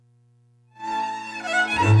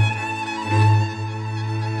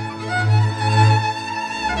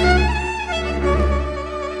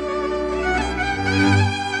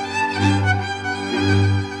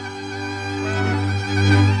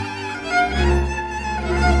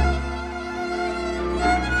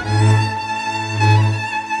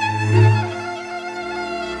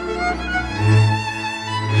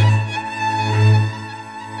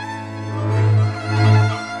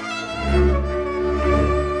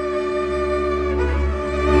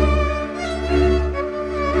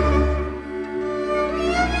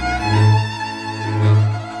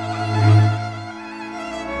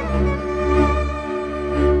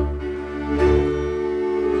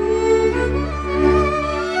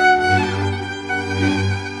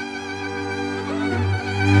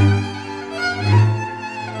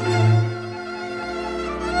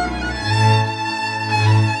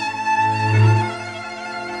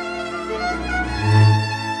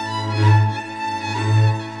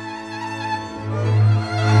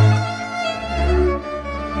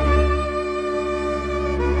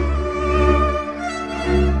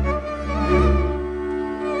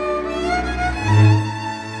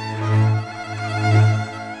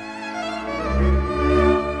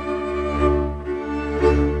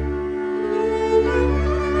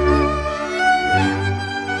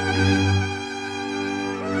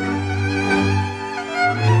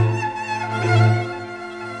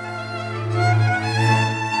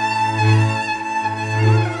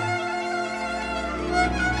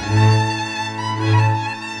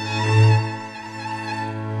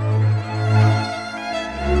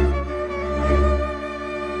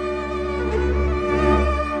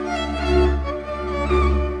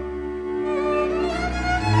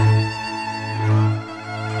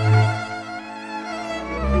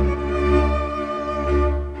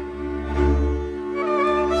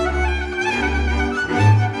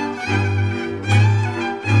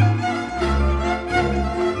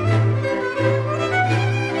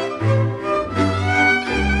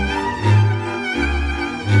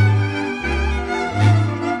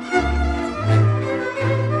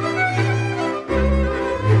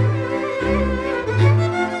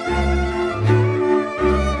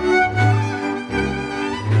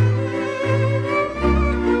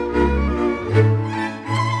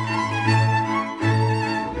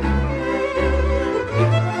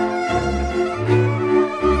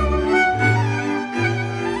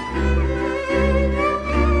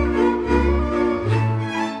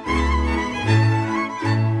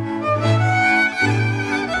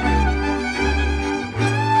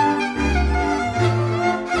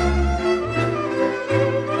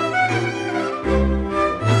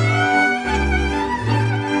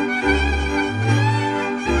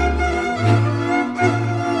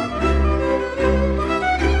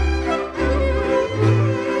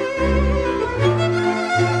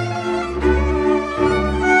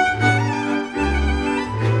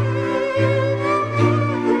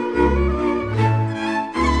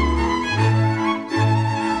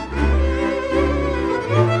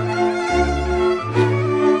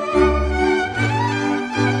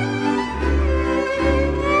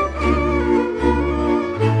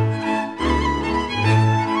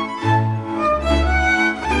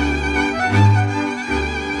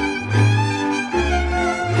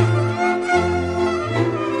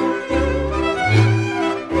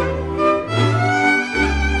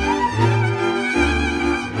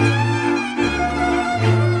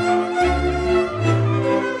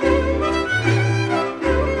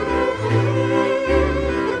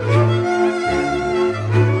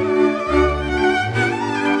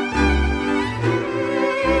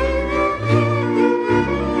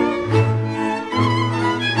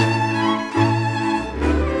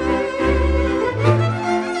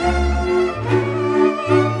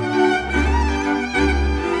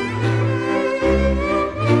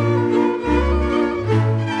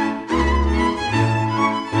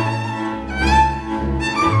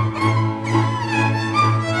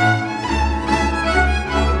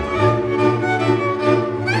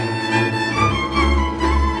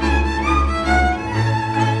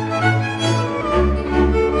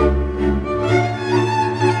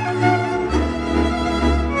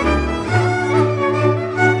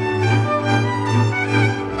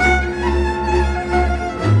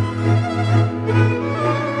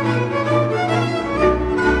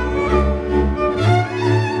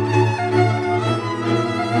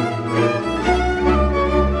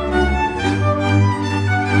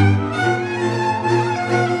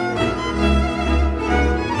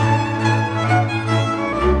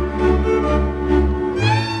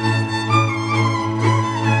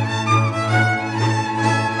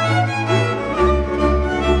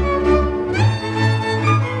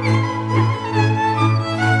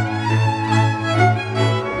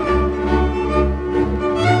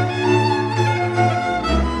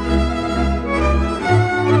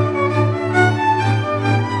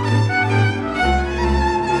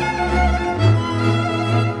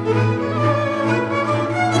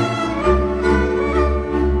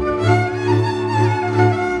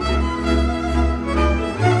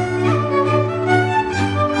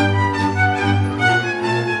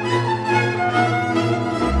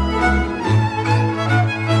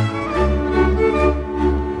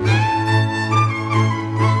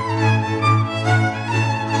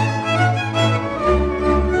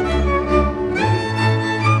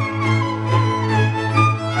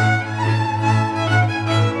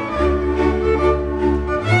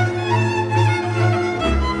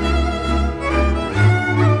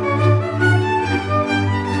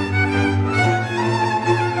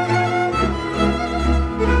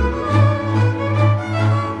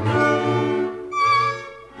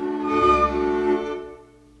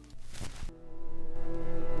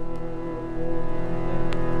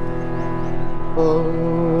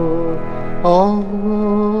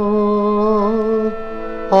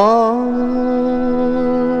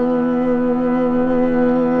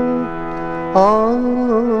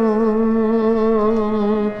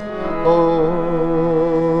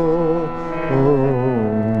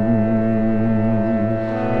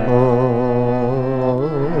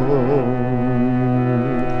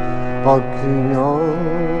अखियाँ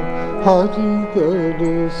हरी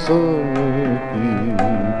दर्शन की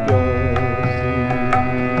प्यासी,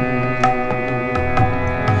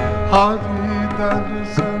 हरी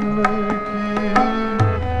दर्शन की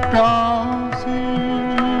प्यासी,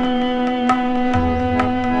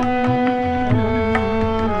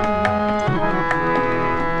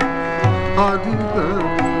 हरी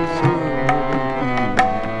दर्शन की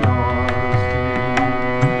प्यासी,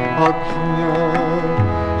 अखियाँ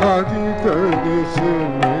हरी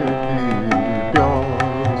दर्शन की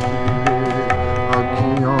प्यासी,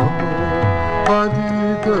 अखियाँ हरी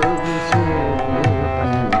दर्शन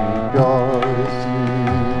की प्यासी।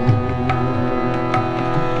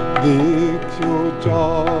 देखो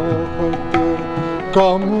चाहत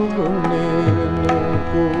कमल नैन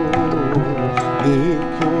को,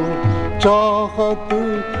 देखो चाहत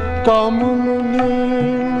कमल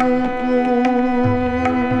नैन को,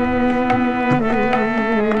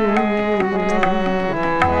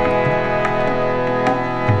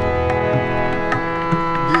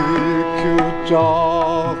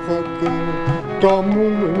 चाहत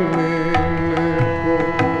कमल नैन को,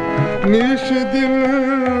 निश दिल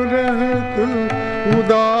रहत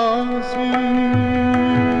उदासी,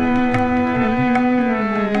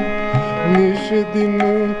 निश दिन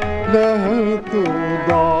रहत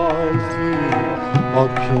उदासी,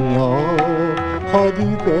 अखियाँ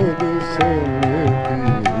हरी दर्शन की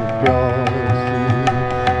प्यासी,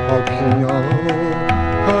 अखियाँ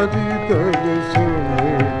हरी दर्शन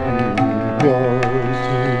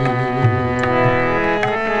प्यासी।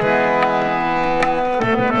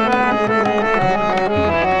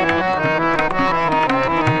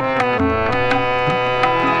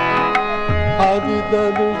 हरि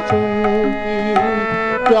दर्शन की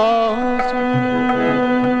प्यासी,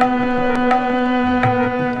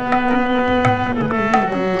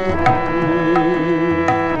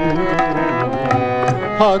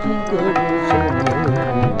 हरि दर्शन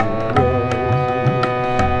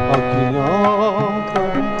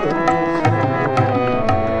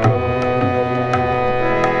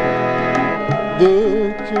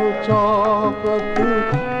देखो चाहत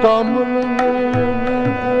कमल नैन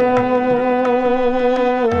को,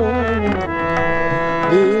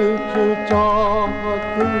 देखो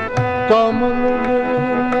चाहत कमल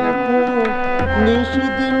नैन को, निश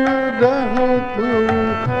दिल रहत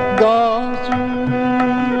उदासी,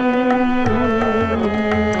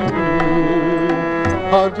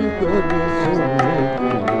 हरि दर्शन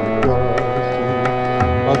की प्यासी,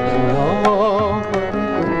 अखियाँ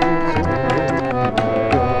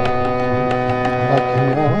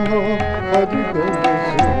हरि दर्शन।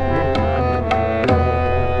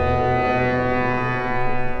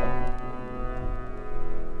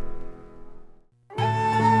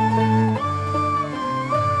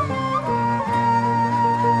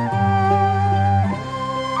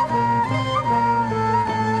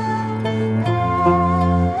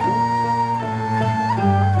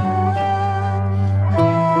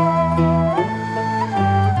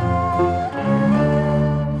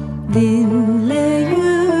 Dinle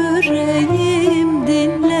yüreğim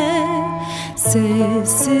dinle,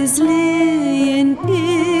 sessizliğin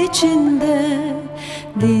içinde.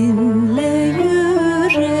 Dinle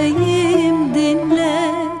yüreğim dinle,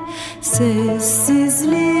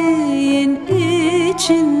 sessizliğin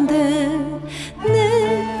içinde. Ne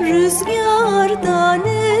rüzgarda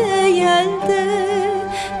ne yelde,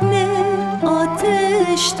 ne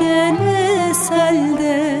ateşte ne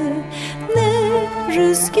selde, ne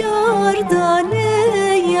rüzgarda ne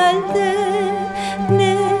yelde,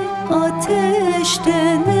 ne ateşte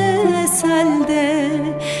ne selde.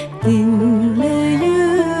 Dinle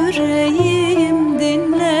yüreğim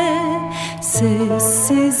dinle,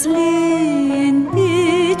 sessizliğin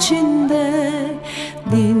içinde.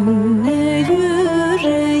 Dinle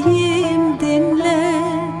yüreğim dinle,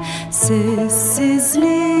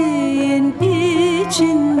 sessizliğin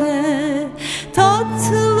içinde.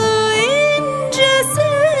 Tatlı ince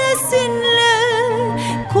sesinle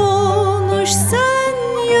konuş sen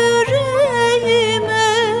yüreğime,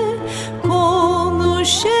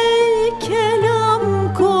 konuş ey kelam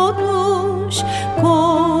konuş,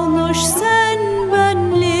 konuş sen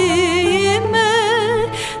benliğime.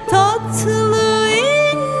 Tatlı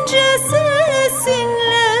ince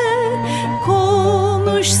sesinle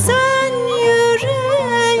konuş sen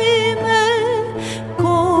yüreğime,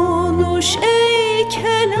 konuş ey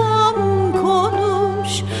kelam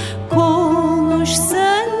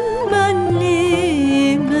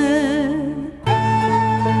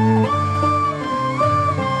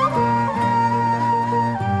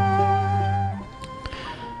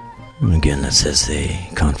Again, this is the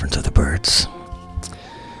Conference of the Birds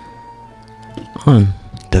on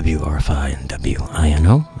WRFI and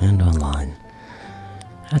WINO and online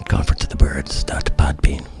at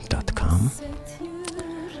conferenceofthebirds.podbean.com.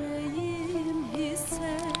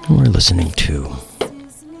 And we're listening to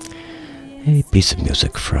a piece of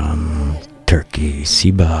music from Turkey,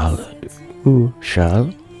 Sibel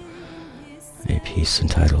Uşal, a piece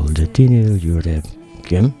entitled Dino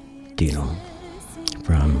Yüreğim Dino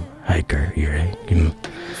from Haykır Yüreğim,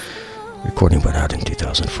 recording put out in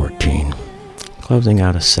 2014. Closing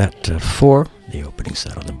out a set of 4, the opening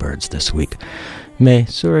set on the Birds this week, Me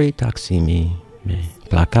Suri Taksimi Me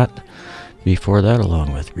Plakat. Before that,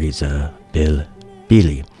 along with Riza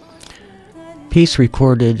Bili. Piece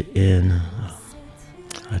recorded in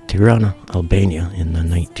Tirana, Albania in the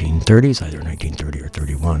 1930s, either 1930 or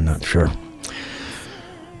 31, not sure.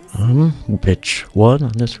 Pitch 1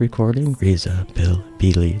 on this recording, Riza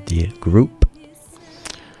Bili, the group,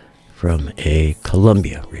 from a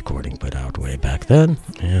Columbia recording put out way back then,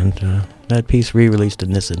 and that piece re-released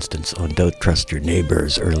in this instance on Don't Trust Your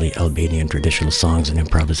Neighbors, early Albanian traditional songs and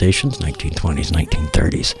improvisations, 1920s,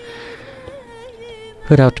 1930s.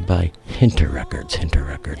 Put out by Hinter Records in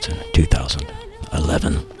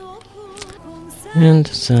 2011. And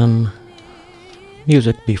some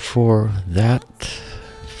music before that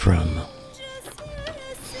from,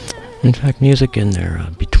 in fact, music in there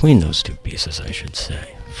between those two pieces, I should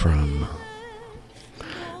say, from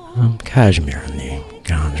Kashmir in the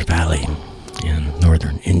Ganj Valley in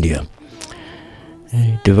northern India.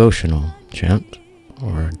 A devotional chant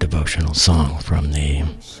or devotional song from the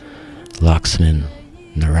Lakshmi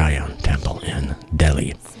Narayan Temple in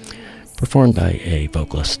Delhi, performed by a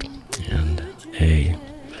vocalist and a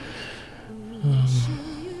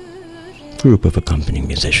group of accompanying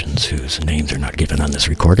musicians whose names are not given on this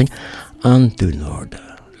recording. Antu Nord,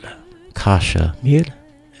 la Kasha Mir,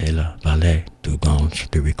 et la Vallée du Gange,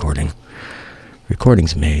 the recording.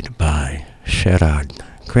 Recordings made by Sherard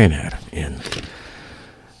Kramer in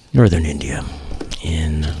northern India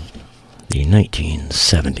in the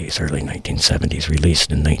 1970s, early 1970s, released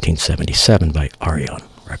in 1977 by Arion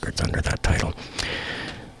Records under that title.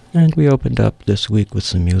 And we opened up this week with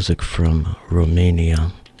some music from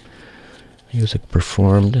Romania. Music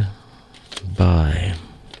performed by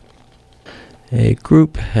a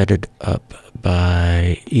group headed up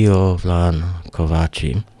by Iovlan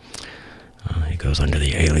Kovaci. He goes under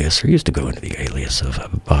the alias, or used to go under the alias of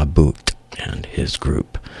Babut and his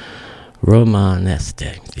group.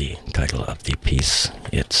 Romaneste, the title of the piece.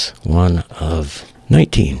 It's one of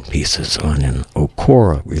 19 pieces on an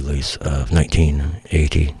Okora release of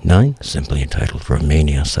 1989, simply entitled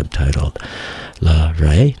Romania, subtitled La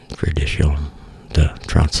Raie Tradition de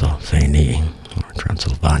Transylvanie, or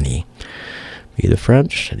Transylvanie, be the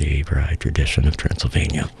French, the Raie Tradition of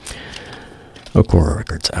Transylvania. Okora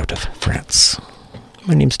Records out of France.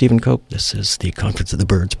 My name's Stephen Cope. This is the Conference of the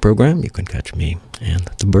Birds program. You can catch me and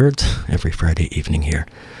the Birds every Friday evening here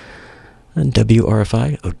on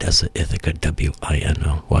WRFI, Odessa, Ithaca,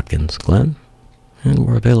 WINO, Watkins Glen. And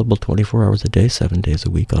we're available 24 hours a day, 7 days a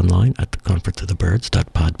week online at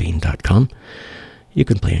theconferenceofthebirds.podbean.com. You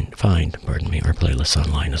can find our playlists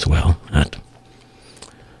online as well at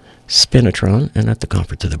Spinatron and at the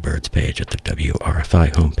Conference of the Birds page at the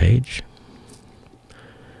WRFI homepage,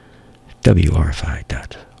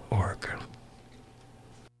 wrfi.org.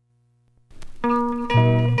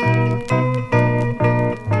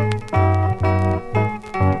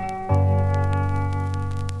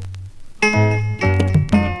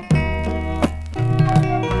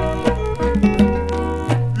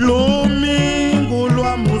 Domingo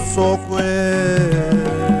lwa musokwe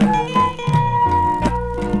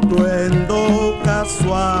Twendo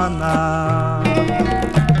kaswana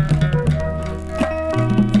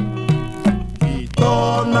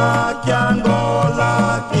Kitona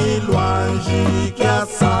kyangola kilwanji kya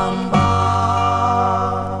samba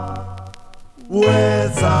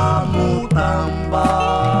Weza mutamba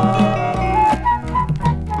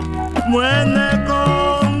Mwene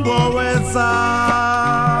Kongo weza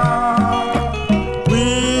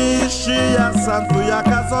Santu ya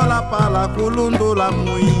kazola pala kulundula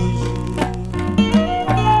muishi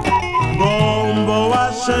Bombo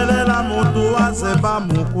wa shelela mutu wa zeba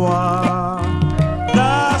mukwa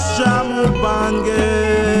Kasha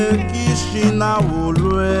mubange kishina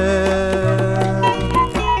ulwe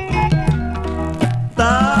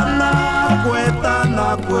Tana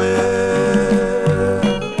kwe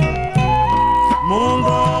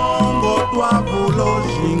Mungongo twa vulo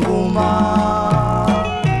jinguma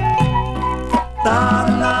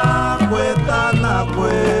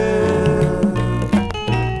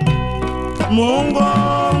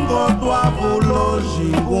Mungongo twavuloji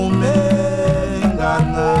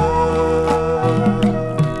kumengana.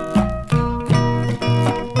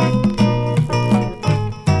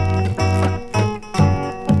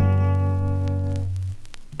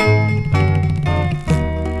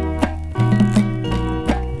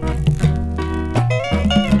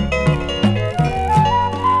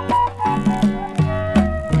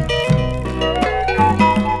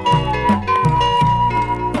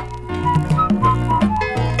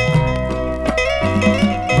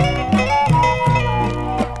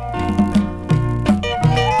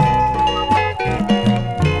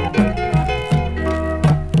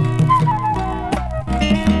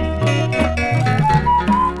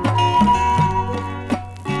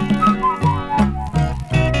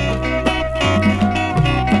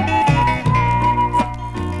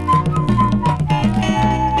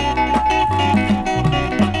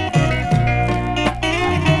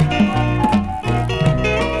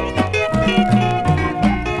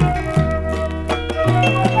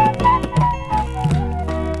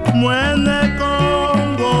 Mwene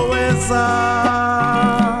Kongo weza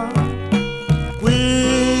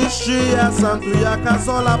kuishi ya santu ya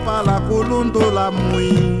kazola pala kulundula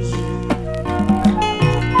mwishi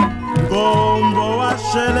Kombo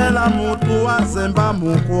washelela mutu wazemba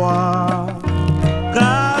mukwa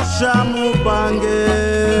Kasha mupange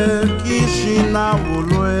kishina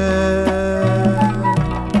ulwe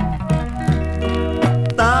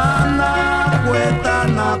Tana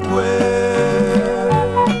kwe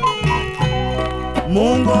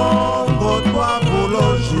Mungongo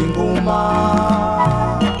twavuloji nguma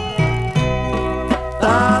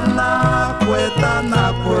Tana kwe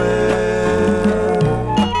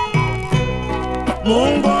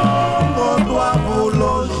Mungongo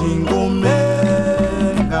twavuloji ngume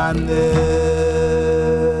ngane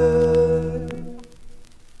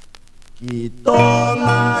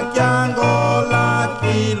Kitona kyangola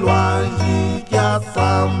kilwanji kya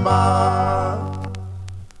samba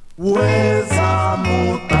Weza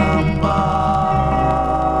mutamba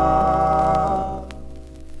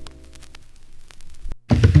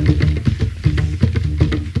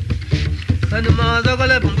Kanuma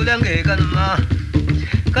zagale bungulange kanuma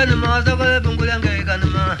Kanuma zagale bungulange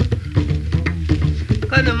kanuma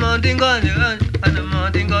Kanuma dingane kanuma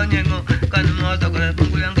dingane ngo Kanuma zagale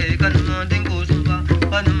bungulange kanuma dingo zumba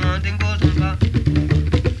Kanuma dingo zumba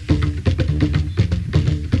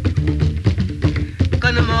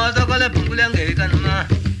Kanuma zagale bungulange kanuma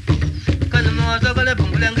Kanuma zagale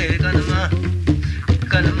bungulange kanuma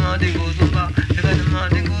Kanuma dingo zumba Kanuma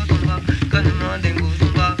dingo zumba Kanuma dingo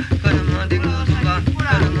zumba Kanuma dingo zumba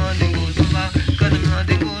Kanuma dingo zumba Kanuma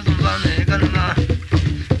dingo zumba me kanuma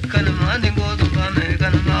Kanuma dingo zumba me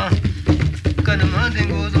kanuma Kanuma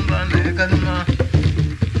dingo zumba me kanuma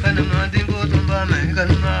Kanuma dingo zumba me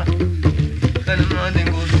kanuma Kanuma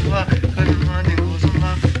dingo zumba Kanuma dingo zumba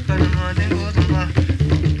Kanuma dingo zumba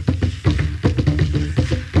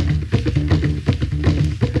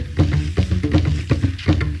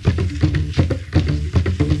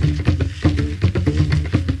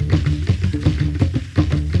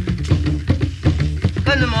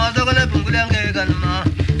Kanuma zagale bungulange kanuma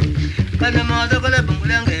Kanuma zagale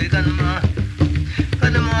bungulange kanuma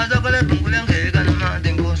Kanuma zagale bungulange kanuma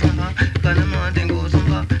dingo zumba Kanuma dingo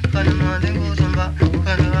zumba Kanuma dingo zumba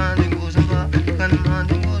Kanuma dingo zumba Kanuma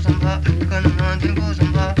dingo zumba Kanuma dingo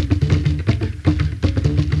zumba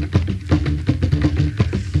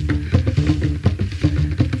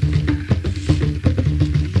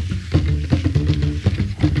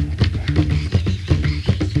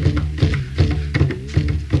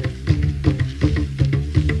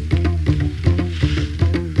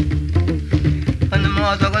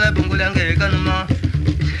Kanuma zagale bungulange kanuma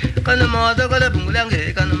Kanuma zagale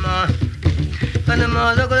bungulange kanuma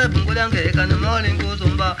Kanuma zagale bungulange kanuma lingo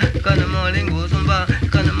zumba Kanuma lingo zumba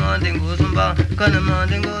Kanuma dingo zumba Kanuma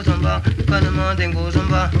dingo zumba Kanuma dingo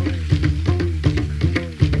zumba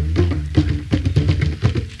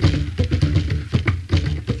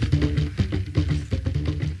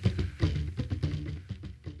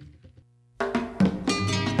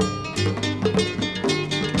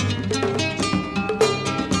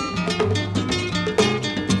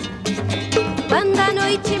Quando a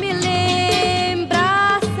noite me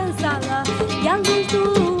lembra a senzala e a luz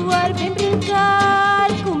do luar vem brincar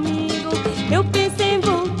comigo, eu penso em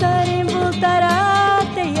voltar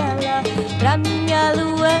até ela, pra minha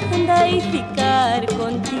lua andar e ficar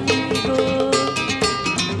contigo.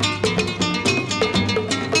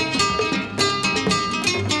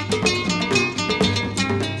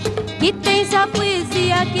 Que tens a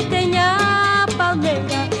poesia, que tem a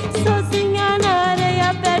palmeira, sozinha na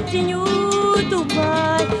areia pertinho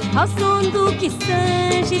ao som do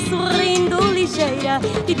quiçange, sorrindo ligeira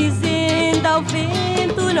e dizendo ao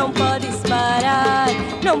vento: não podes parar,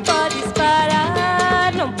 não podes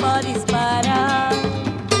parar, não podes parar.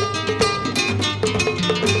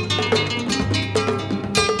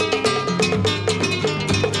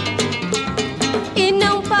 E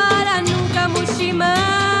não para nunca, Mushima,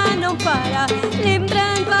 não para,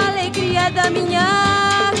 lembrando a alegria da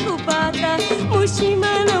minha cubata.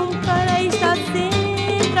 Mushima não para, está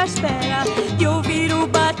sempre à espera de ouvir o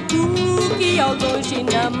batuque ao longe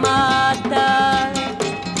na mata.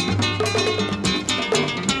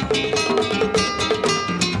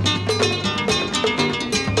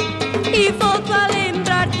 E volto a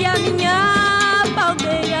lembrar-te a minha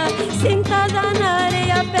palmeira, sentada na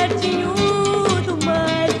areia pertinho do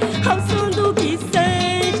mar, ao som do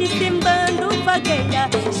quiçange, sembando vagueira,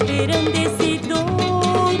 esperando esse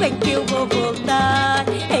domingo em que eu vou voltar,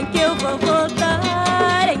 em que eu vou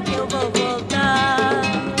voltar, em que eu vou voltar.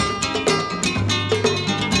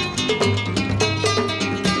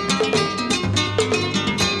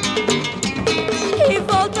 E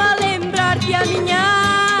volto a lembrar-te a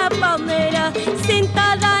minha palmeira,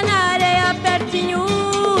 sentada na areia pertinho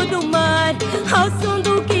do mar, ao som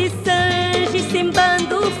do quiçange,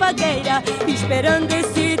 sembando fagueira, esperando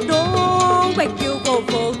esse domingo em que eu vou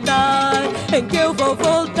voltar, em que eu vou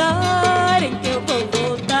voltar, em que eu vou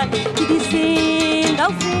voltar. E dizendo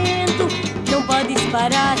ao vento: não podes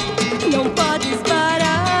parar, não podes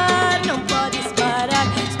parar, não podes parar,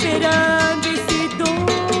 esperando esse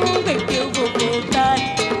domingo em que eu vou voltar,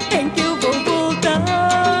 em que eu vou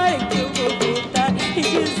voltar, em que eu vou voltar. E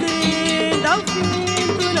dizendo ao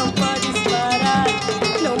vento: não podes parar,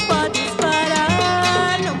 não podes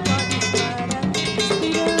parar, não podes parar,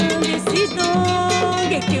 esperando esse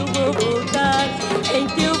domingo em que eu vou voltar, em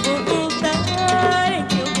que eu vou voltar, em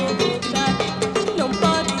que eu vou voltar. Não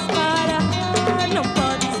podes parar, não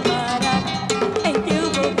podes parar, em que eu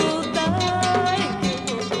vou voltar, em que eu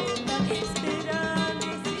vou voltar, esperando esse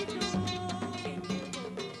domingo em que eu vou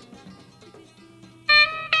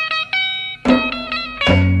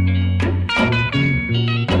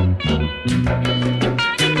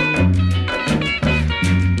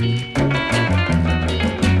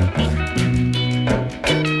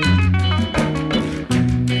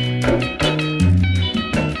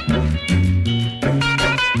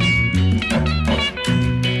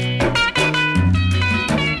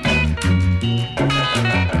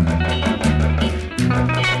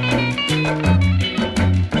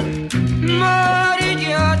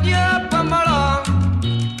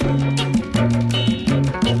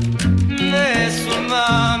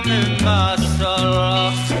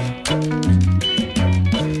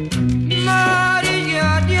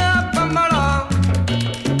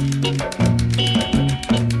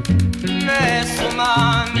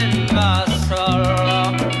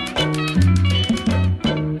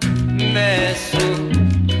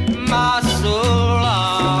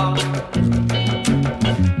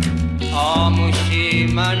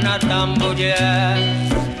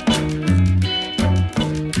Grande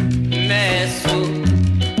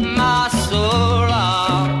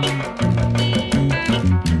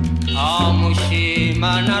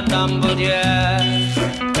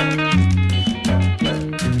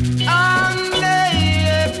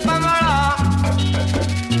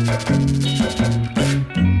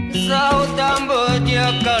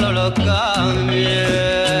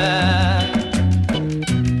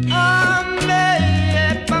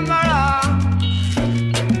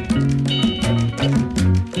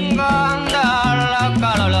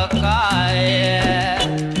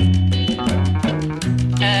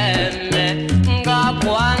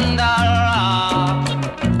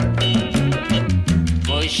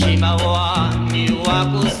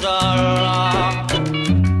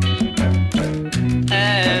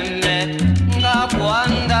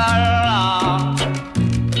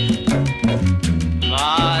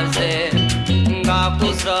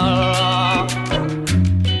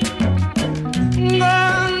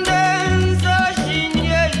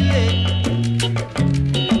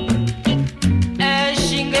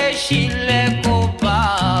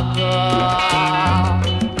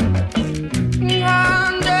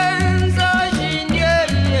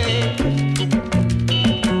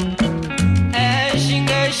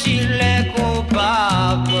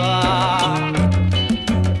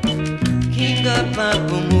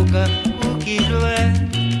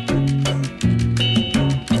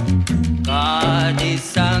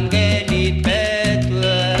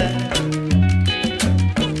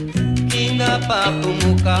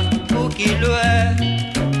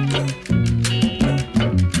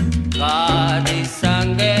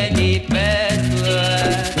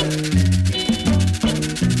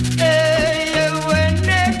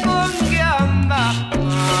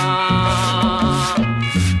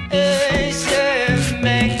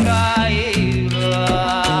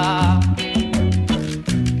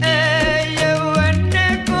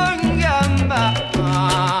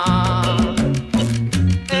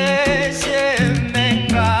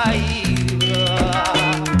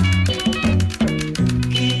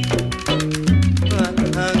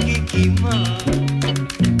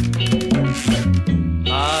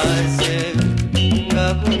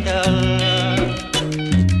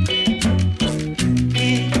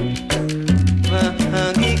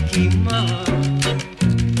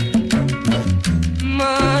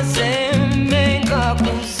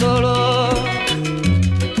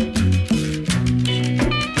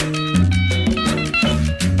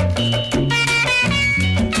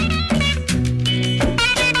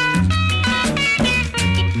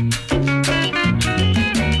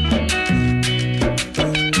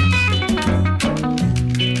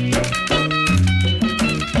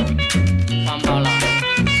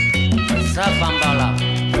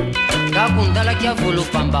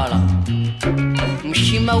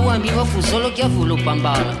Mshima uambiwa fuzolo kya vulu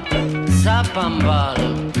pambala zapambala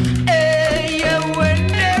eye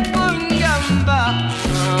wende kunyamba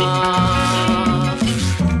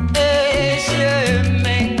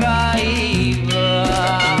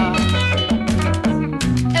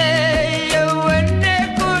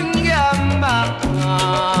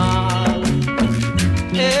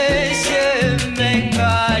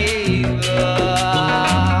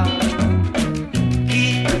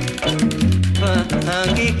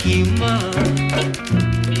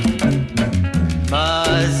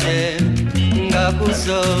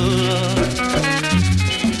Solo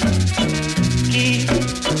ki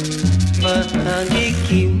mahangi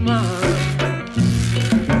kima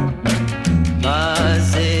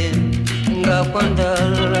maze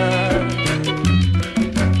ngakwandala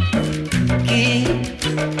ki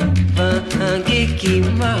mahangi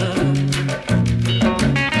kima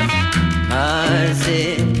maze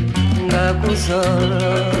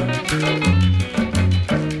ngakuzolo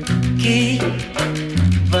ki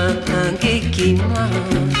mahangi kima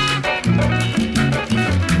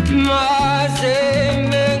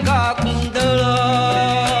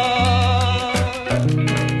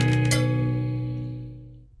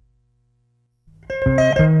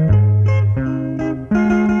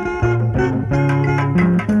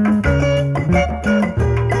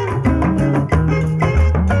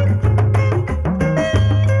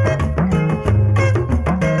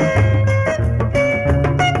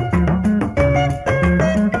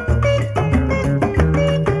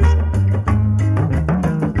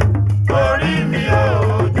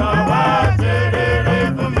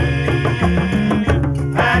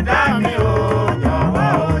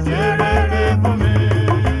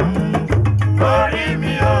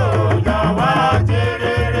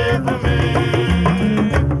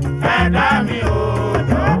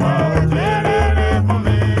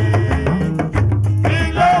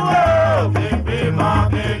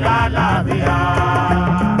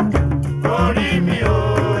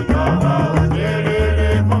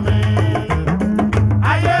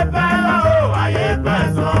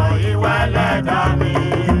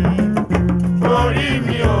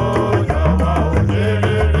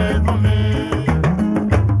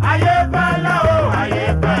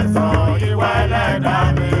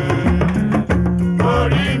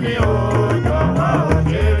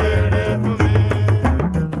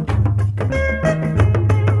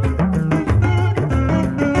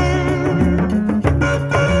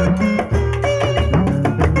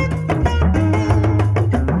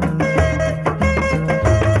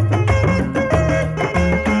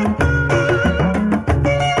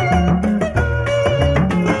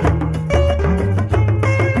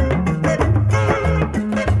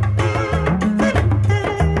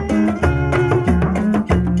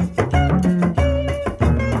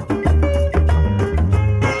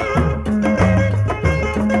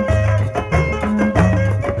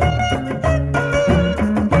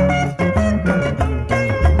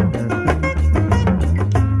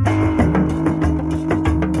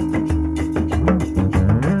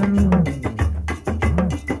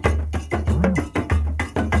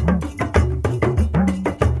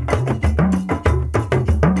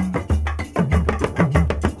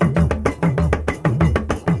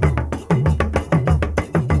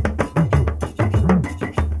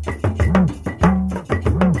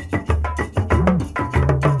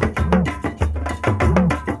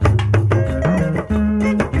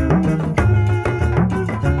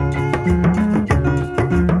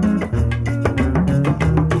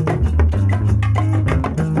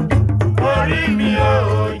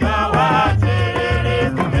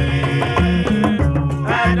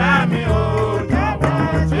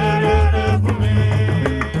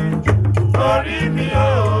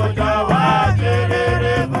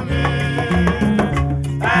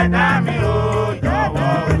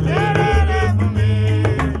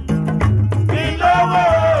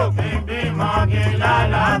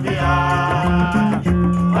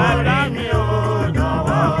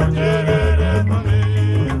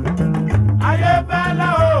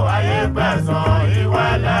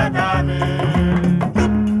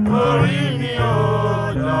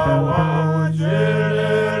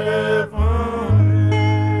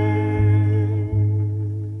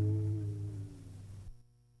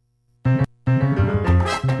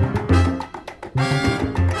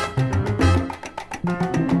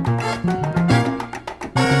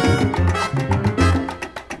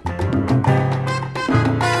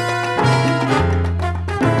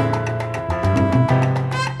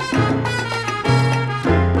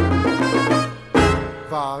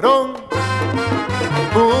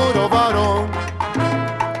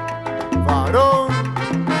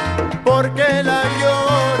que la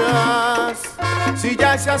lloras? Si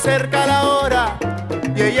ya se acerca la hora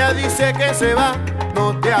y ella dice que se va,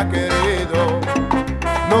 no te ha querido,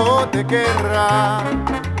 no te querrá,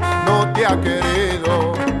 no te ha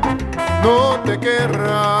querido, no te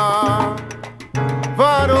querrá.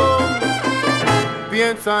 Varón,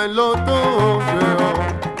 piensa en lo tuyo.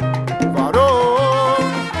 Varón,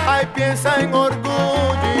 ay, piensa en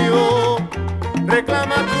orgullo.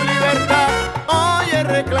 Reclama tu libertad, oye,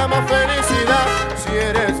 reclama felicidad. Si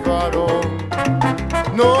eres varón,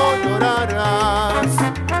 no llorarás.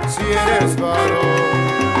 Si eres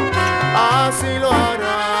varón, así lo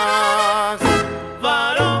harás.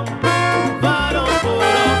 Varón, varón,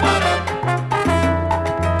 puro varón.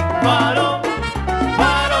 Varón,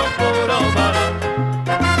 varón, puro varón.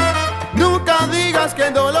 Nunca digas que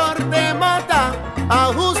el dolor te mata,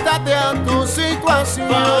 ajústate a tu situación.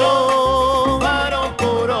 Varón, varón,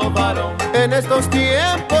 puro varón. En estos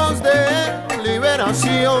tiempos de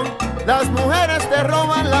liberación, las mujeres te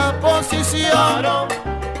roban la posición. Varón,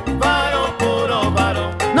 varón, puro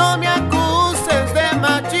varón. No me acuses de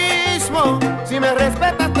machismo, si me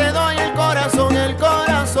respetas te doy el corazón, el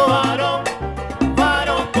corazón. Varón,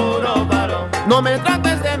 varón, puro varón. No me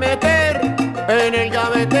trates de meter en el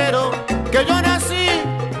gavetero, que yo nací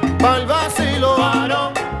pa'l vacilo.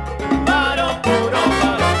 Varón, varón, puro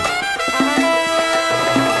varón.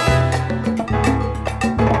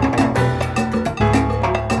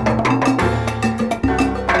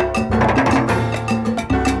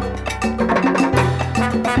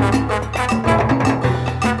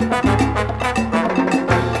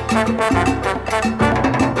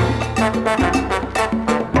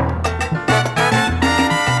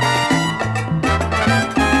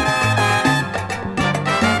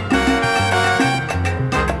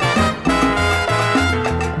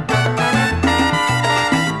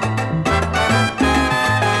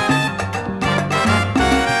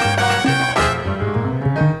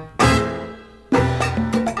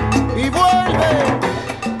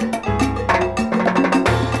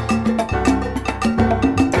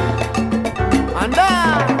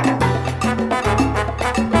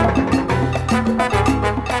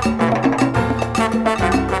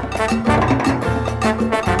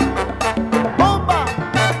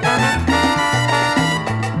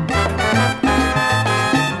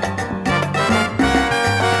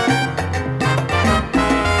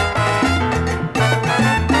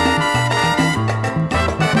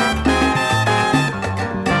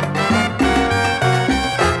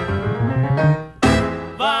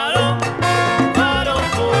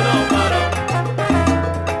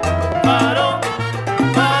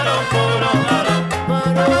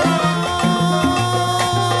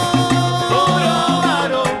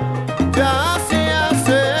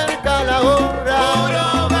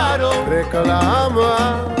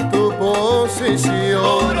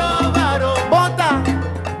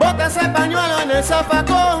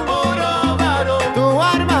 Zafacón, puro varón. Tu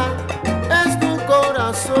arma es tu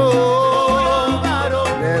corazón, puro varón.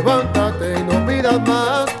 Levántate y no pidas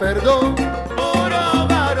más perdón, puro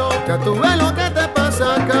varón. Ya tú ves lo que te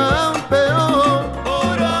pasa, campeón,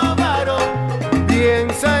 puro varón.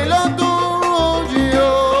 Piensa en lo tuyo,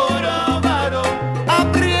 puro varón.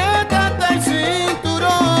 Apriétate el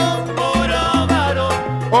cinturón, puro varón.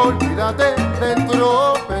 Olvídate del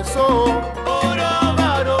tropezón, puro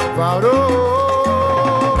varón, varón.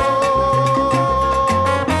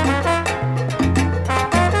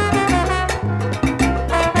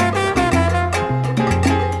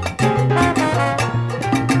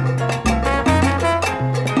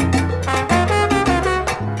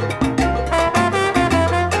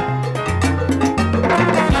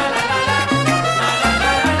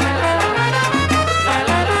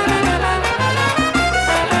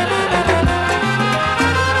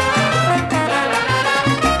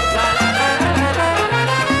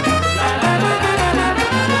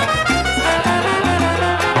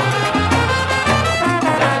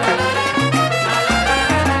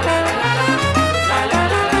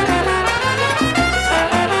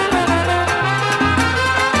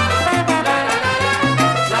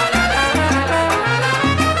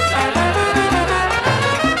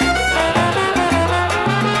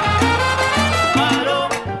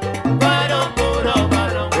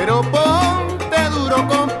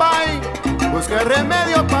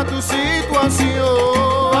 Remedio pa' tu situación.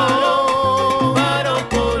 Varón, varón,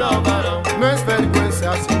 puro varón. No es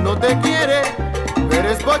vergüenza si no te quiere, pero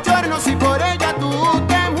es bochorno si por ella tú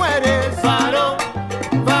te mueres. Varón,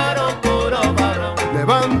 varón, puro varón.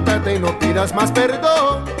 Levántate y no pidas más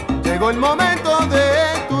perdón, llegó el momento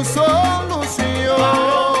de tu solución.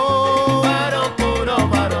 Varón, varón, puro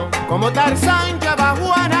varón. Como Tarzán,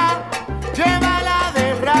 Yabajuana,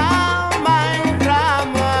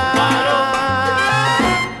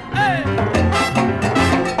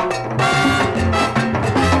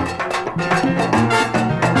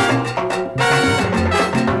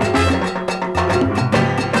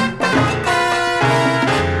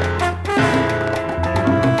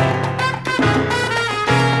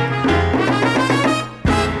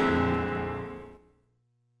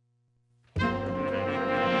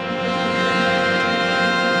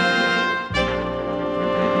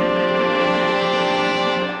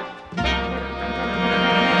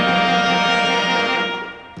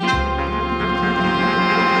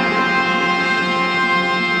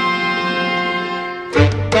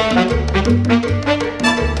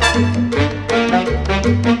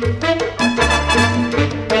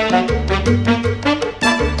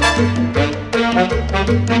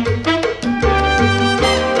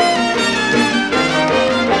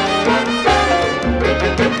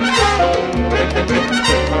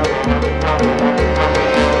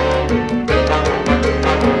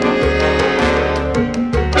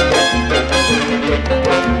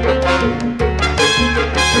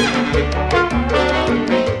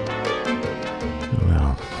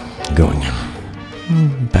 going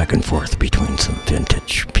back and forth between some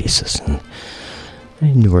vintage pieces and a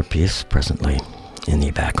newer piece presently in the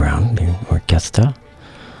background, the Orquesta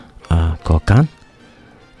Kokan.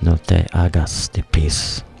 No Te Hagas, the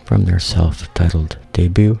piece from their self-titled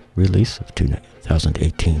debut release of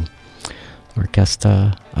 2018.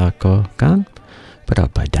 Orquesta Kokan, put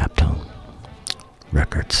out by Daptone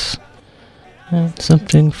Records. And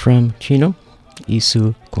something from Chino,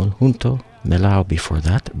 Isu Conjunto Melao before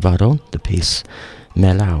that, Varón, the piece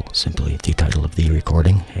Melao, simply the title of the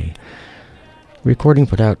recording, a recording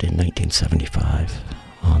put out in 1975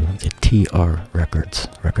 on the TR Records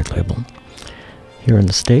record label. Here in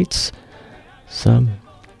the States, some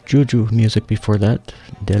Juju music before that,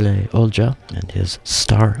 Dele Olja and his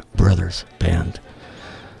Star Brothers Band.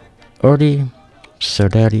 Ori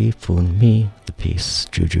Sardari Fun Mi, the piece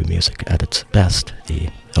Juju music at its best, the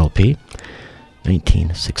LP,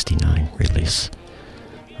 1969 release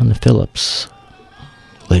on the Philips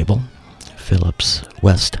label, Philips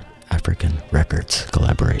West African Records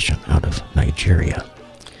collaboration out of Nigeria.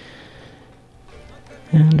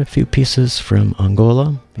 And a few pieces from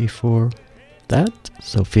Angola before that.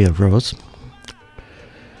 Sophia Rose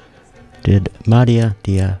did Maria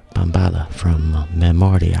Dia Pambala from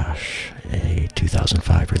Memorias, a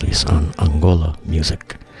 2005 release on Angola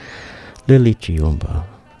Music. Lily Chiumba,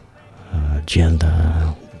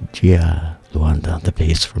 Gienda Gia Luanda, the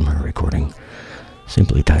piece from her recording,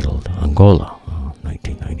 simply titled Angola,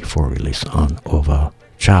 1994 release on Ova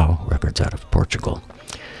Chao Records out of Portugal.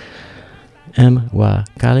 M.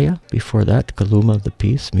 Wakalia, before that, Kaluma, the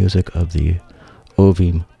piece, music of the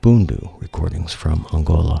Ovim Bundu recordings from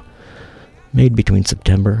Angola, made between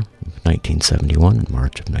September 1971 and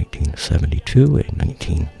March of 1972, a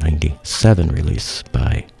 1997 release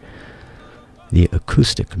by the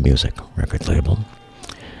Acoustic Music record label.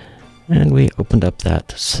 And we opened up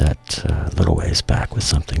that set a little ways back with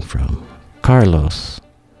something from Carlos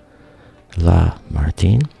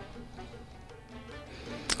Lamartine.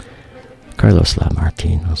 Carlos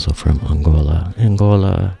Lamartine, also from Angola.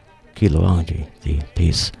 Angola Kiloangi, the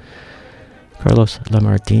piece. Carlos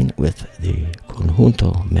Lamartine with the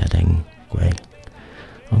Conjunto Merengue.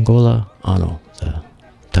 Angola Ano, the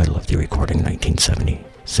title of the recording,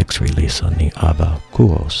 1976 release on the Aba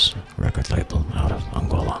Kuos record label out of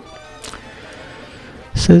Angola.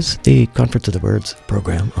 This is the Conference of the Birds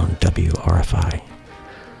program on WRFI.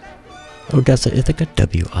 Odessa, Ithaca,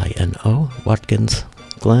 WINO, Watkins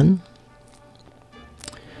Glen.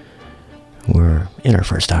 We're in our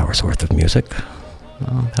first hour's worth of music.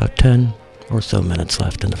 About 10 or so minutes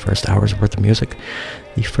left in the first hour's worth of music.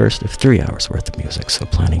 The first of 3 hours worth of music, so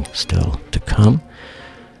plenty still to come.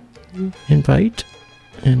 Invite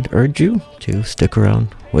and urge you to stick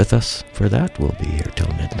around with us for that. We'll be here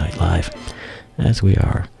till midnight live, as we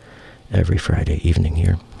are every Friday evening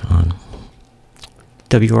here on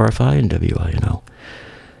WRFI and WINO.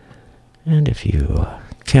 And if you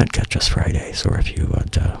can't catch us Fridays, or if you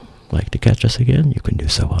would like to catch us again, you can do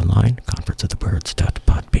so online,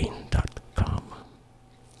 conferenceofthebirds.podbean.com.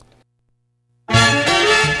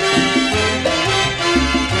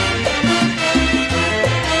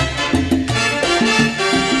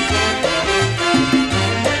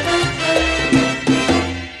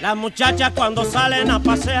 Las muchachas cuando salen a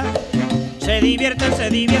pasear se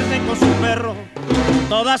divierten con su perro.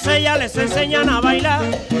 Todas ellas les enseñan a bailar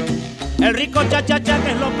el rico cha-cha-cha,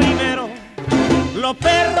 que es lo primero. Los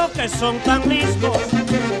perros que son tan listos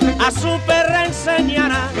a su perra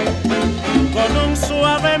enseñarán con un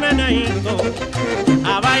suave meneíto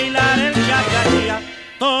a bailar el cha-cha-cha.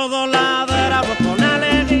 Todos ladramos con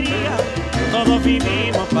alegría, todos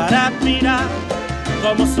vivimos para admirar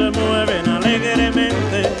cómo se mueven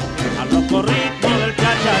alegremente a los ritmos del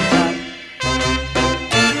cha-cha-cha.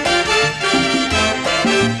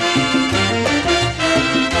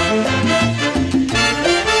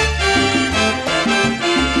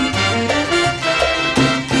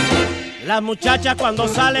 Las muchachas cuando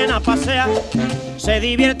salen a pasear se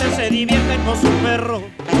divierten con su perro.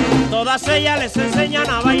 Todas ellas les enseñan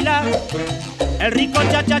a bailar el rico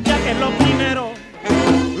cha-cha-cha, que es lo primero.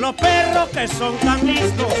 Los perros que son tan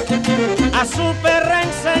listos a su perra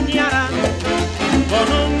enseñarán con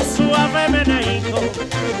un suave meneíto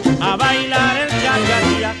a bailar el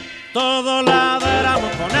cha-cha-cha. Todos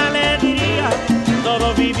ladramos con alegría,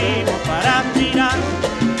 todos vivimos para admirar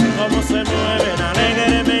cómo se mueven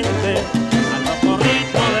alegremente al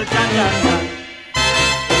ritmo del cha-cha-cha.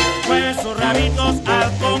 Mueven sus rabitos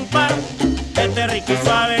al compás de este rico y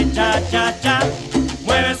suave cha-cha-cha.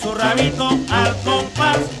 Mueve su rabito al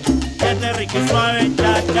compás de este rico y suave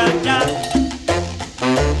cha-cha-cha.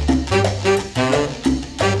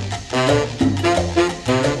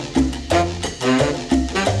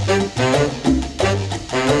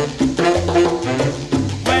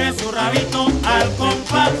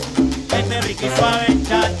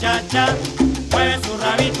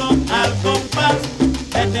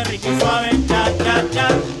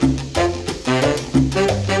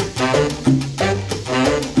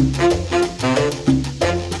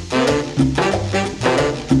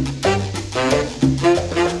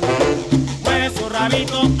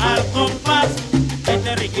 rabito al compás,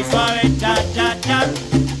 este rico y suave cha cha cha.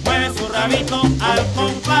 Mueve su rabito al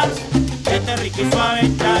compás, este rico y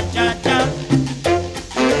suave cha cha cha.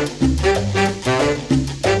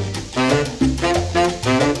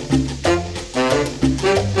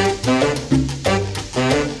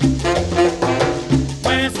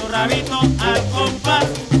 Mueve su rabito al compás,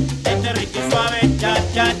 este rico y suave cha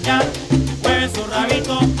cha cha. Mueve su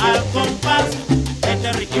rabito al compás,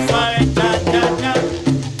 este rico y suave cha cha cha.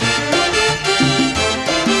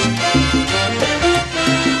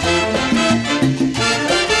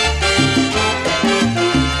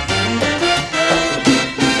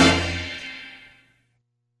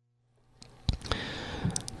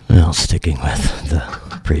 Well, sticking with the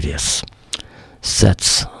previous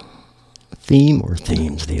set's theme or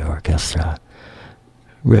themes, the orchestra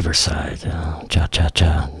Riverside,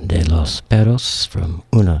 Cha-Cha-Cha de los Perros from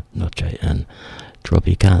Una Noche en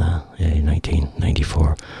Tropicana, a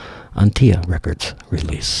 1994 Antia Records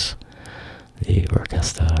release. The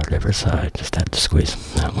orchestra Riverside, just had to squeeze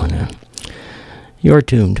that one in. You're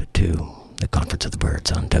tuned to the Conference of the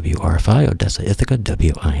Birds on WRFI, Odessa, Ithaca,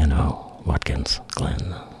 WINO, Watkins,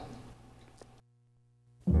 Glen.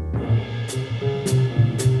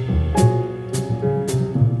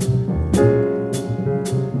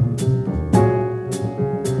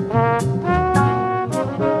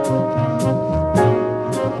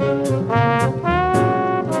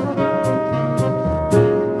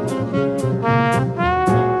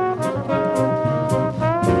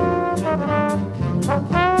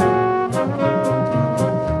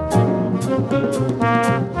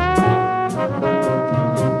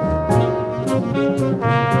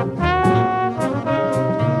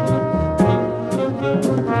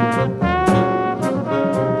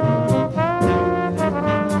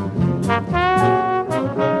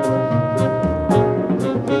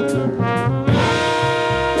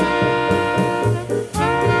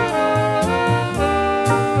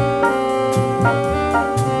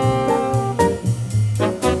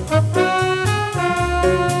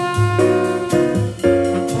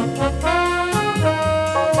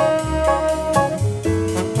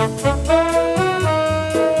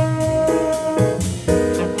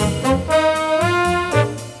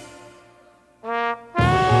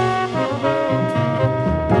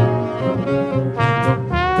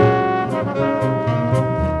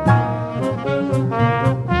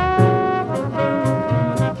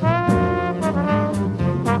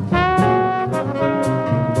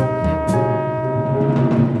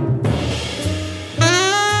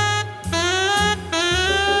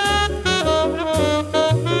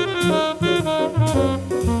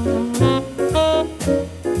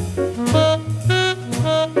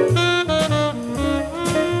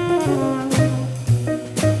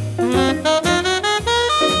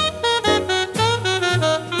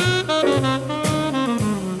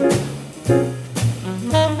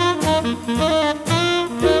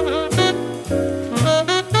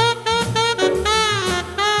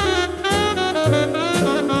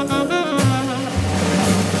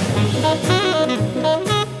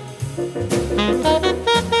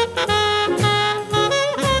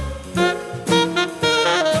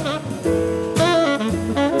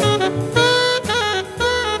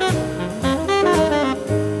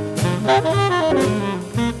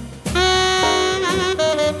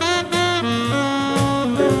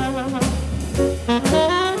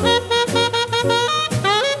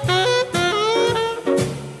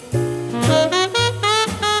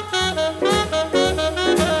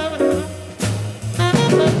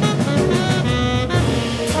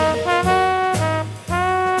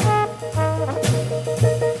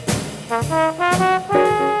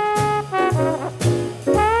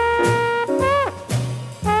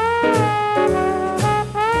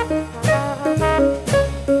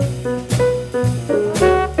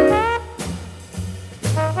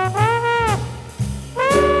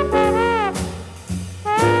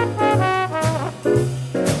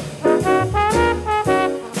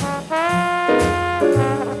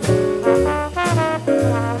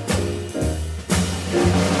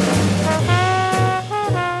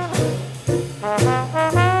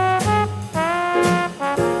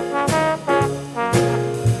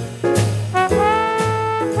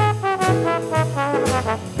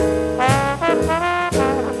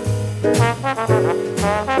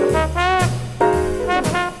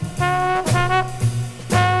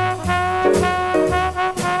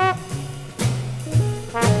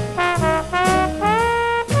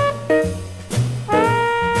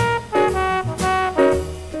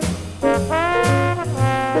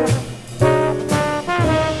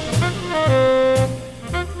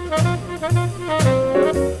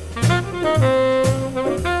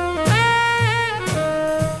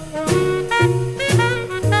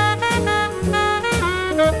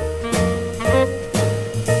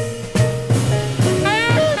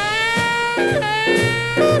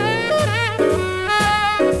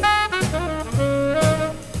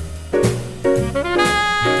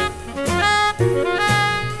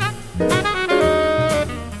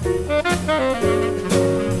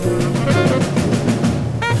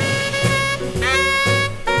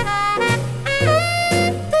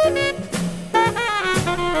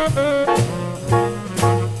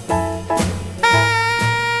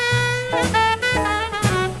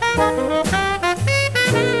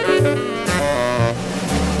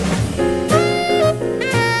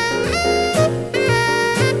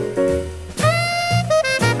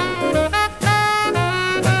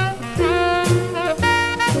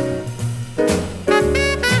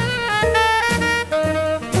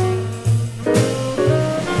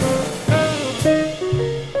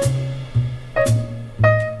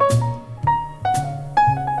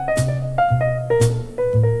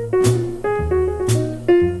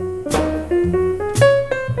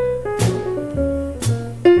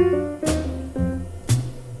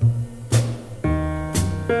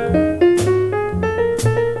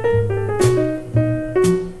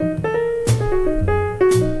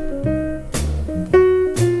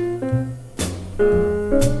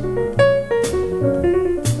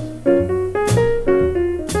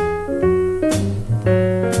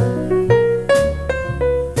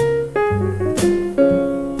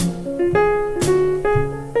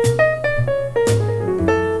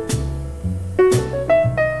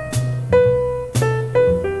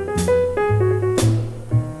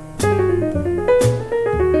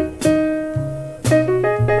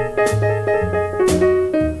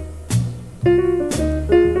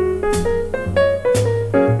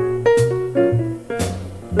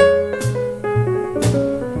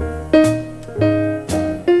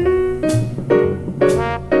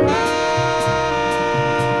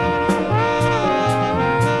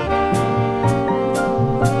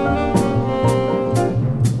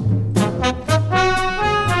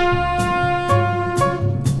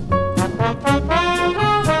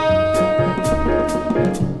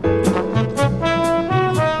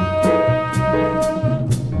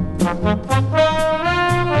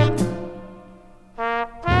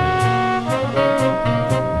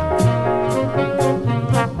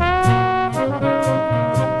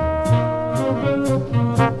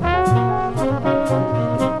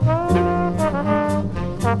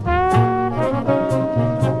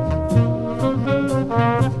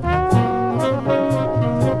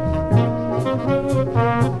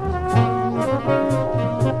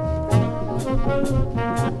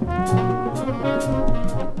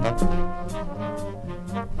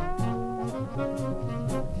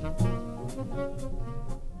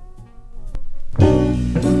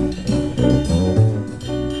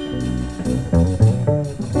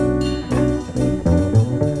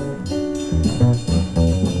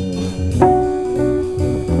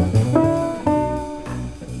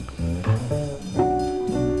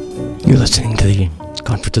 You're listening to the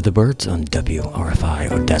Conference of the Birds on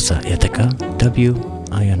WRFI Odessa, Ithaca,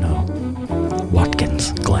 WINO,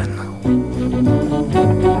 Watkins Glen.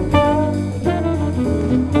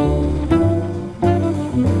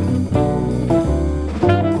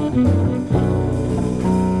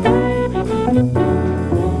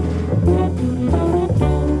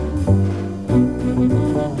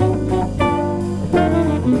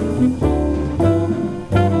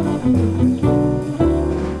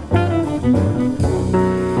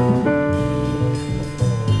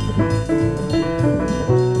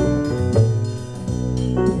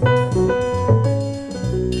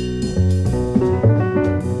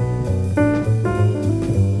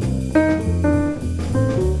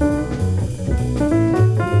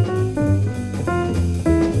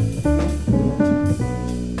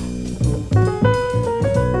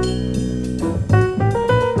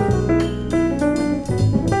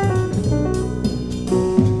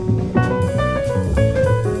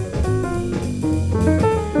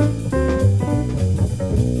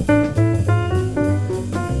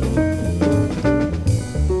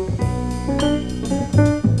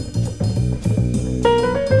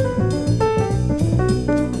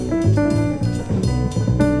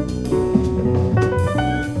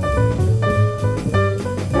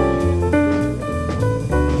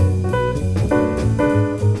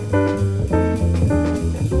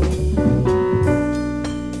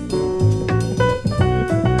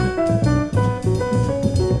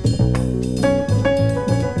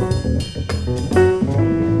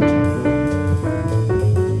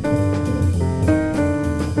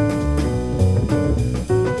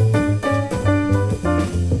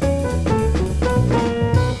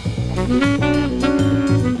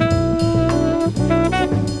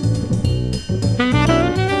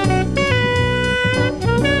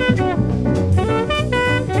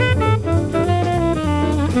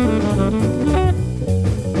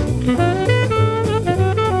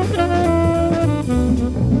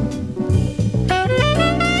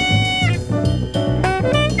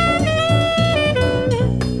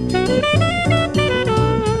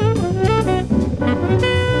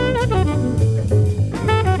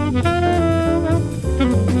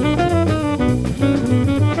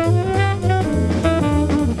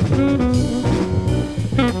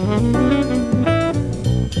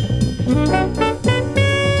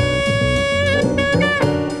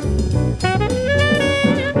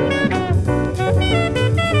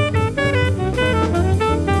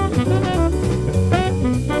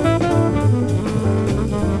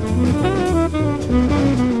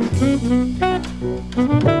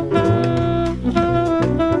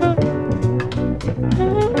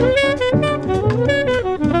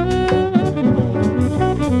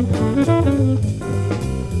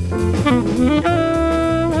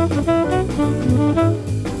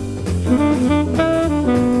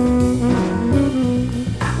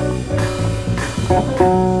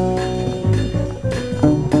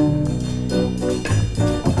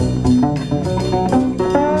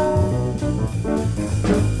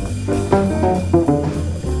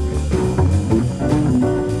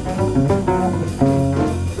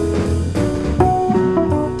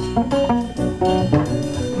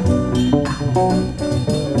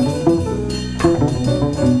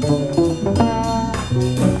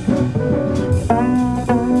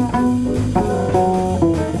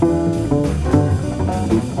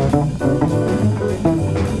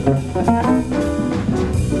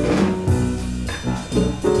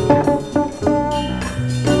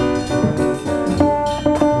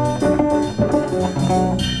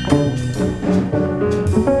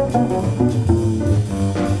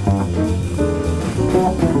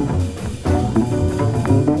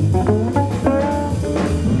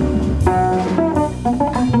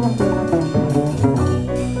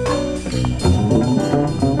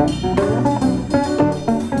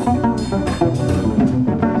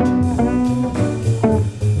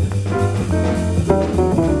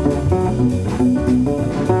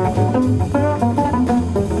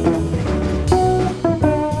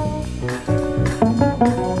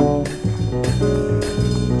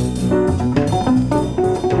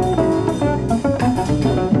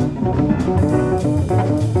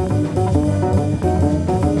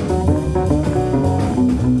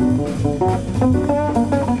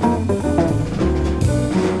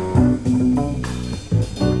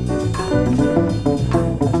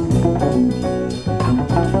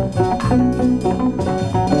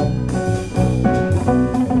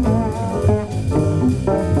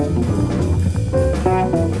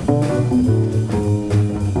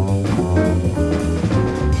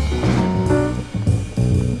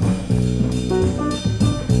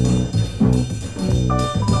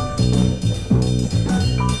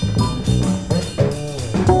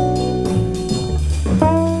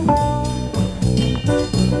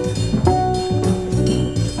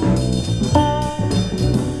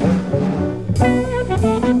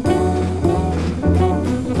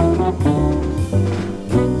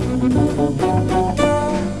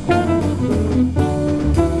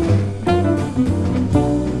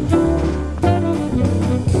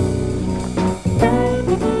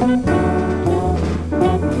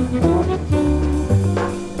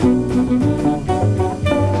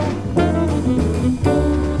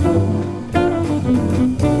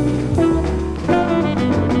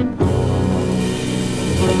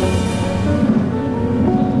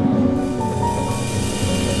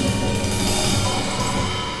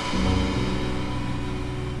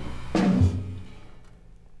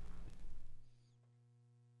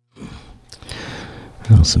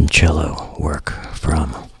 some cello work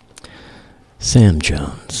from Sam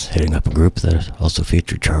Jones, heading up a group that also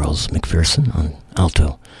featured Charles McPherson on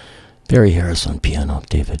alto, Barry Harris on piano,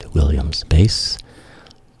 David Williams bass,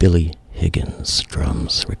 Billy Higgins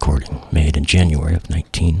drums, recording made in January of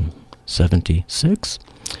 1976.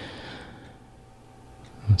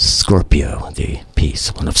 Scorpio, the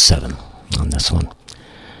piece, one of 7 on this one.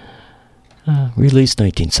 Released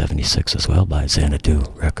 1976 as well by Xanadu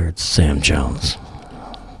Records. Sam Jones,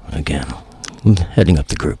 again, heading up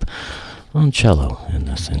the group on cello in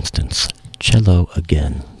this instance. Cello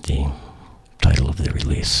Again, the title of the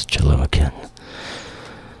release, Cello Again.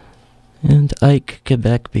 And Ike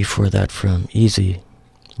Quebec before that from Easy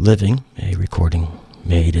Living, a recording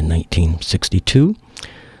made in 1962,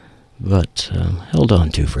 but held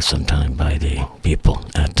on to for some time by the people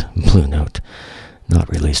at Blue Note, not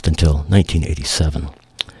released until 1987.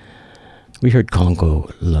 We heard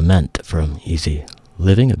Congo Lament from Easy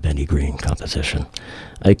Living, a Benny Green composition.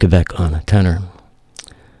 Ike Quebec on tenor,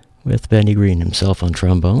 with Benny Green himself on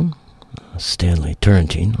trombone, Stanley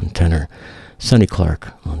Turrentine on tenor, Sonny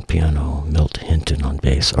Clark on piano, Milt Hinton on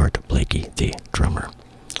bass, Art Blakey, the drummer.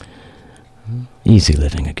 Easy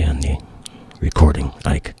Living again, the recording,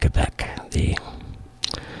 Ike Quebec, the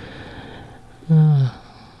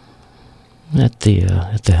at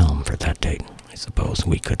the helm for that date, I suppose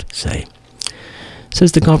we could say. This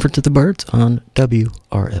is the Conference of the Birds on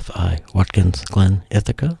WRFI Watkins Glen,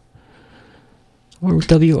 Ithaca, or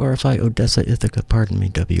WRFI Odessa, Ithaca,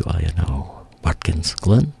 WINO Watkins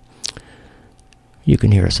Glen. You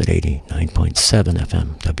can hear us at 89.7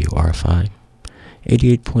 FM WRFI,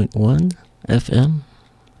 88.1 FM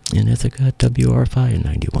in Ithaca at WRFI, and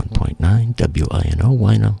 91.9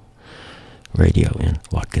 WINO Radio in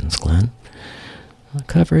Watkins Glen,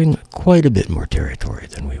 covering quite a bit more territory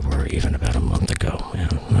than we were even about a month ago,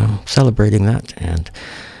 and I'm celebrating that, and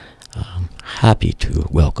happy to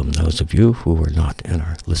welcome those of you who were not in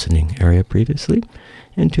our listening area previously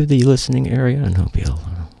into the listening area, and hope you'll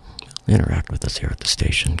interact with us here at the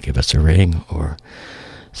station, give us a ring, or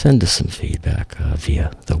send us some feedback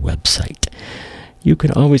via the website. You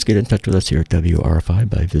can always get in touch with us here at WRFI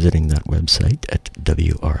by visiting that website at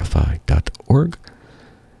wrfi.org.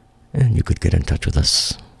 And you could get in touch with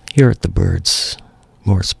us here at the Birds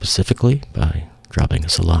more specifically by dropping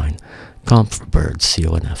us a line, confbirds,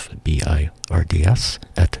 CONFBIRDS,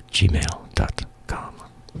 @gmail.com.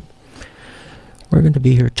 We're going to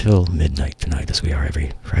be here till midnight tonight, as we are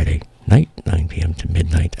every Friday night, 9 p.m. to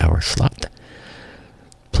midnight, hour slot.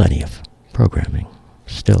 Plenty of programming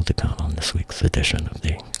still to come on this week's edition of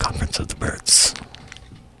the Conference of the Birds.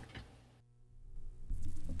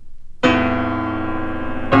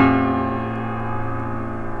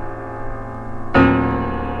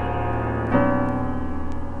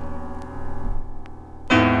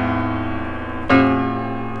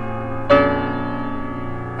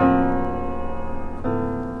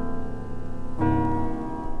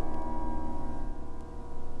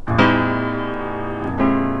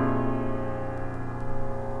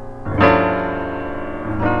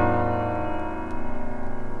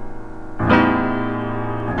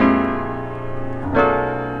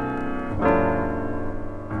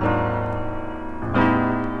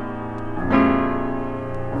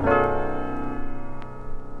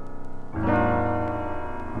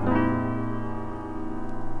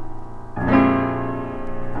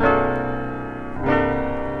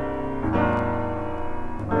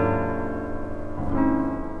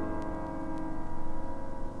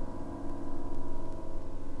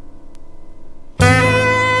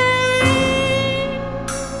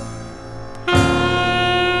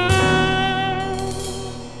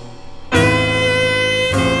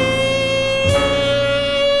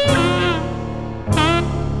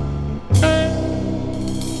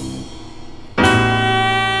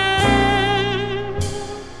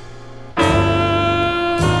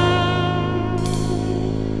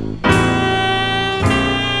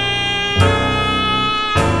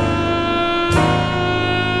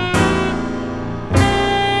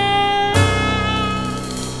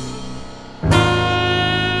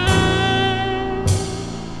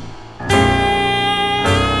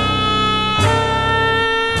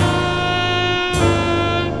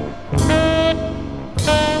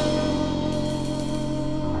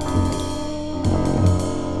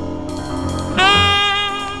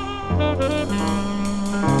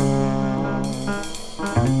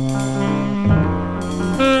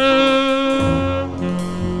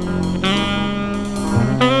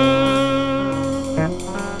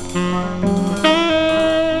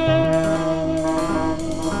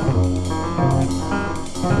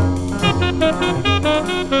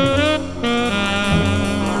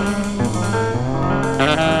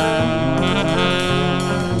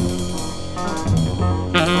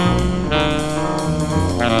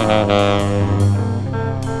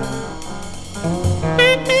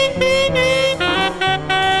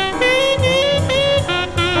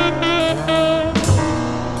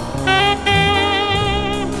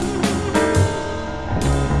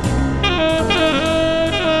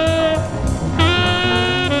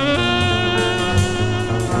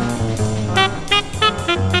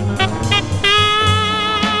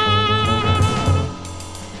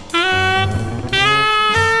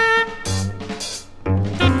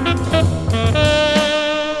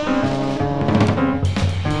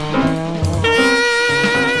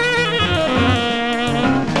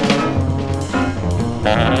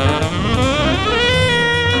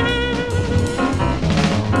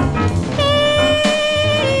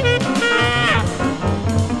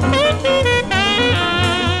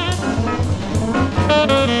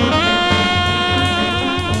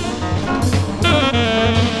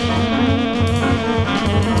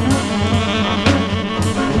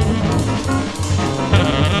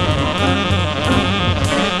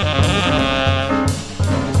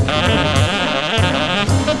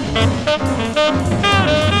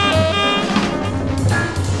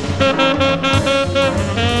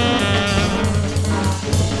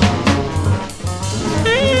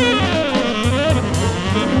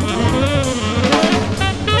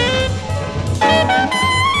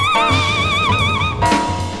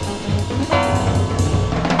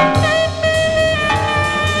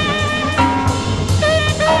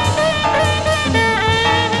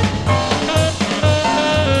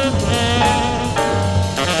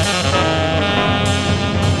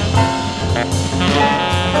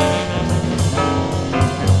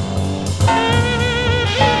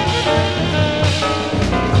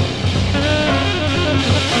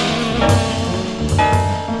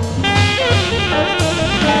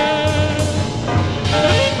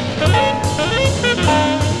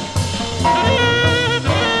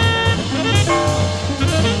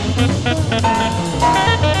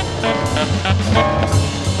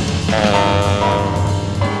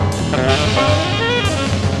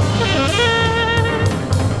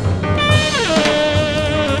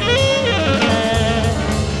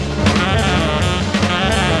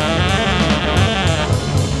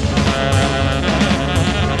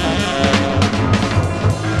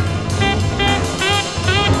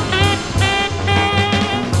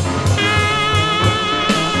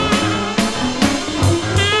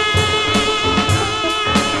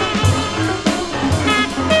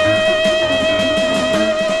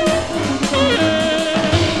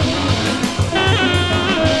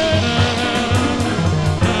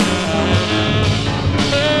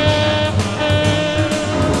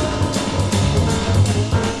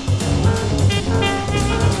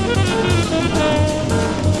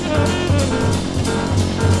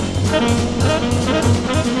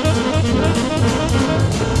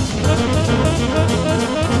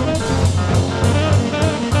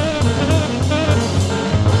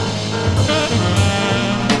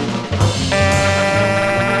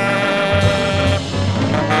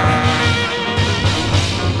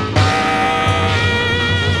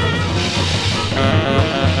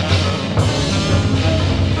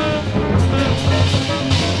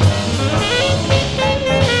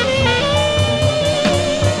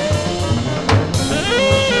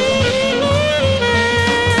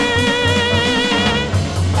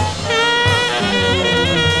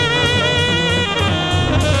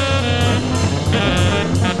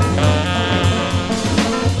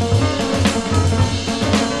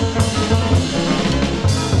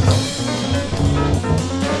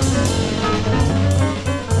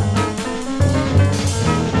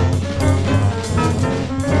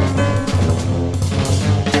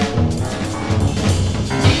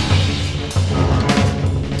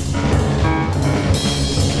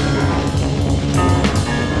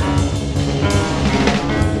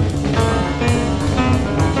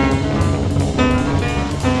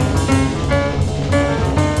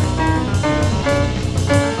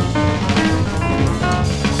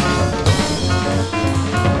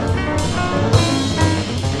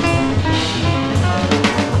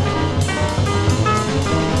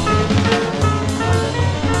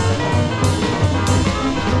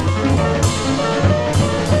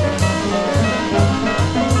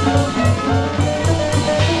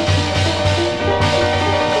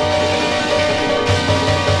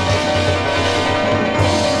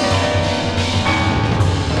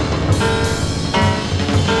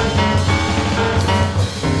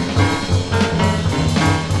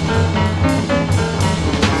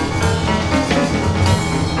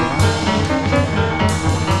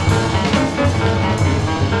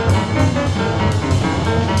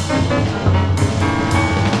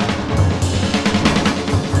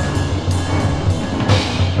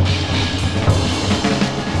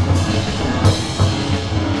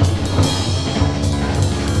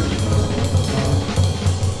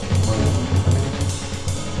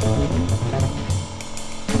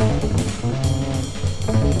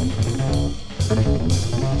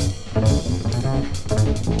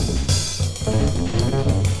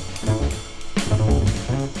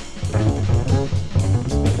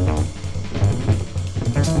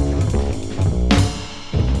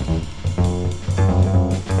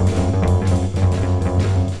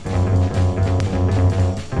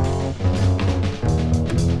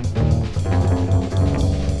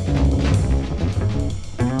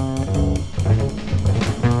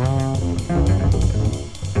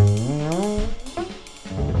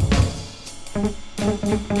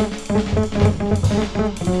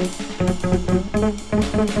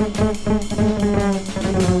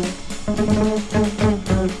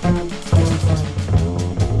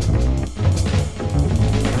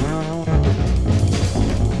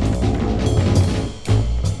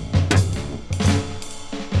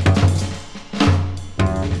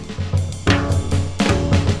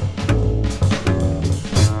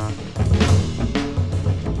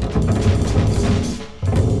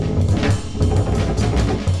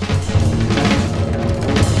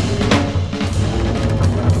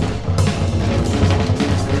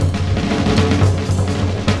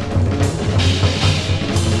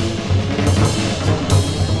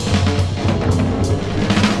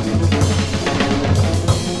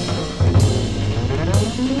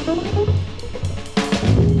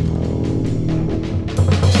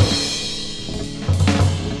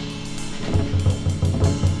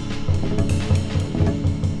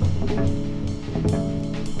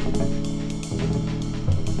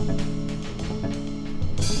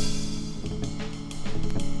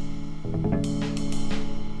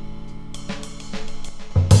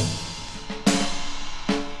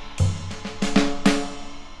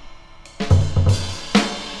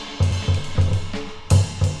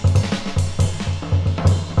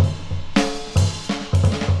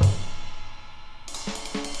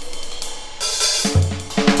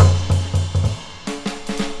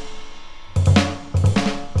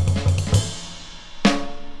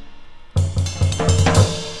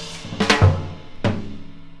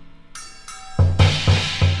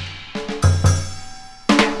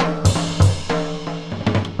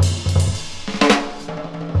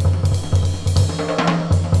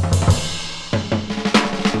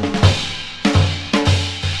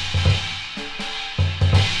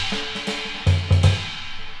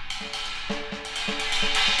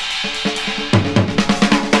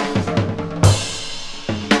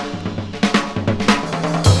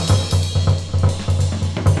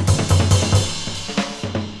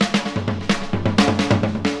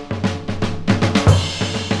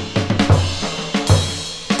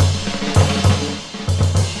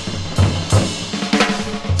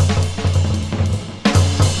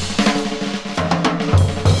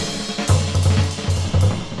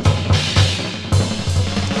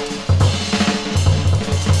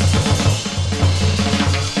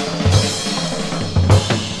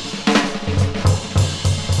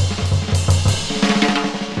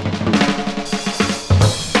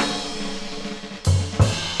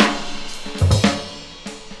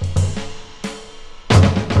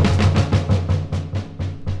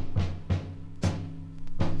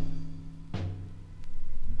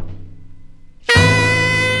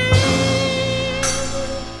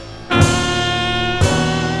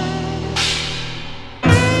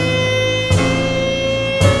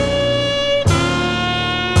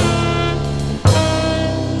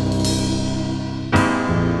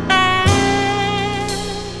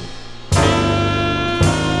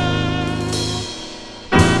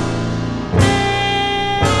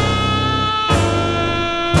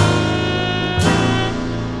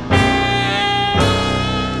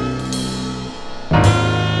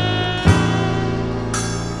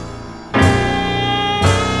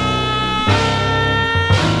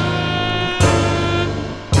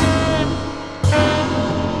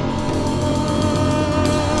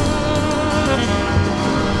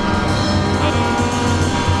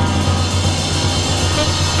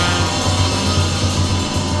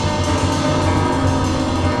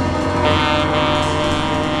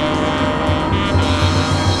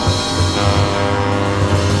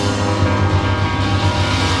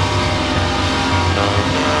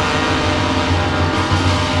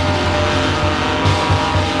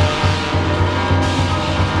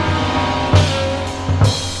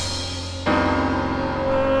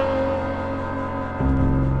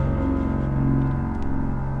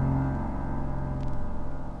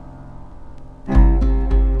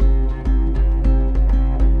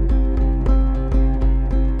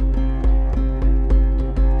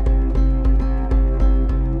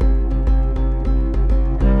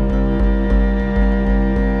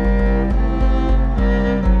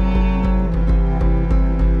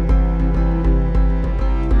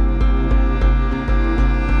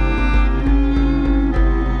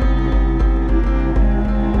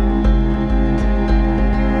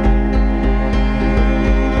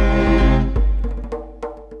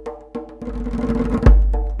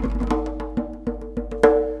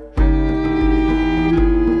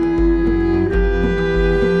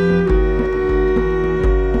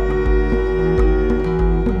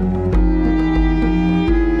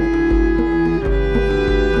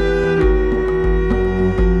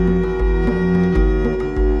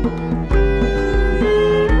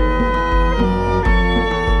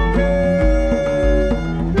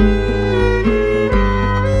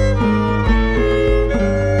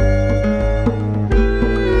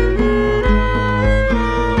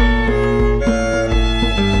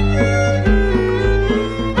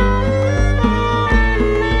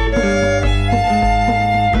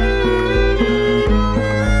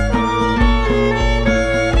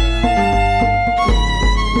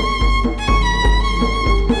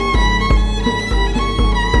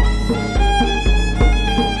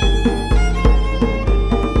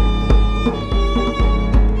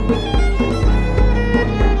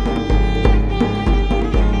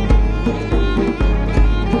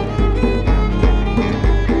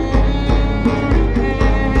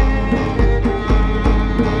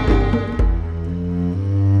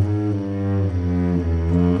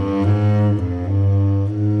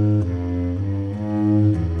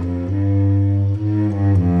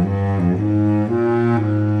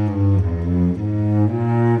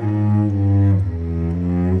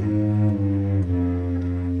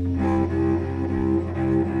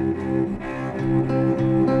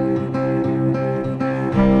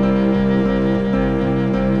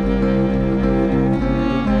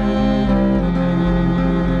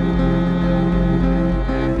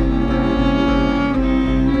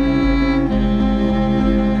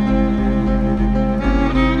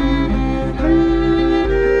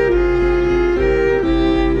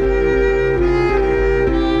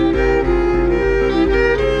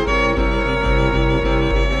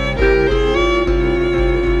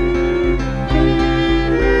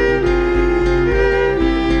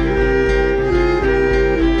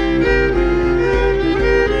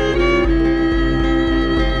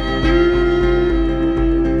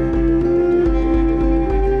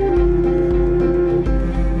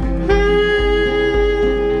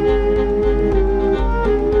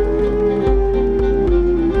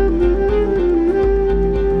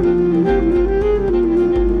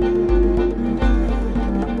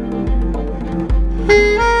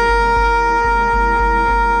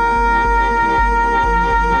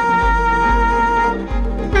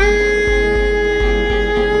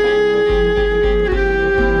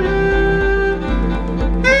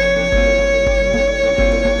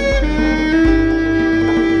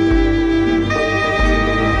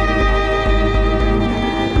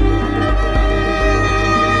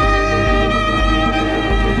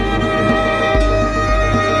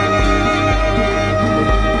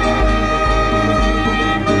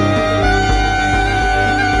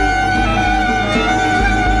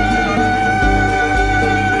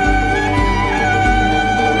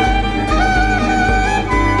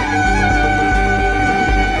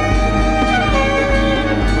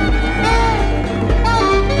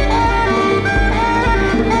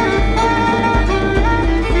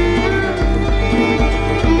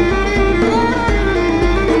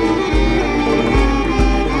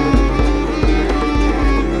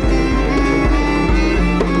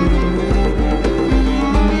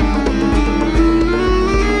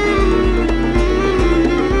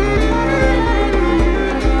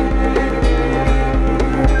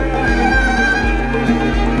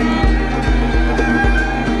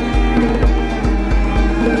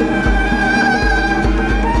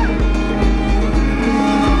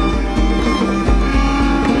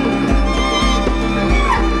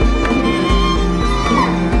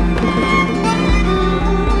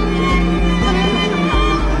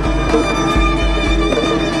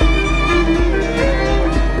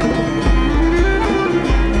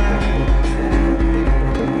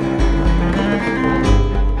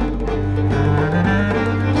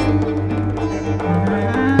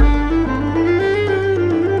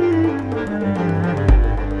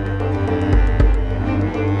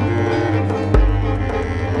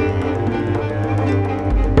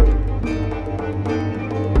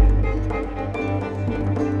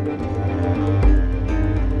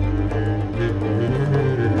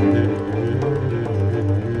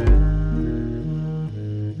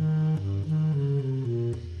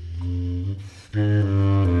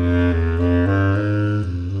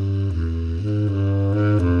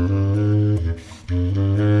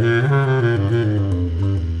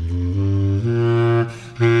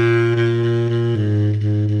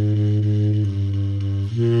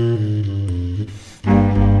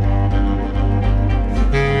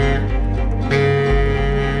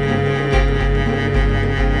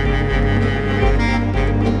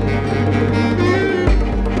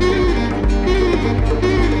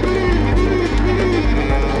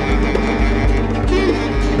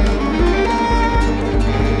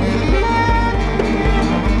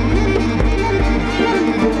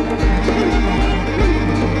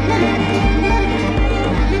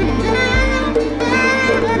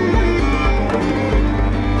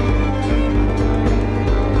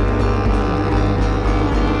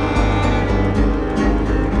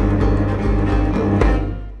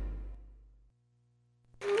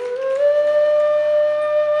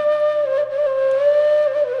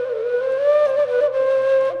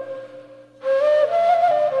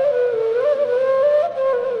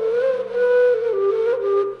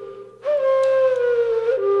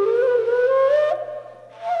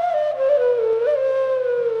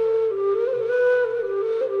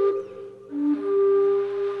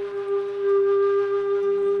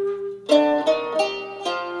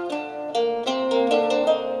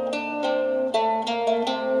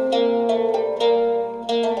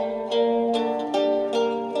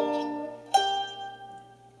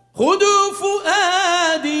 خذوا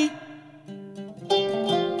فؤادي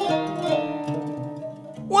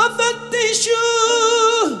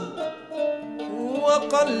وفتشوه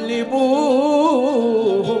وقلبوه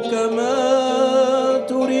كما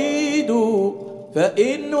تريدوا،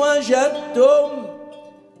 فإن وجدتم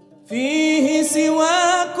فيه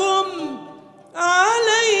سواكم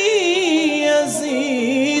علي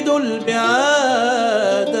يزيد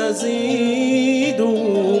البعاد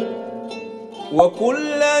زيدوا،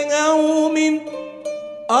 وكل يوم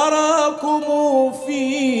أراكم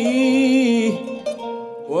فيه،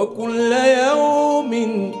 وكل يوم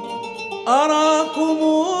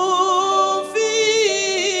أراكم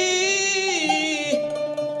فيه،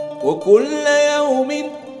 وكل يوم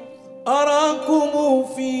أراكم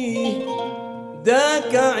فيه.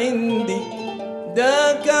 ذاك عندي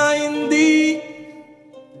ذاك عندي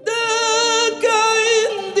ذاك عندي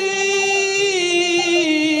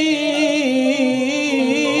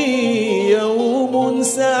يوم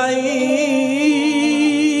سعيد.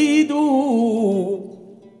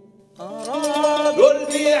 أرادوا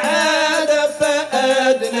البعاد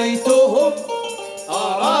فأدنيتهم،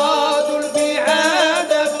 أرادوا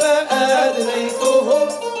البعاد فأدنيتهم،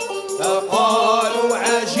 فقالوا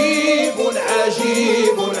عجيب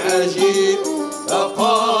عجيب عجيب،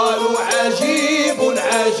 فقالوا عجيب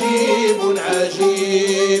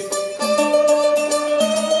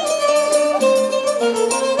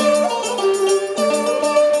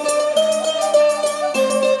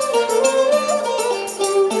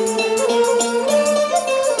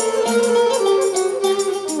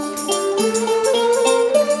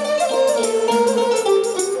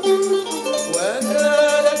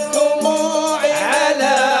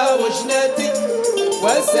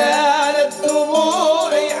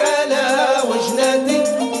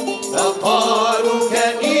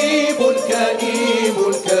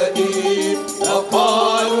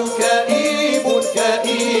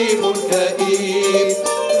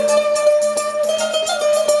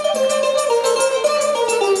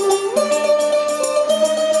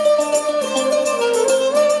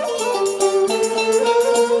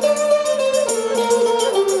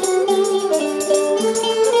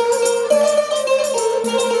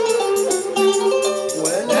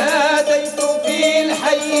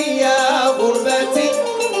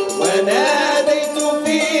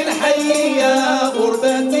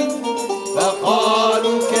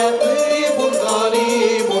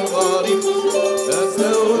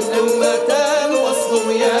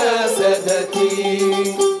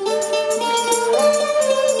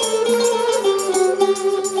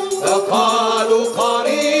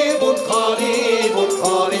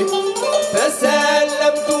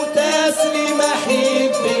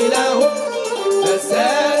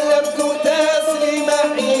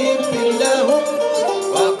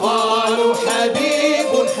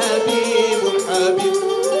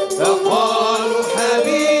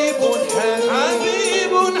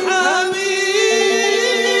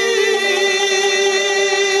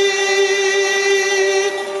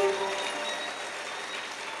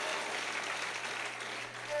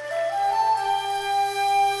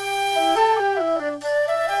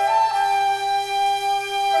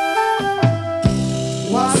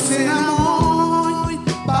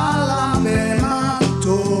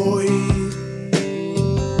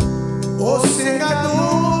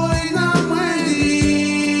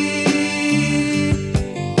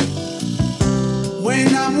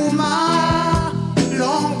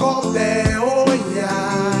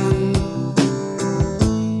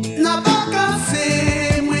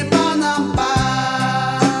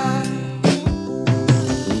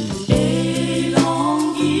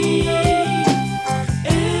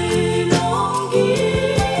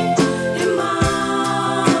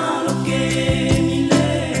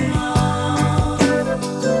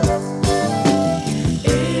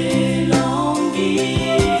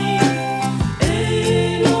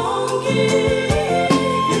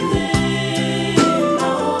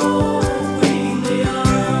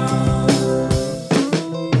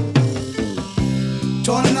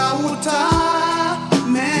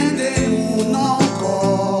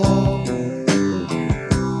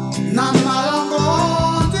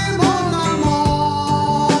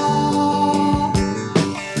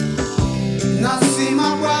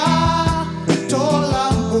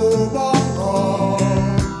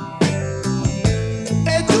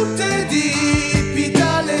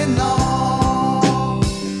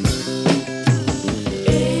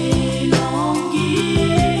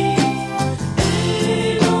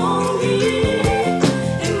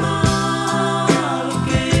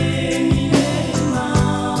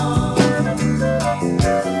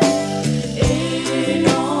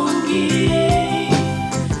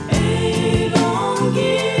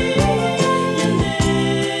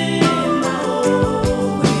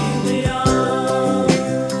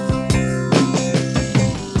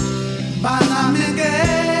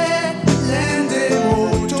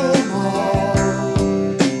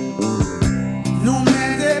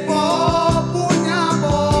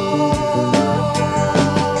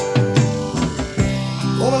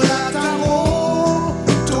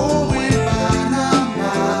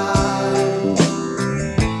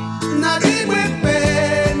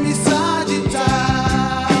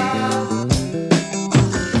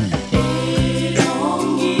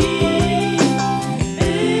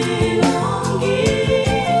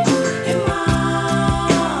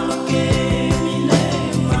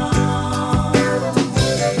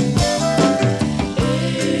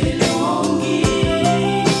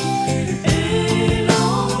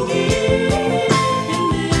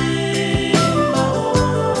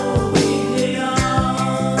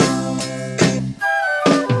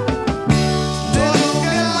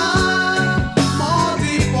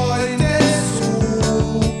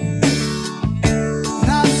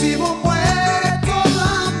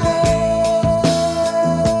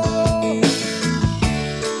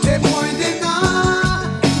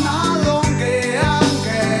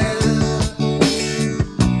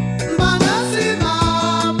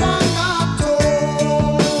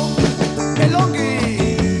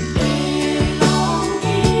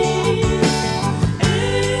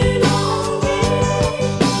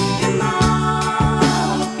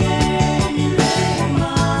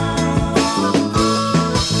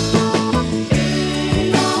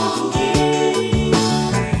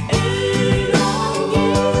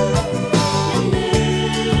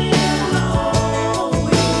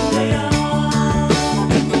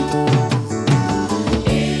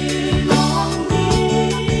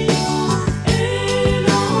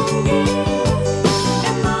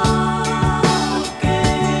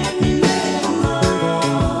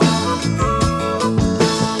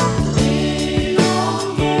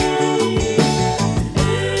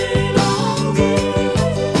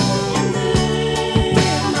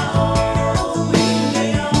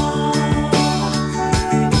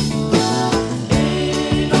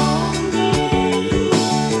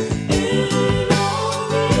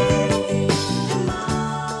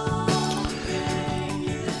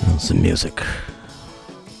some music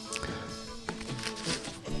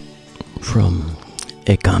from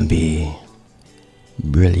Ekambi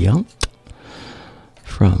Brilliant,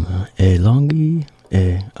 from Elongi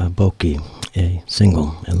et Aboki, a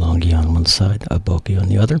single, Elongi on one side, Aboki on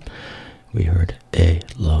the other. We heard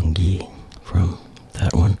Elongi from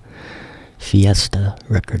that one. Fiesta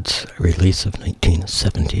Records, release of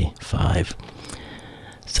 1975.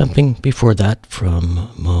 Something before that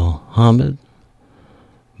from Mohammed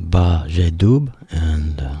Bajedoub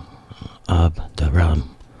and Abdaram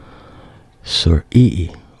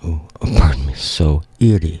Soiri,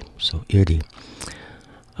 Soiri,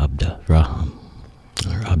 Abdarrahim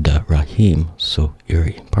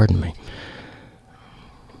Soiri, pardon me.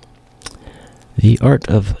 The art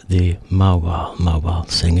of the mawal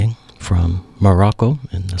singing from Morocco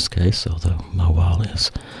in this case, although mawal is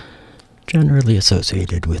generally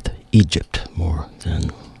associated with Egypt more than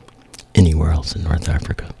anywhere else in North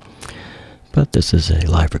Africa. But this is a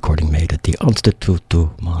live recording made at the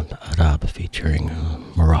Instituto Mont Arab featuring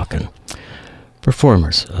Moroccan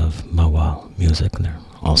performers of mawal music. They're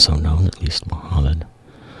also known, at least Mohammed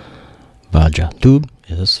Bajadoub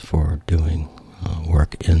is, for doing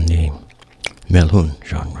work in the Melhoun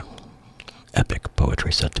genre, epic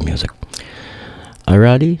poetry set to music.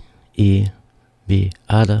 Aradi I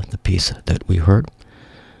Biada, the piece that we heard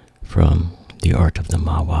from the art of the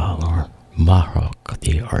mawal, or Maroc,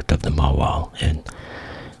 the art of the mawal, and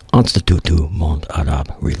Instituto Mont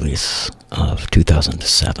Arab release of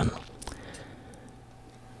 2007.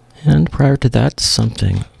 And prior to that,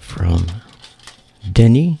 something from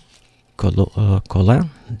Denis Colin,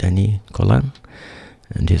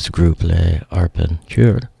 and his group Les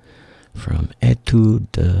Arpenteurs from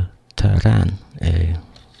Etude de Terrain, a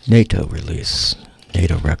NATO release,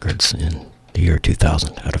 NATO Records in the year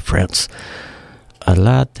 2000 out of France.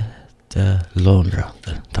 Alade de Londres,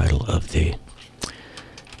 the title of the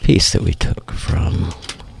piece that we took from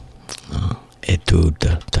Etude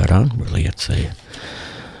de Terrain. Really, it's a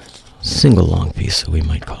single long piece, so we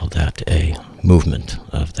might call that a movement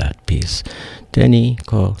of that piece. Denis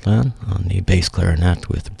Colin on the bass clarinet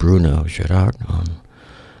with Bruno Girard on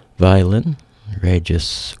violin,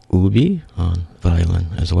 Regis Ubi on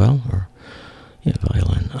violin as well,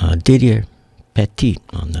 violin. Didier Petit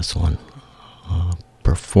on this one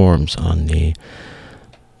performs on the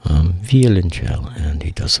violoncelle, and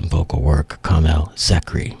he does some vocal work. Kamel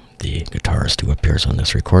Zekri, the guitarist who appears on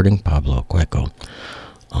this recording, Pablo Cueco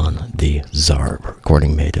on the Czar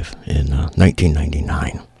recording made in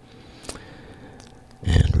 1999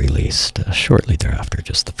 and released shortly thereafter,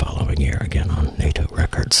 just the following year, again on NATO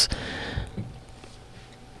Records.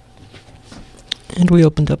 And we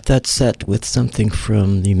opened up that set with something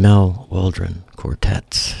from the Mal Waldron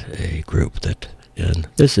Quartet, a group that in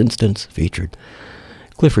this instance featured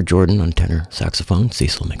Clifford Jordan on tenor saxophone,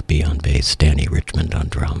 Cecil McBee on bass, Danny Richmond on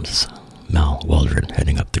drums, Mal Waldron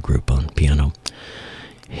heading up the group on piano.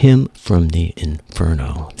 Hymn from the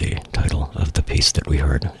Inferno, the title of the piece that we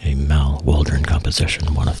heard, a Mal Waldron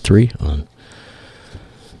composition, one of three on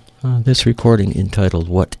this recording entitled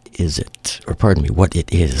What Is It? Or pardon me, What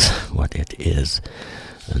It Is. What It Is.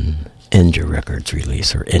 An Enya Records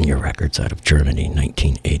release, or Enya Records out of Germany,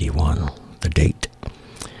 1981. The date.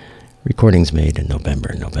 Recordings made in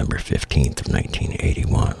November 15th of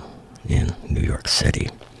 1981 in New York City.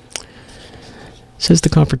 This is the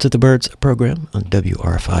Conference of the Birds program on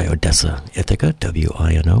WRFI Odessa, Ithaca,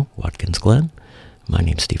 WINO, Watkins Glen. My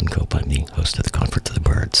name's Stephen Cope. I'm the host of the Conference of the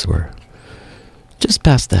Birds. We're just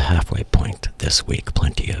past the halfway point this week.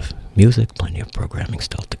 Plenty of music, plenty of programming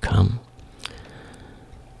still to come.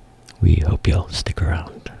 We hope you'll stick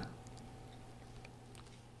around.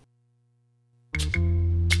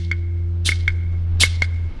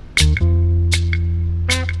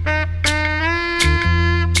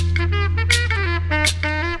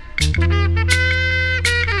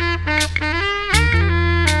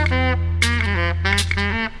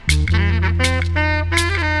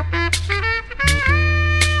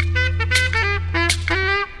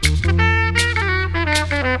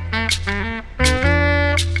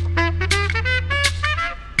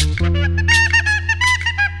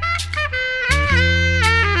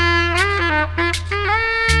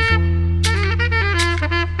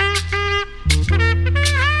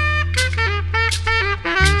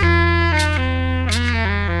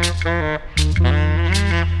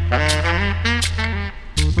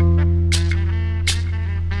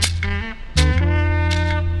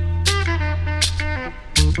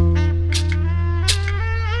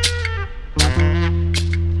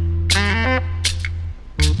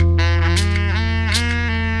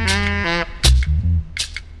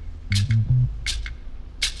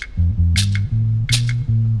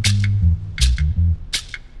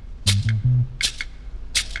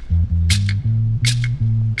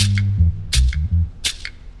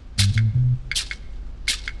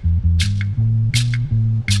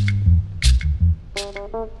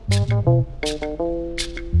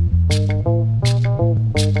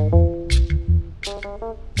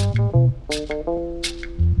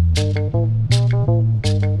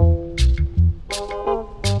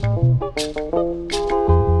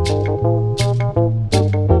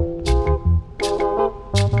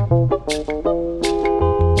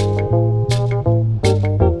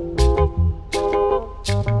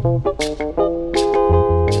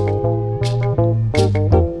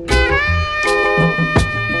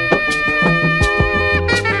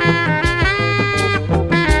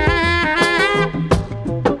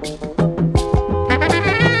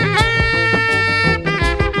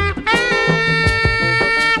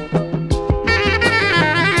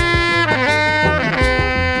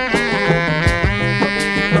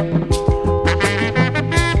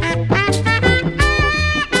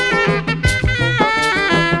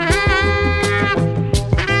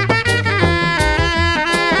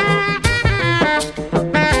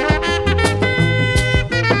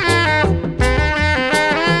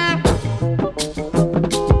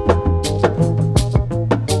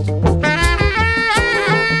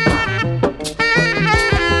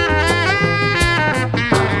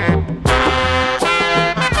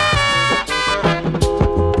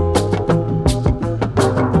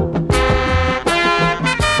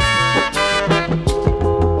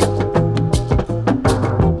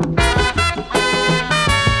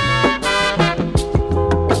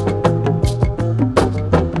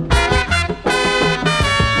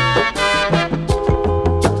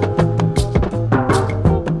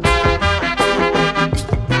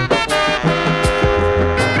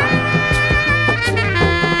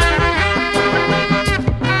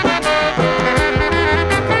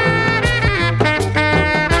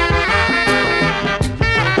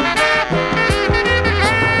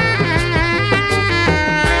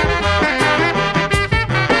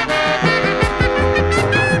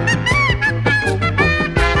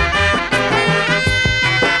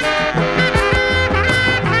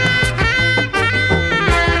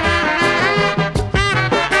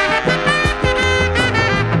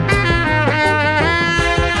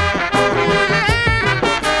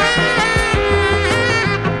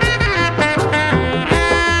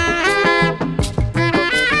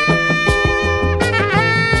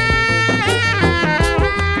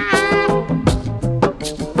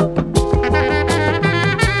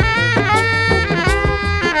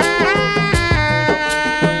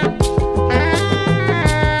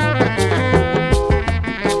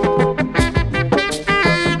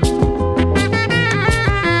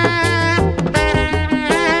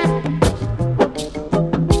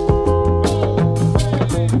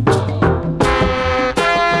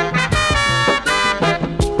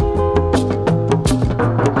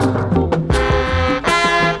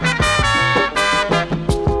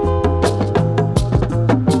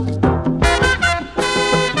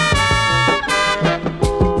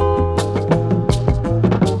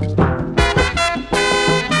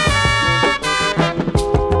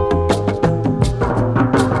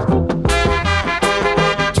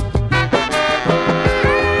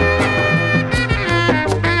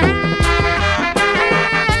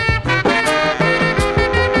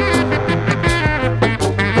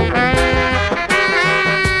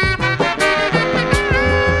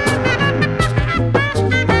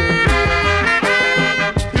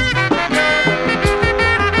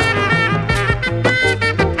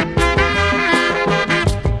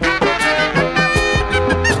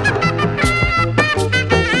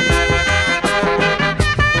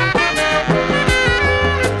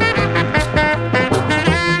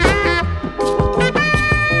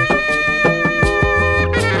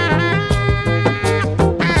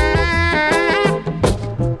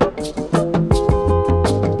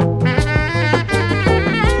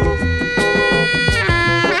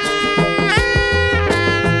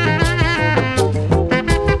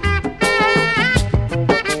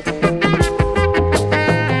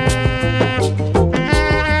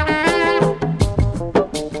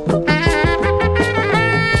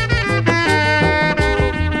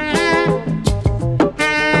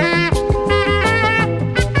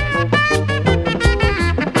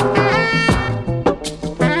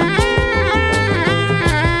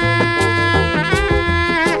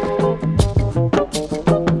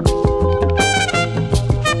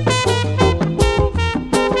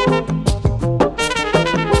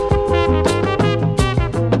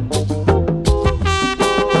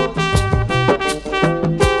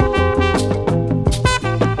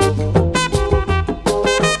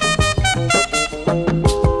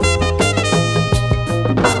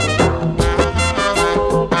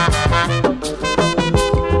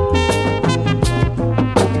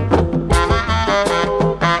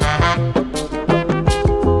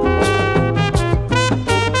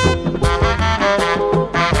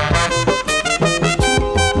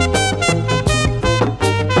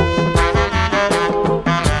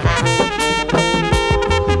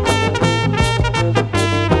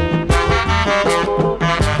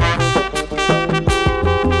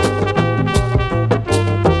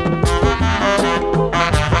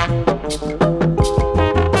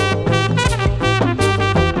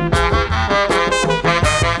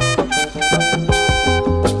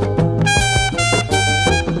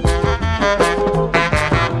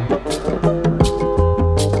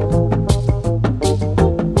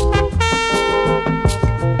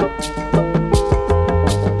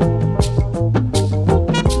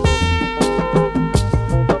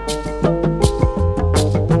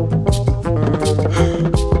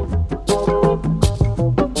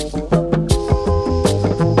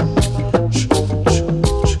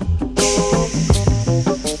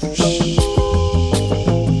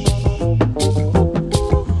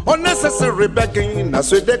 begging,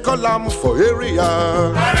 that's what they call them for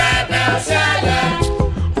area.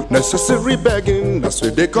 Necessary begging, that's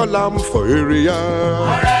what they call them for area.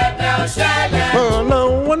 Oh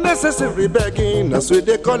no, unnecessary begging, that's what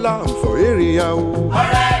they call them for area.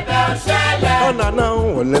 Oh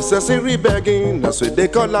no, unnecessary begging, that's what they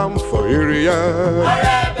call them for area.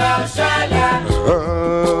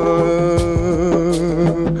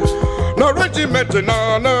 No regiment,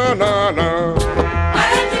 no, no, no, no.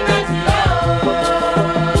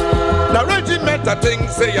 No regiment, I think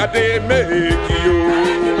say I they make you.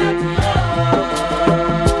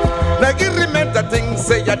 The agreement I think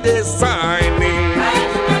say ya they signing.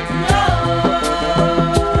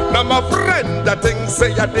 Now my friend I think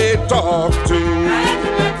say ya they talk to.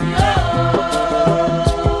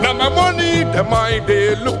 Now my money the my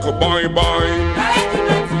they look boy.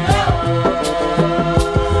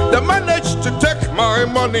 They managed to take my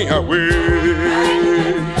money away.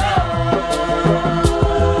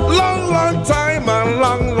 Long time and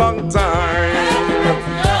long time.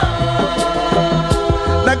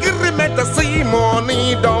 To see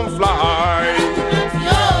money don't fly.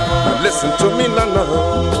 Listen to me now.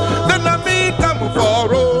 Then I meet them for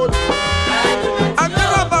road. I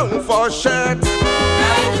go bound for shirt.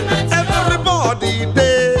 Everybody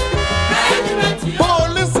day.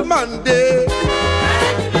 Policeman day.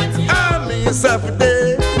 Army 7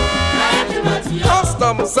 day.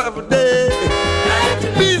 Custom 7 day.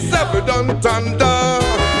 These 7 don't thunder.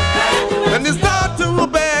 And they start to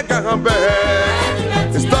beg and beg.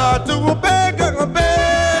 They start to beg and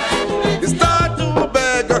beg. They start to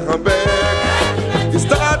beg and beg. They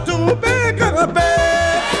start to beg and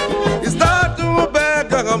beg. They start to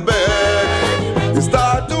beg and beg. They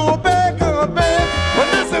start to beg and beg.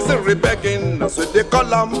 Unnecessary begging, that's what they call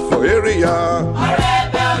them for area.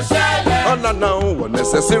 Oh no,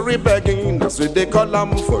 unnecessary begging, that's what they call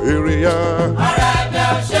them for area.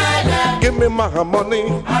 Give me my money.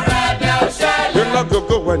 You're not gonna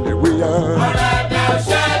go anywhere.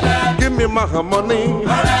 Give me my money.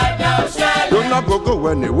 You're not gonna go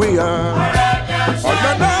anywhere. Oh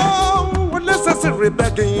no, unnecessary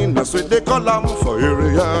begging, that's what they call them for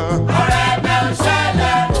area.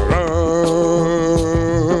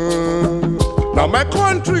 Now my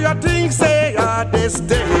country, I think say I they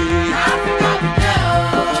stay.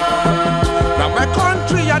 Now my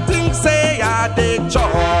country, I think say I they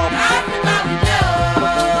chop.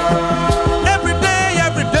 Every day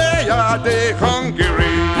I they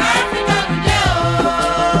hungry.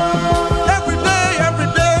 Every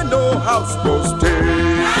day no house no stay.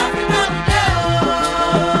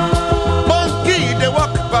 Monkey they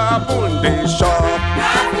walk, baboon they shop.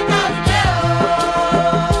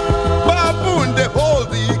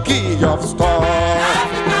 Of star.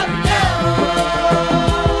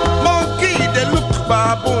 Monkey they look,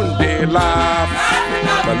 baboon they laugh.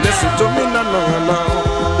 But listen to me now.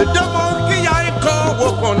 The dumb monkey I call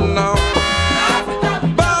walk on now.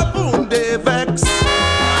 Baboon they vex.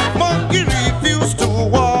 Monkey refuse to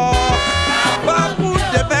walk. Baboon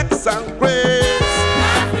they vex and praise.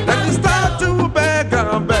 Then they start to beg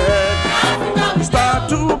and beg. They start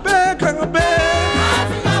to beg and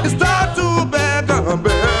beg. They start to beg and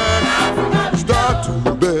beg.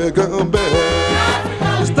 Beg and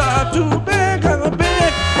beg. You start to beg and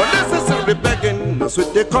beg. Unnecessary begging, that's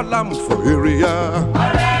what they call them for area.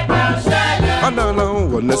 Oh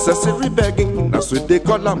no, unnecessary begging, that's what they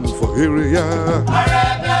call them for area.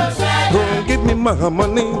 Don't give me my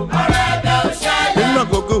money. You're not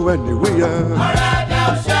gonna go anywhere.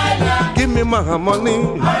 Give me my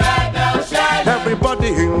money. Everybody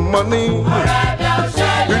in money.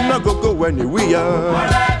 You're not gonna go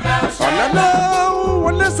anywhere. Oh no,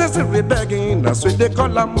 unnecessary begging, that's what they call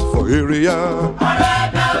them for area.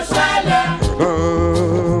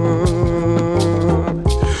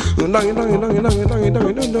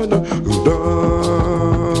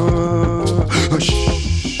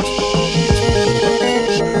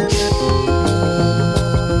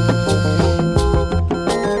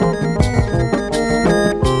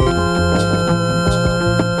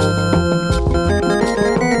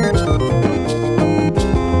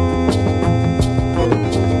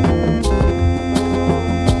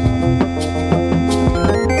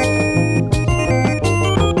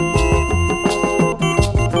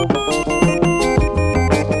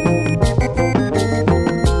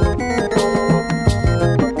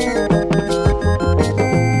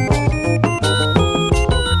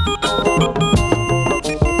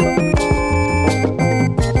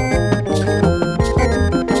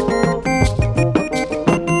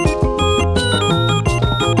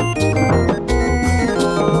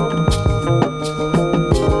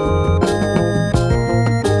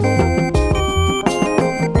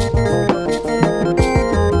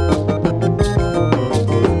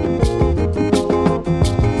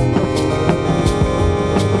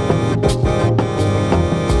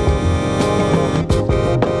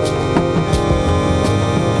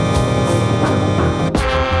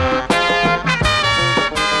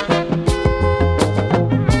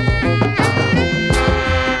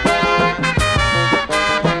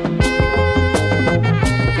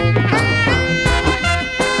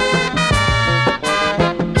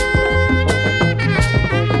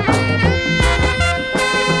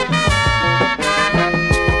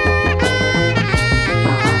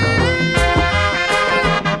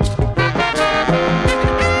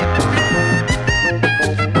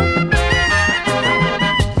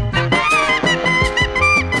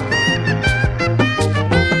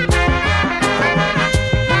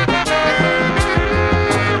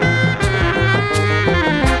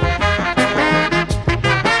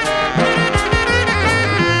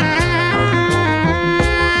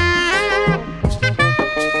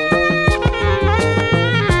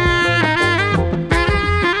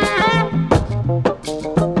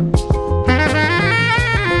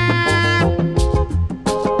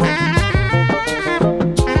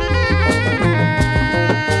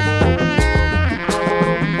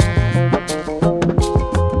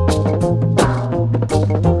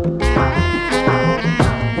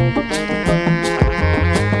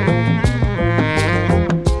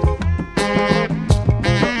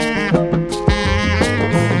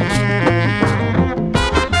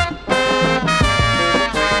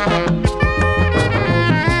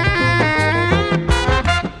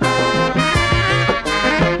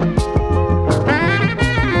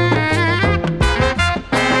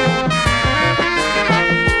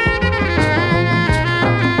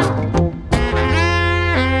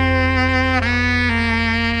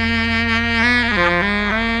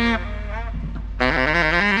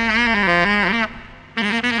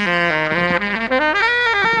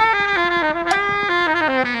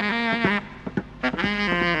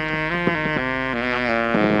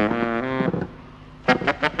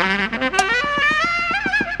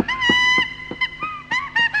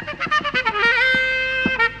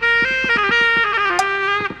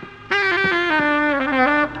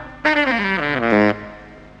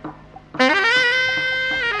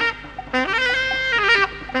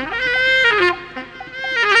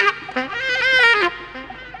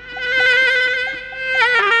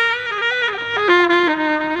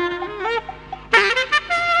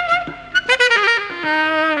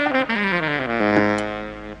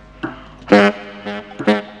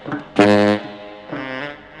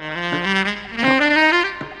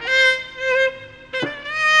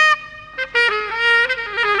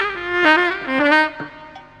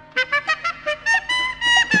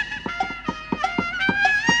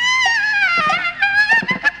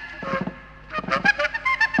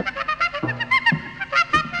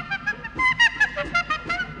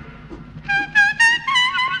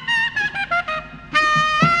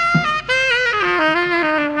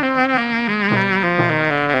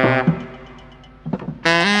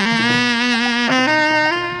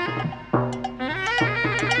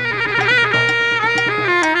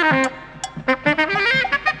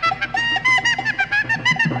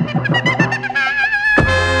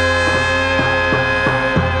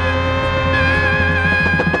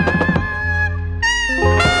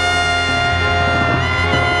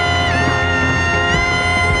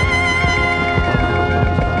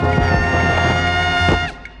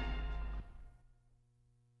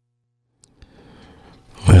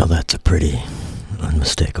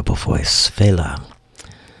 Fela,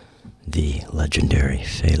 the legendary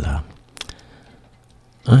Fela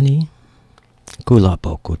Ani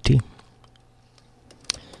Kulapo Kuti.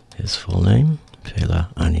 His full name, Fela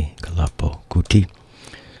Ani Kulapo Kuti.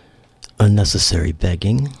 Unnecessary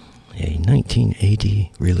Begging, a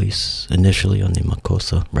 1980 release initially on the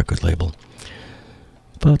Makosa record label.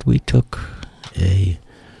 But we took a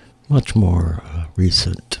much more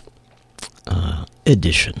recent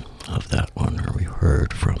edition of that one, or we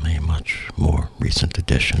heard from a much more recent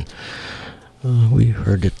edition. We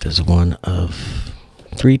heard it as one of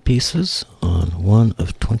 3 pieces on one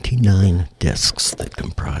of 29 discs that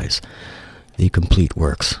comprise the complete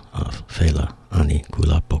works of Fela Ani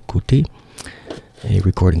Kulapo Kuti, a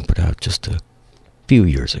recording put out just a few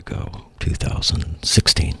years ago,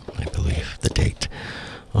 2016, I believe, the date,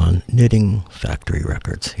 on Knitting Factory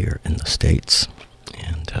Records here in the States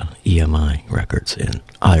and EMI Records in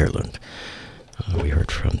Ireland. We heard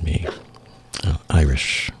from the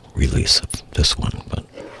Irish release of this one, but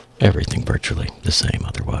everything virtually the same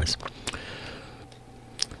otherwise.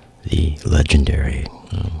 The legendary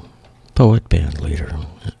poet, band leader,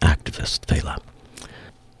 activist Fela.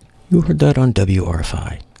 You heard that on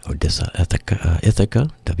WRFI, Odessa Ithaca,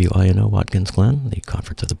 WINO Watkins Glen, the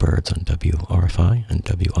Conference of the Birds on WRFI and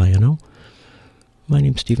WINO. My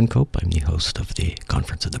name's Stephen Cope. I'm the host of the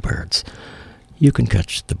Conference of the Birds. You can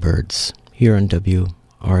catch the Birds here on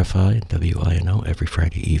WRFI and WINO every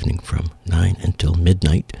Friday evening from 9 until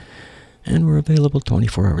midnight, and we're available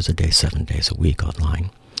 24 hours a day, 7 days a week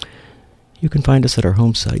online. You can find us at our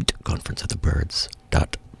home site,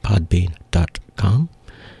 conferenceofthebirds.podbean.com.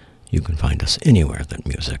 You can find us anywhere that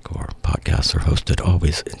music or podcasts are hosted,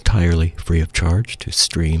 always entirely free of charge to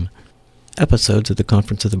stream episodes of the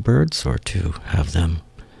Conference of the Birds or to have them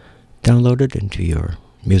downloaded into your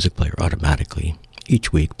music player automatically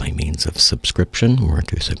each week by means of subscription, or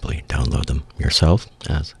to simply download them yourself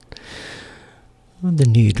as the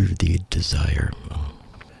need or the desire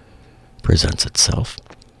presents itself.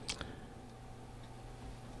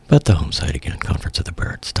 But the home site again,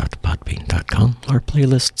 conferenceofthebirds.podbean.com. Our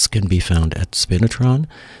playlists can be found at Spinitron,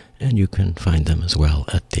 and you can find them as well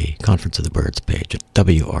at the Conference of the Birds page at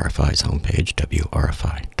WRFI's homepage,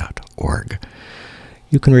 wrfi.org.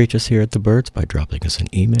 You can reach us here at The Birds by dropping us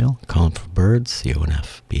an email, confbirds,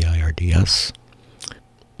 CONFBIRDS,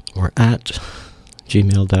 or at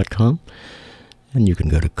gmail.com. And you can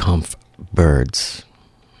go to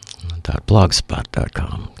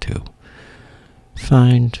confbirds.blogspot.com to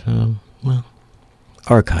find,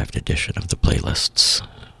 archived edition of the playlists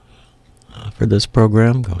for this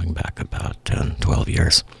program, going back about 10, 12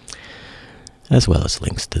 years, as well as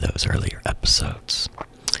links to those earlier episodes.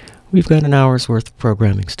 We've got an hour's worth of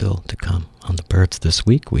programming still to come on the Birds this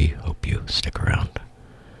week. We hope you stick around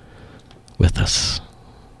with us.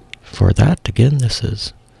 For that, again, this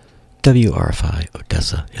is WRFI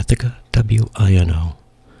Odessa Ithaca, WINO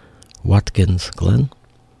Watkins Glen,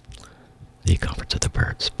 the Conference of the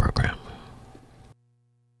Birds program.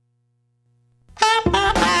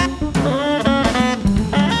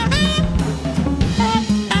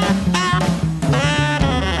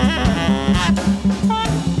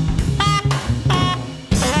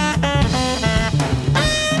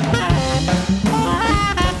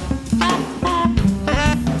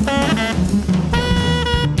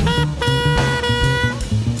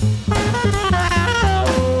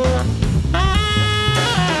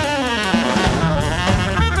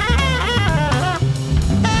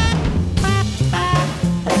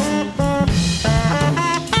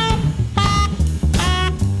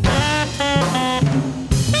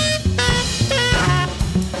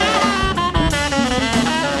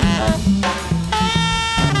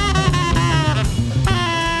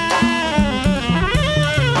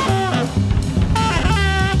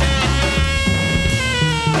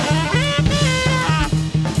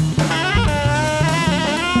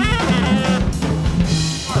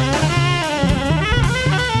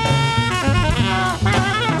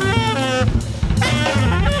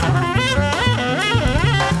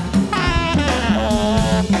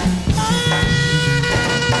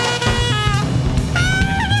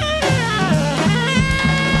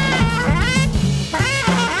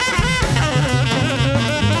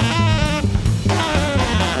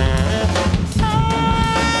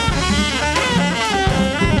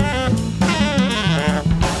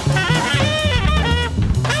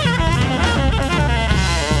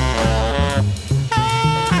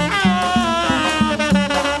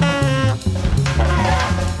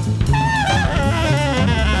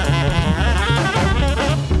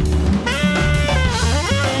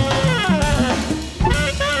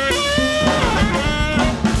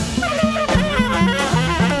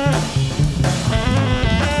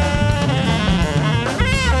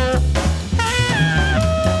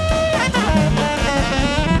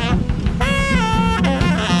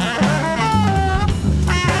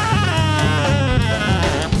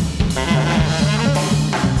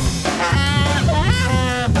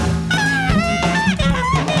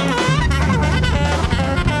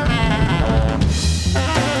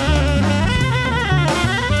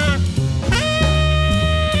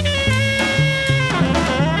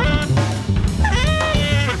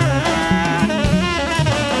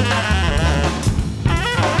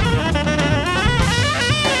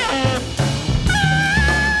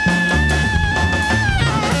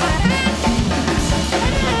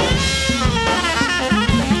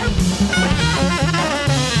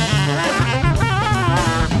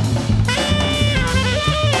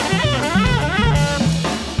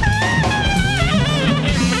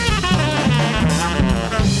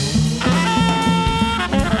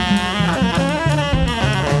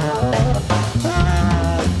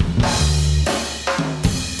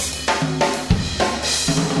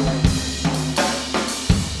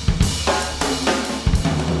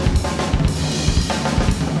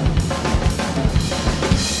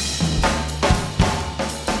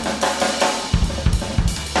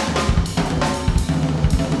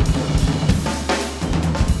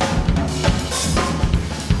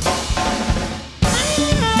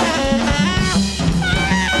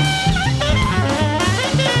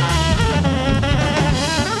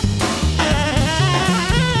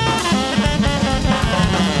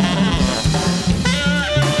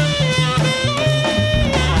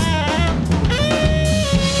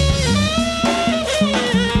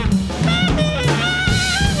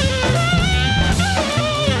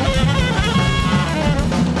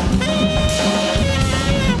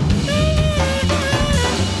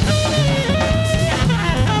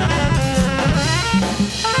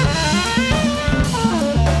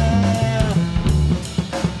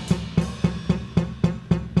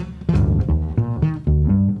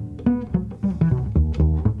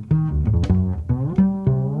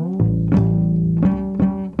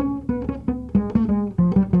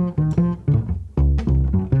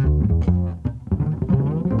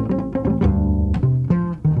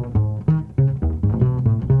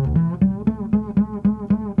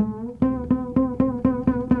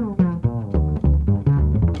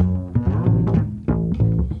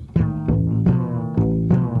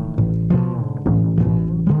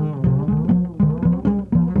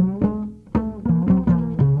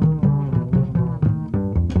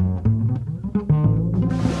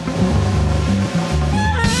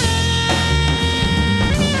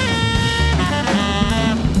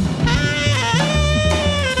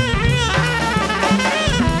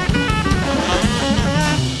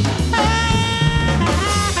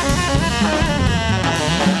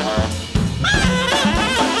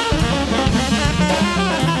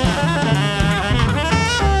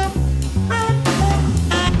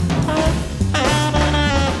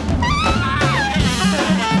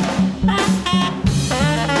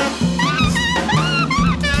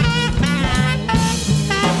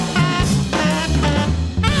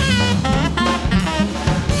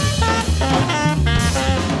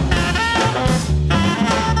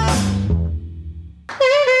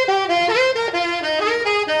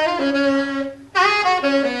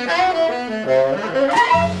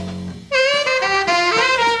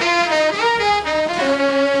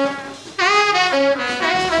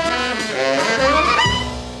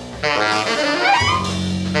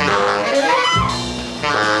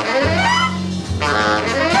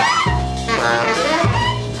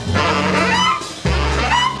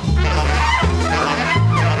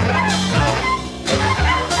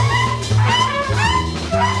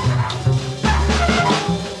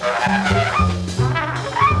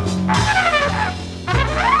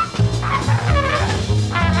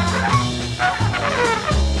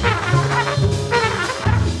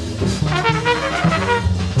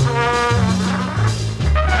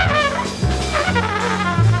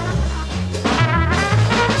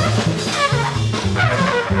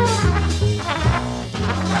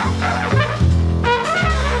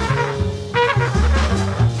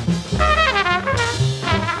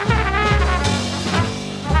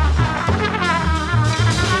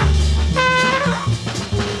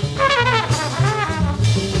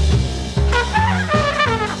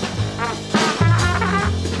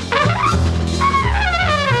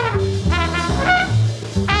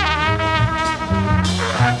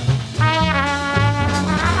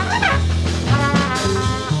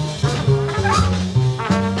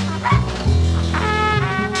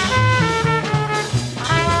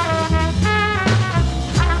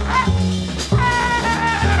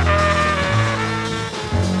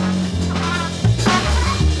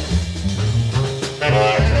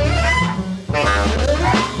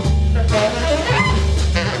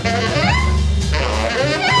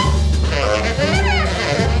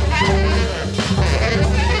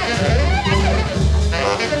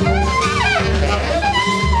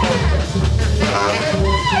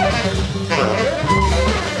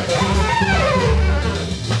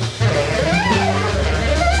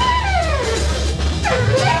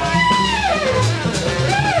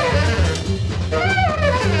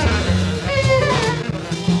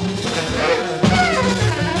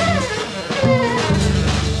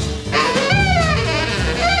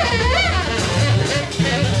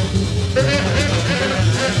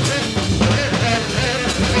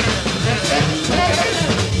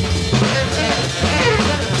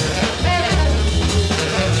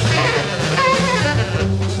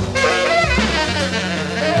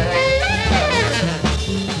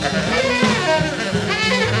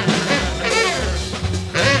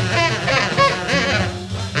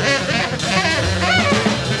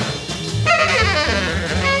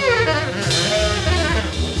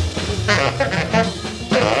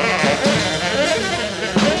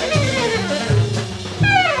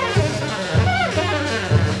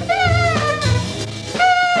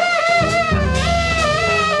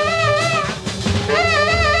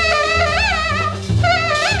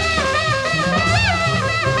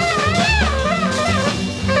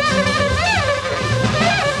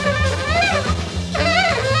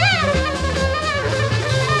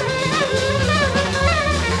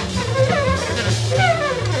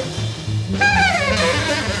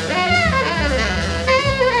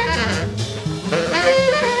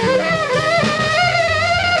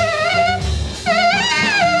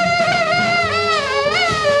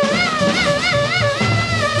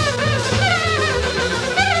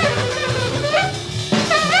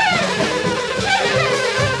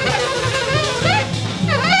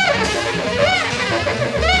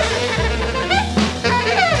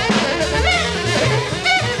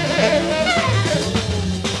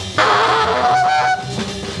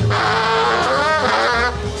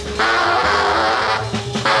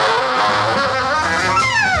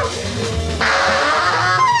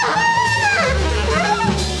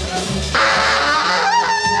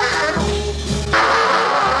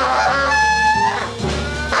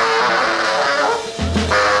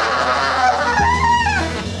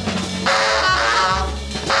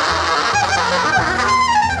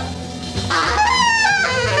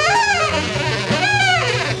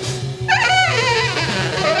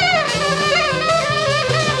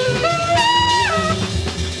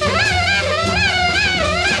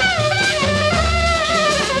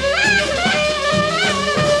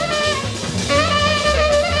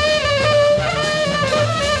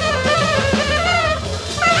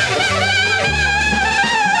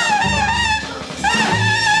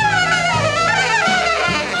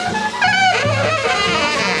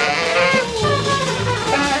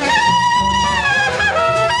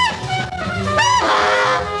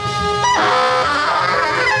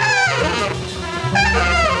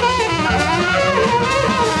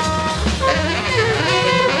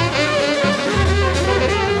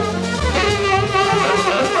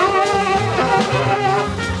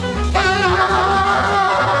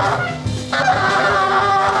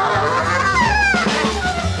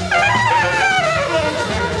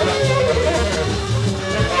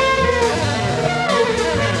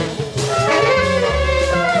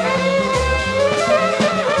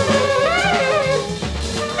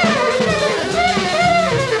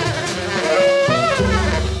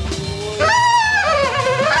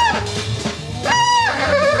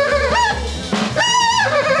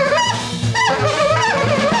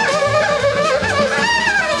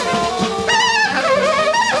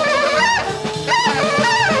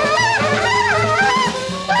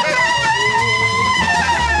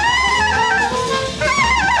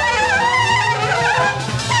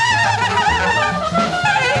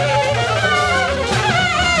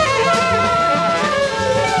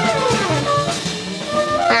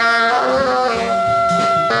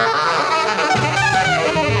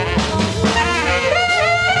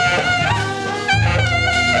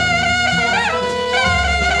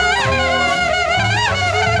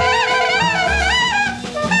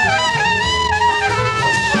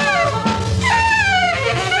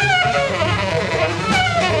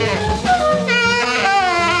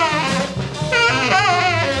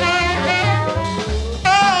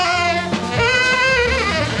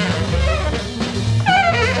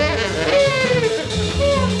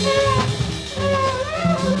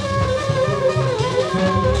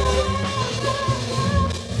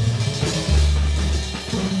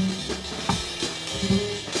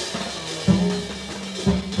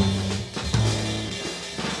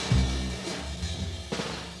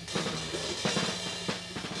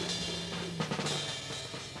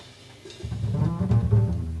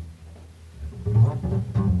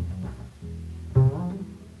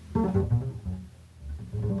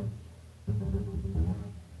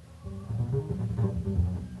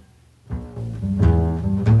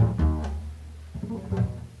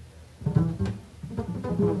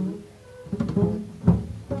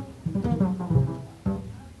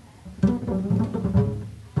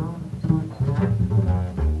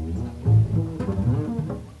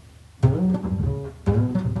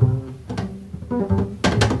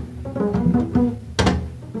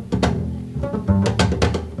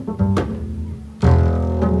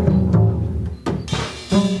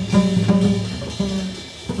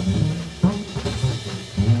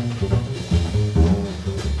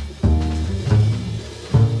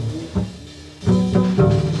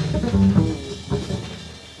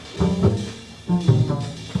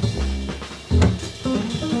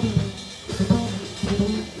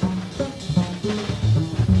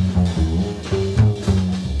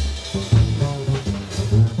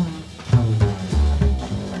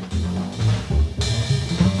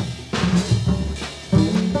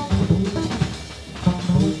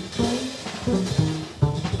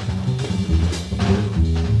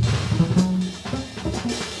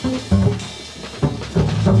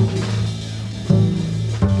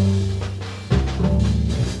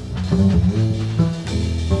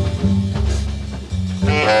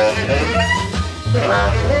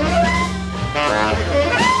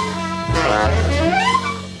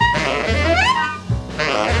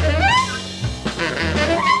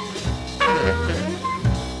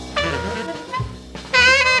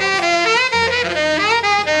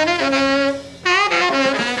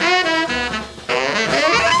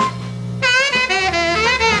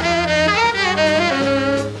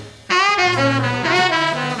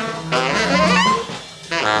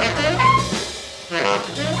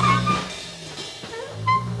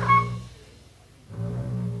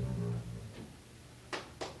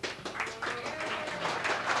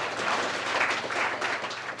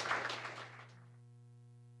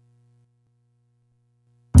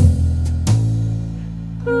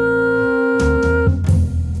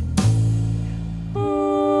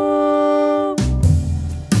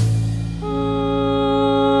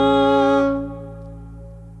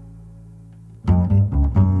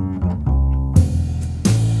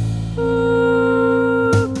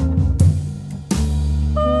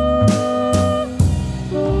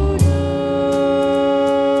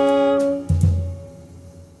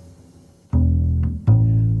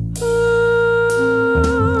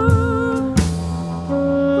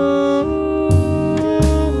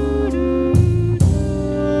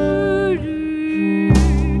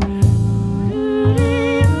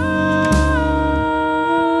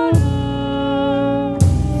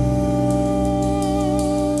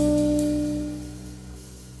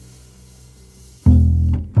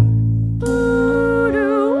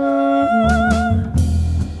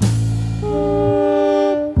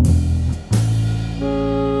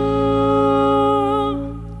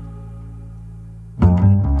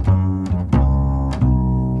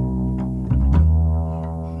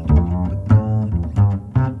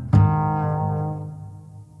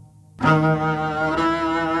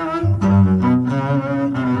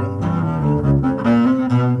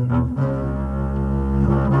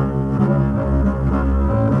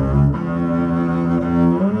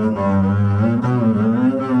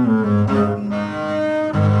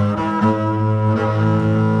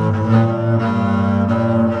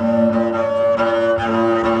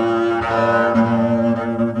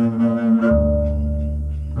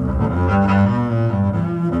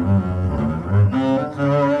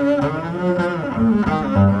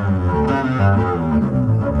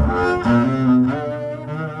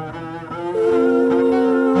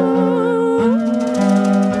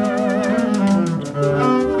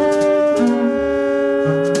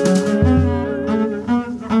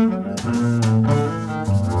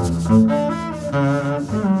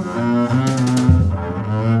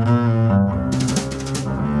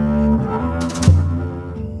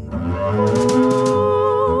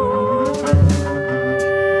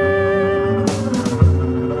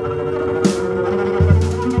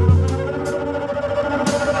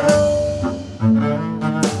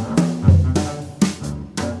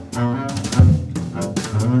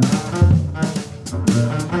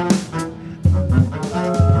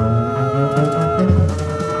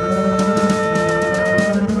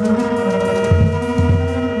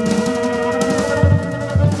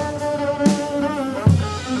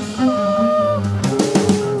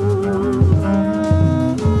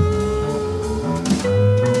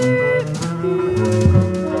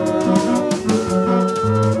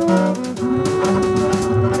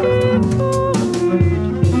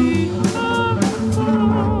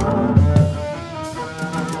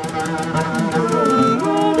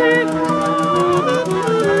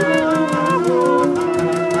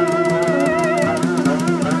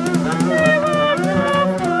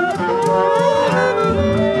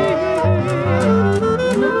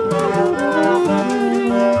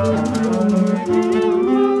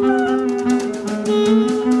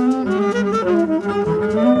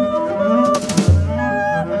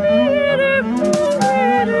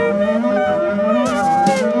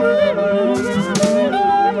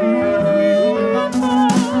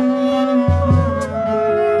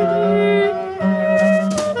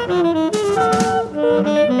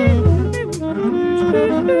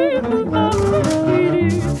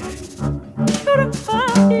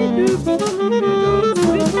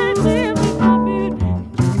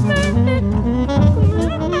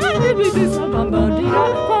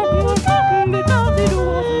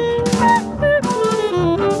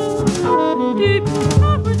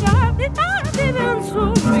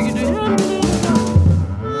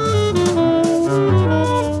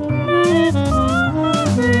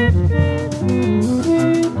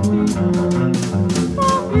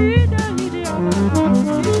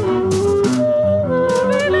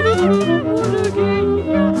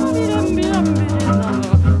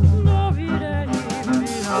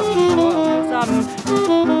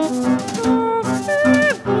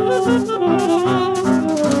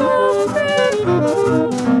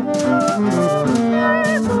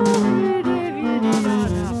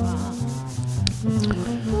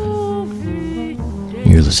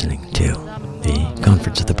 You're listening to the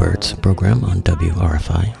Conference of the Birds program on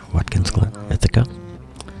WRFI, Watkins Glen, Ithaca.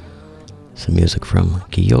 Some music from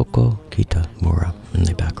Kyoko Kitamura in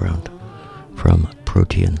the background from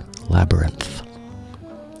Protean Labyrinth.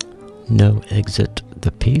 No Exit,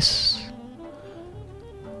 the piece.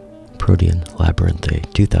 Protean Labyrinth, a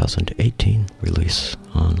 2018 release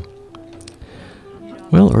on,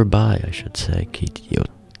 well, or by, I should say, Kyoko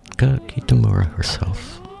Kitamura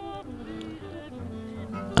herself.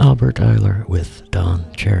 Albert Eiler with Don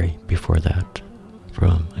Cherry before that,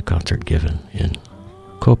 from a concert given in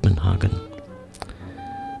Copenhagen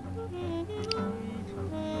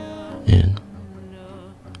in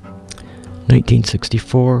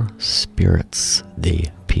 1964. Spirits, the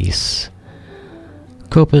piece.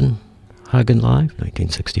 Copenhagen Live,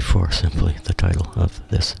 1964, simply the title of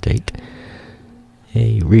this date.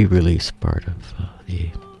 A re-release part of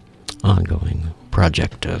the ongoing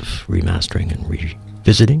project of remastering and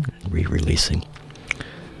revisiting and re-releasing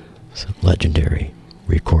some legendary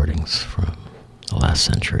recordings from the last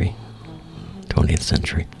century, 20th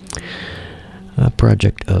century. A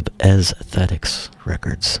project of Aesthetics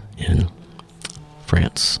Records in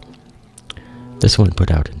France. This one put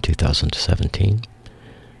out in 2017.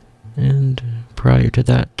 And prior to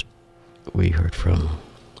that, we heard from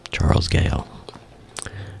Charles Gale.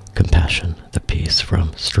 Compassion, the piece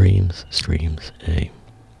from Streams, a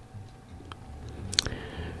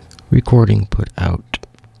recording put out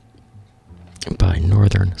by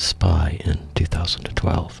Northern Spy in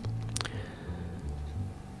 2012.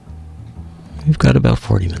 We've got about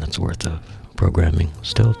 40 minutes worth of programming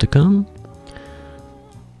still to come.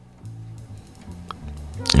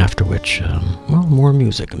 After which, more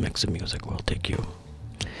music, a mix of music will take you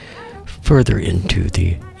further into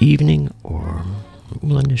the evening, or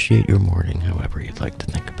will initiate your morning, however you'd like to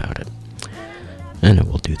think about it. And it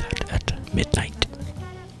will do that at midnight.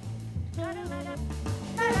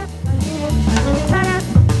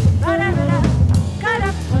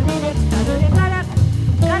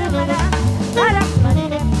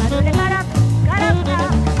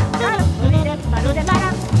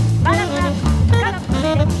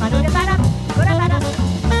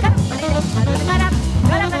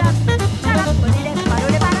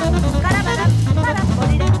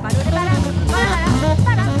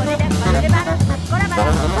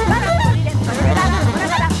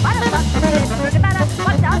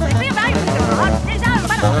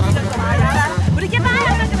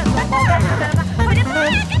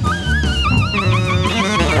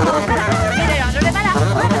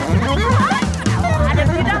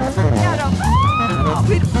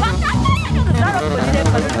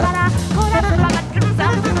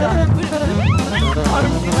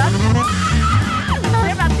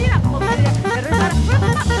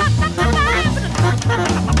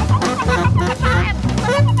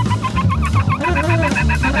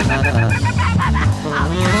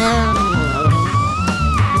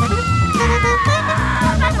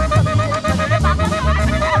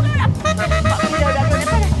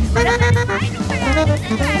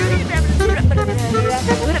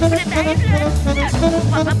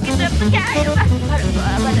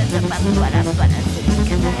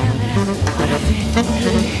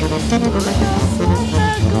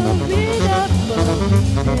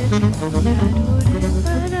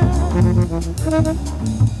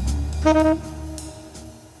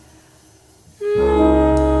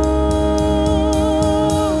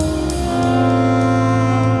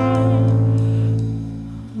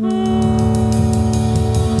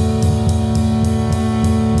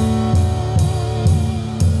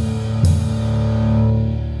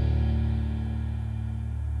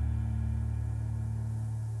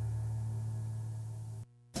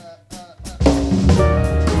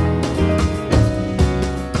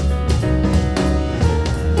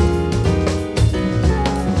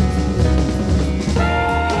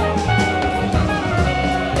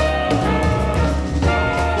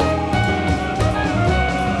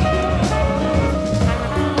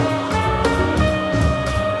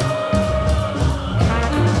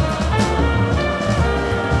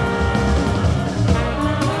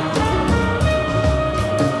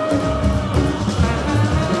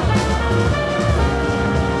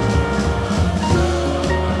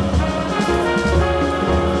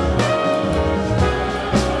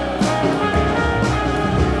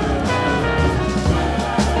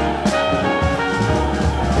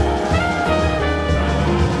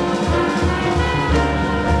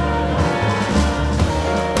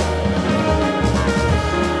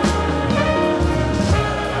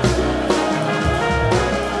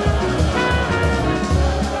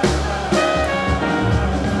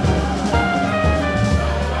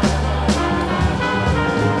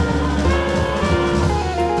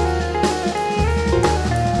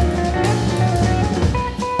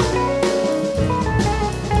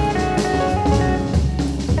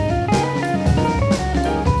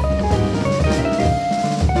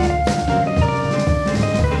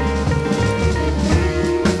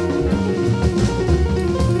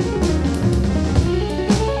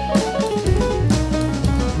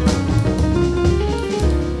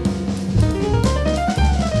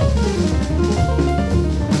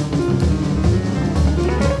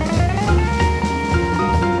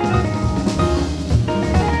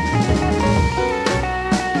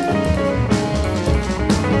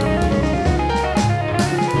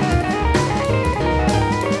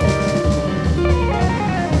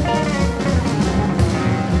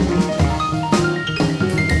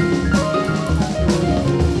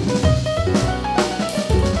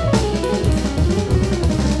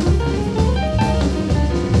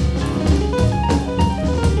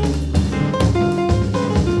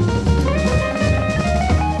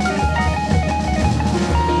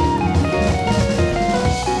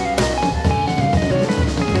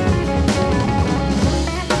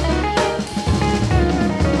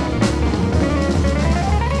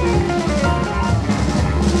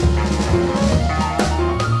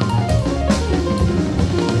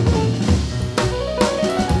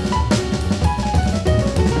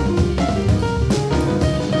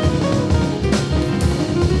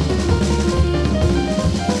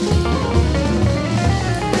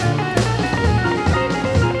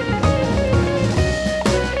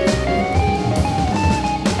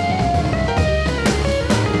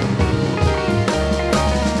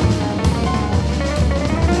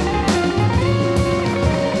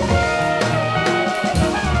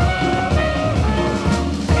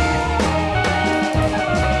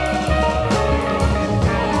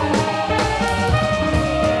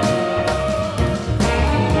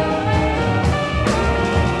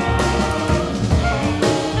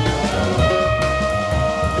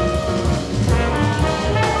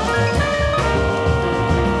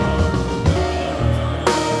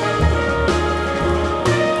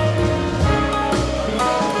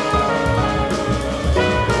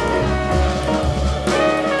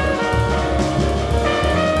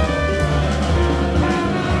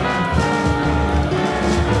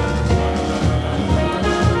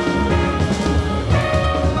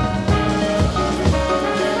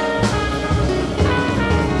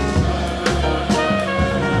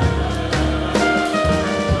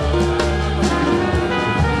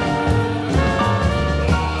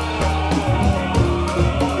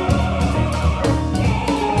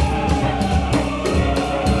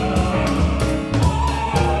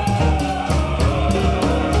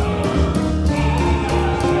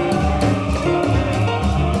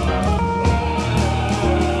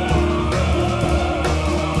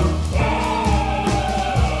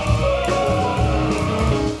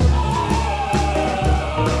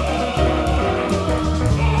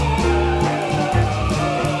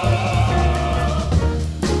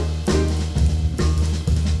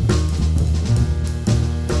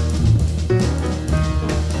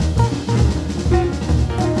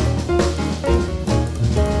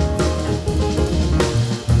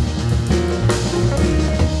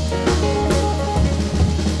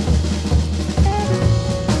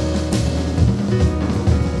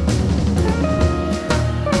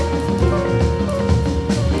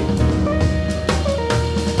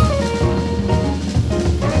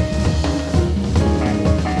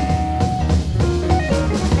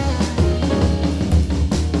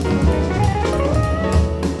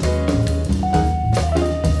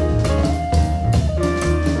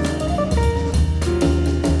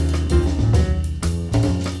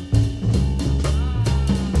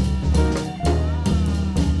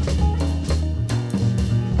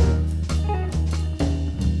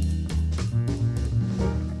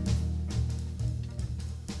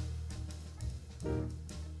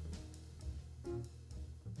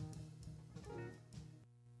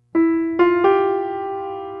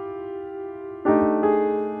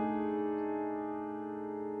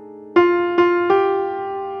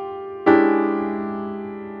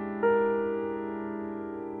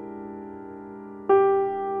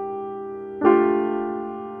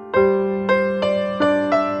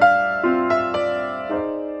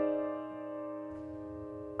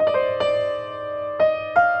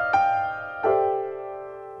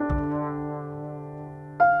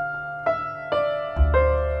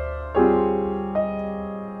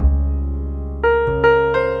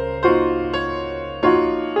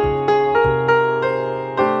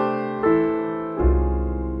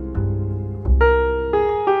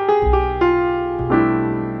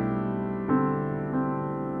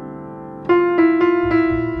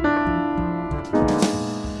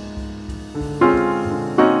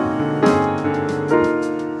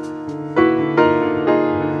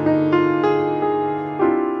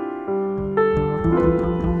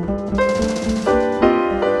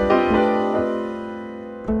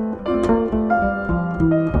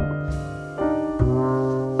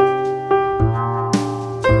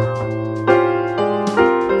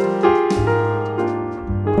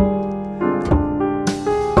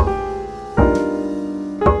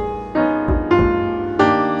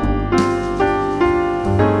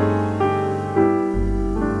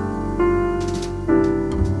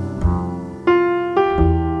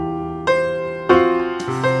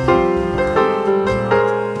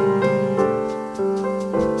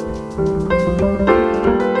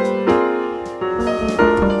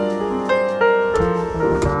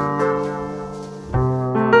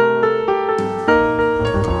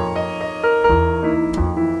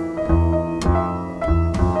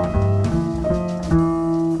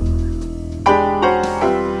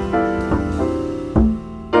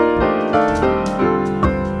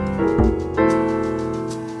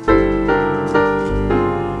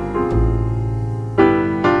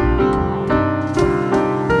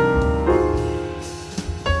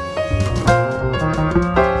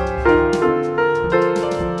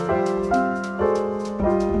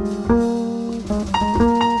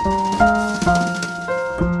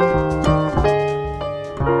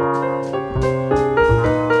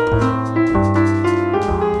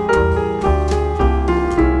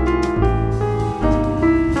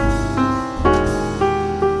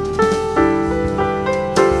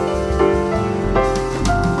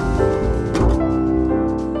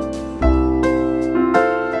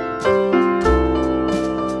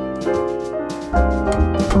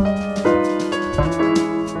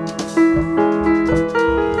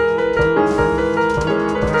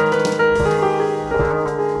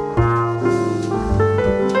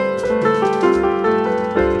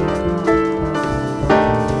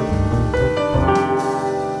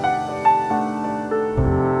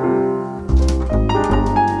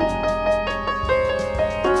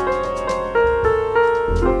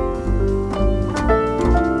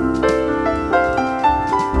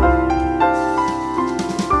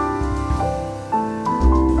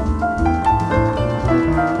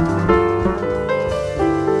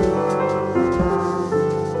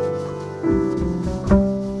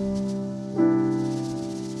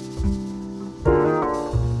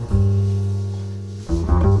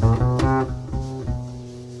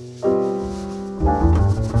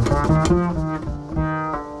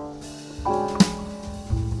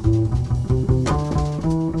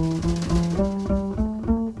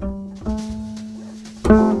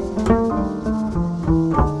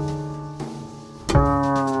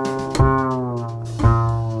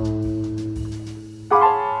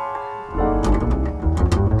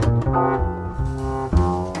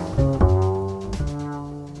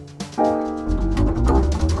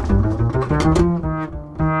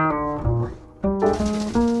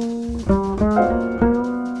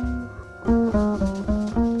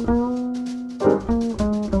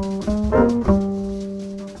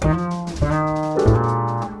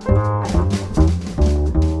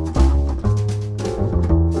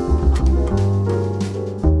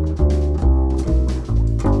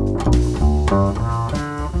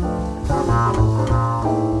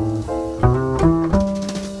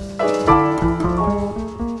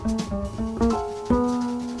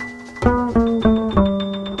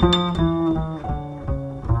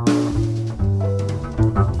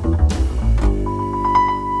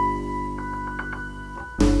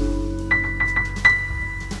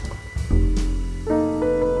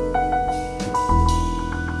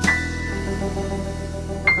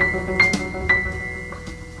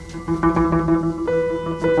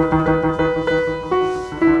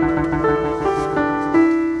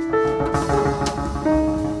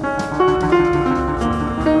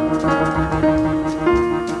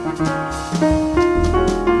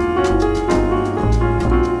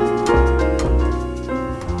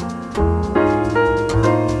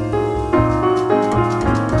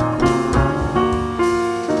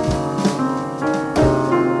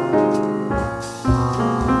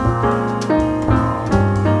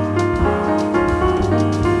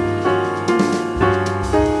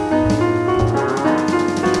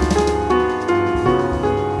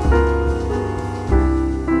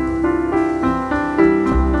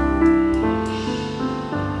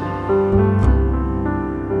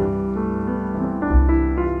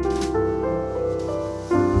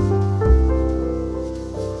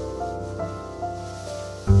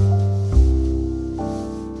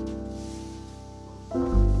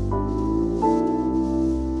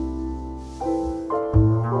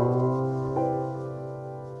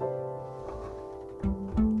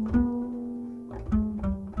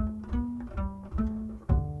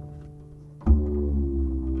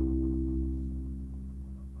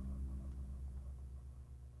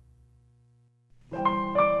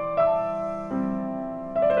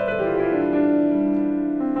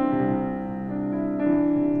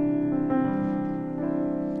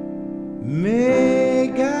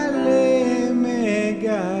 Megale,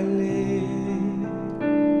 megale,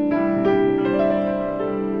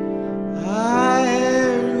 I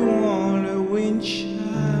heard you on a wind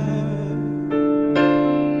chime.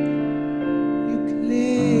 You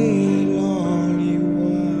play lonely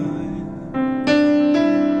wine.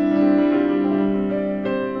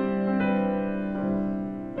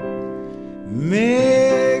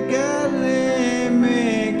 Megale,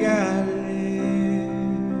 megale,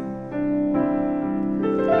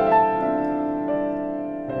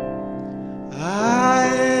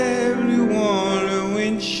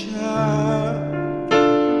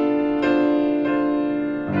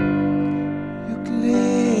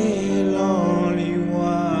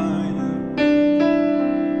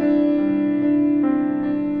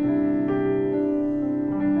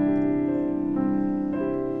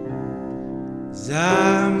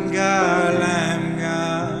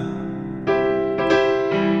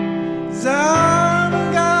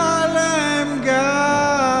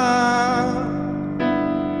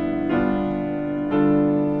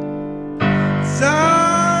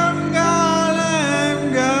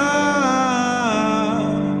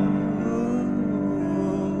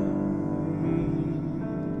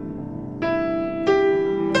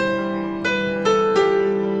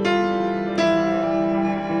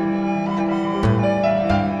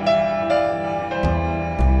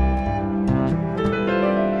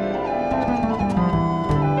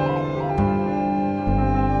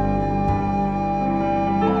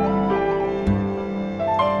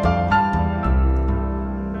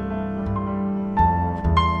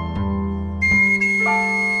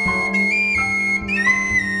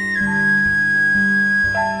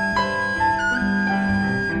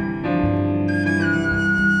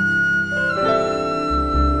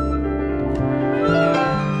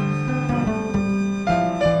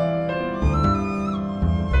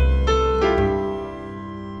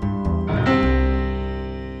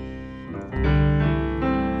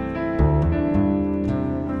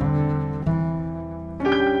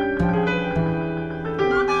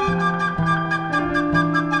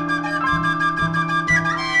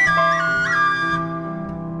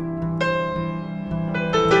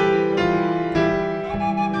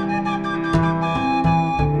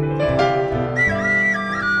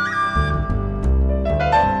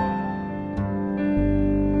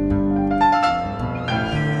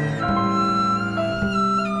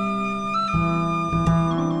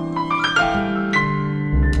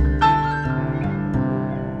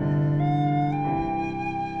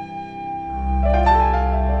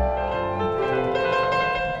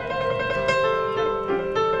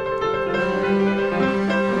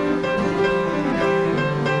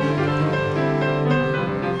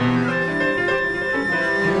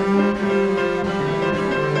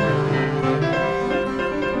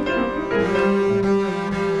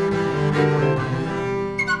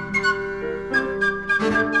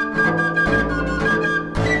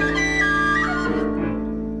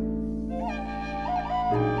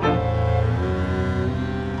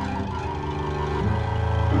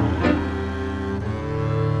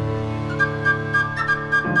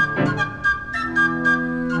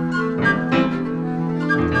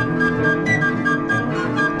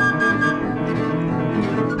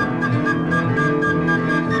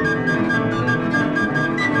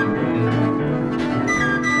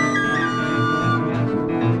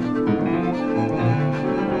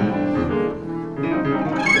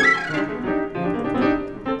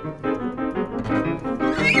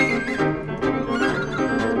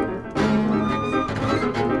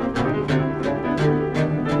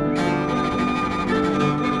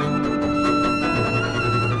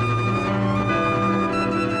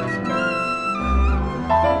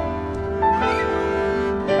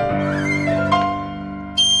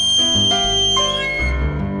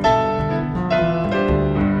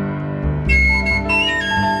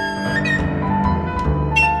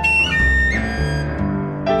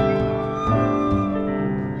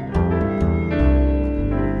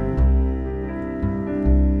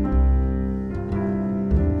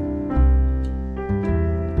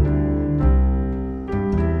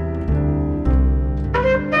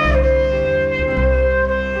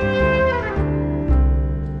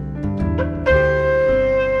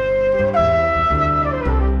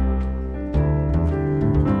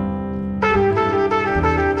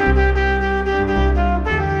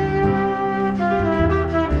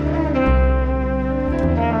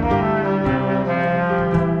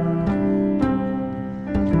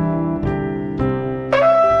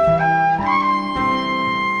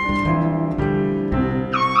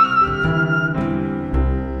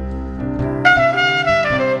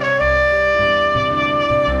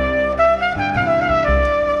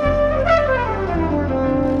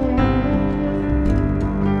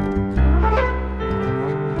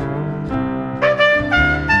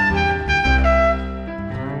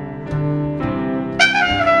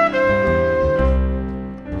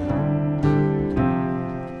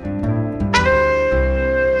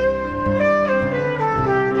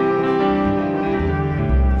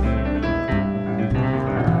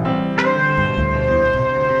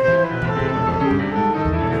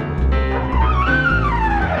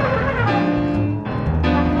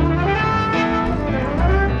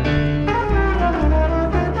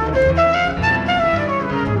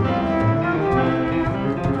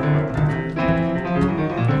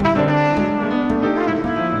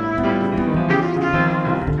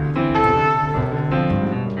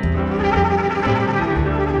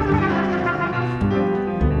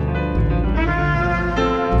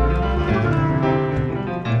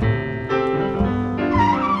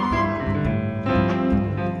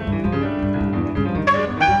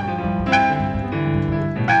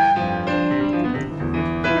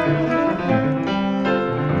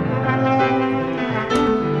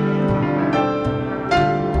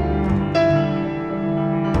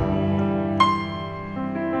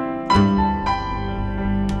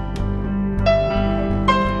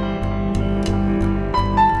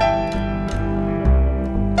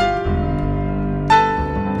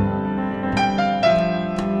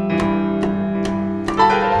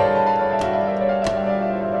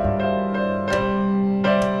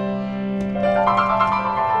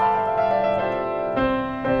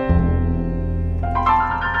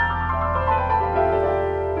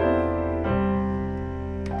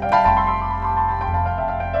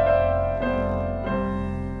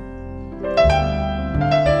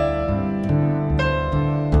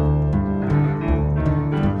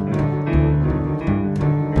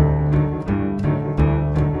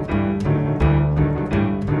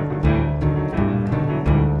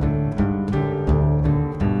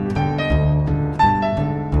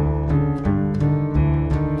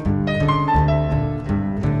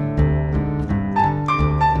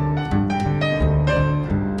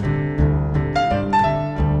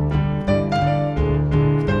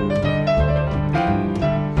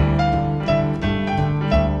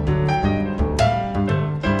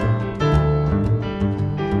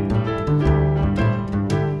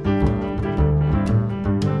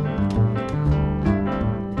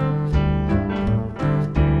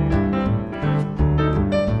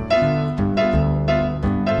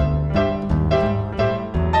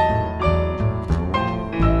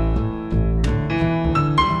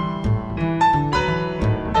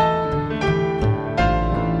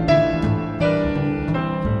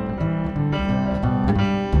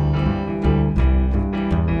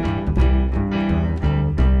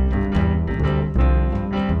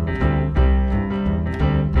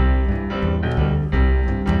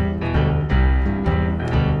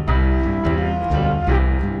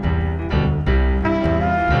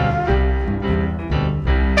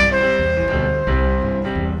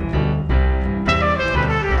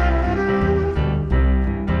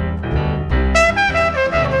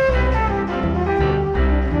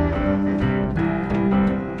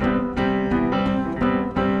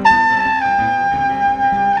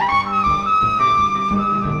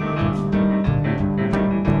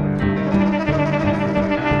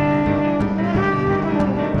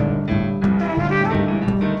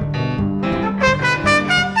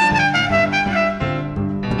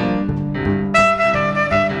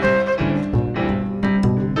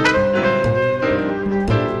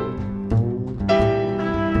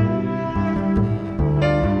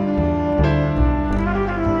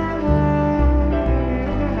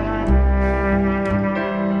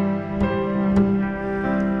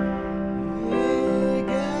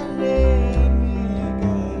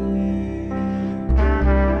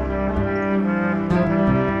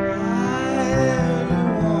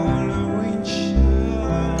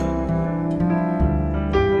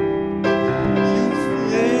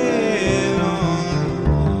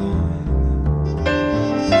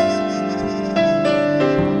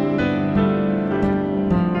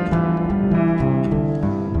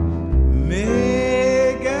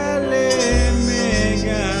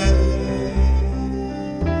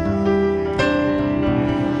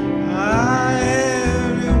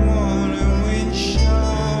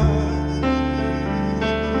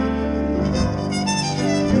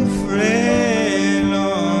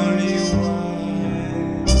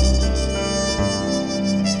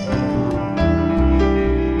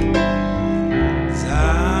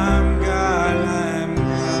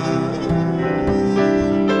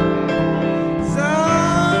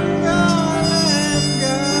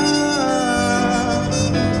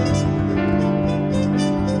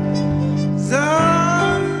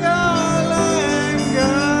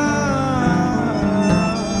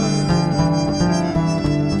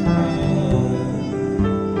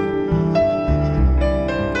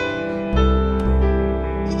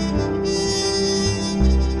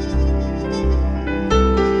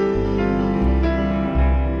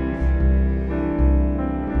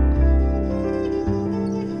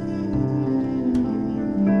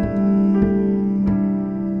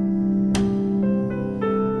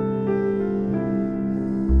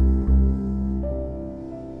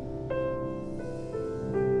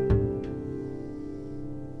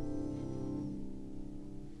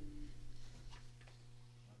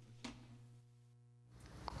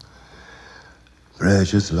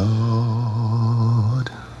 Precious Lord,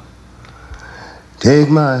 take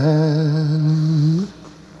my hand,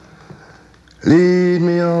 lead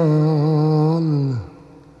me on,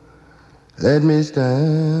 let me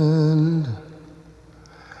stand.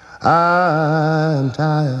 I'm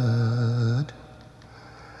tired,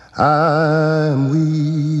 I'm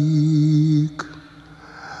weak,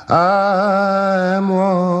 I'm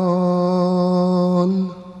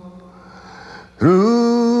worn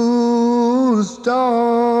through the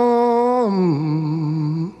storm,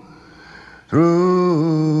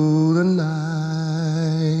 through the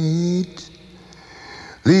night.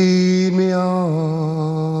 Lead me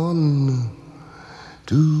on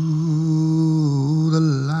to the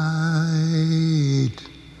light.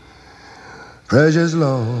 Precious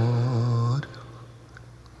Lord,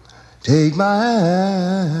 take my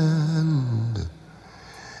hand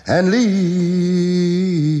and lead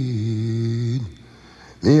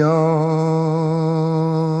me on.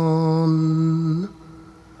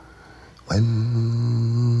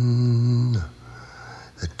 When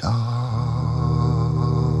the darkness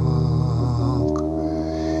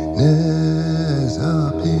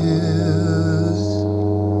appears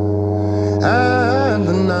and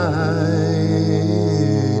the night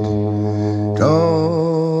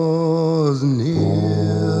draws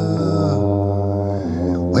near,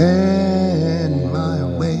 when my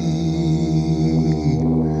way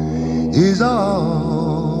is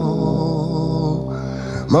almost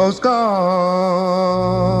gone,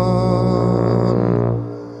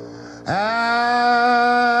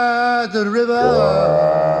 at the river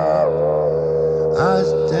I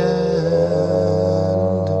stand,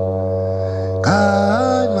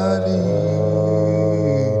 guide my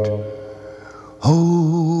feet,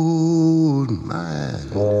 hold my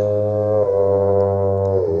hand.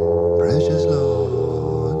 Precious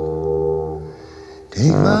Lord,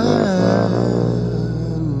 take my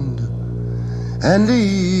hand and lead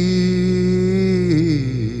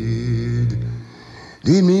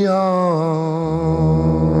me on.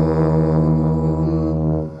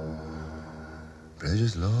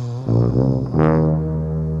 Precious Lord,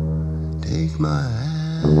 take my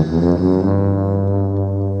hand,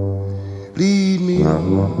 lead me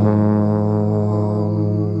on,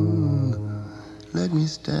 let me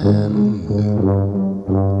stand.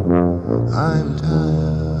 I'm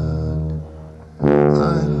tired,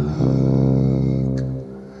 I'm weak,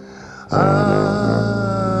 I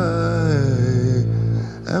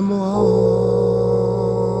am worn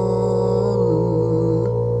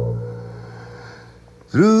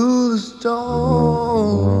through the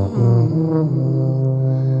storm,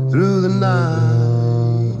 through the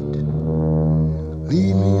night.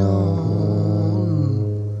 Lead me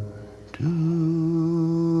on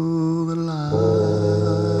to the light.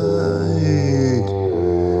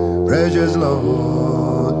 Precious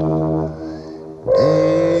Lord,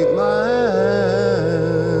 take my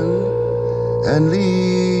hand and lead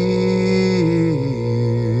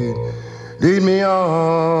me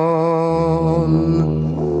on.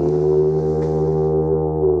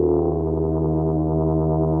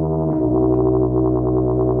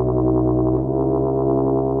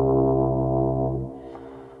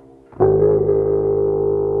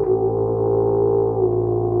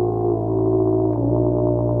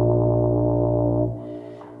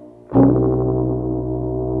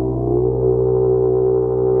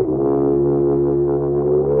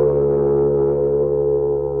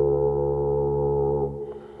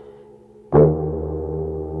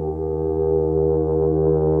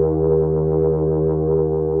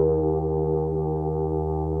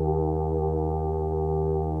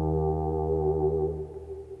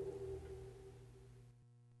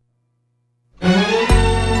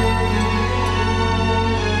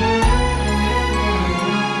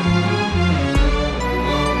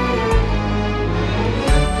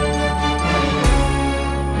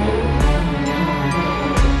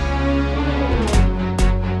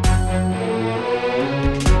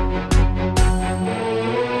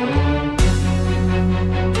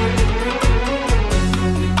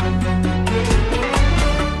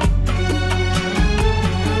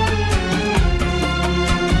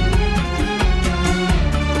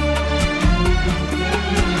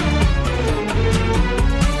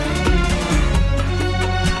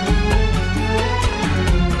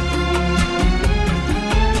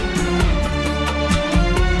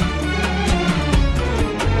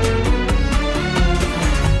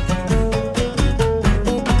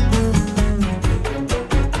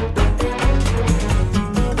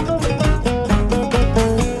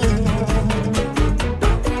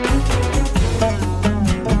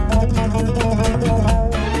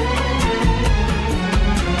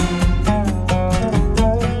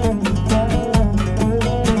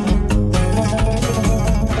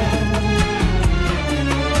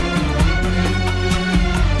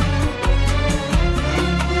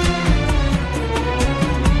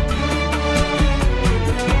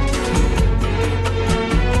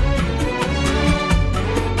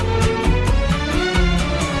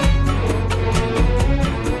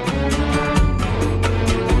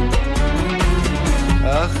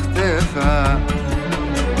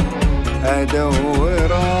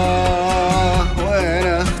 أدوره وين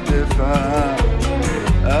اختفى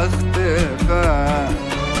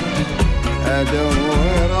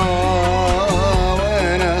أدوره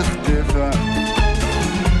وين اختفى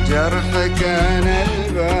جرح كان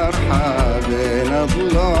البرحة بين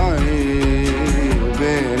ضلوعي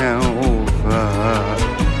وبينه وفاء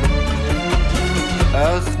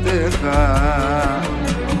اختفى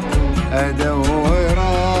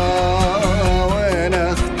أدوره وين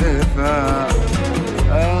اختفى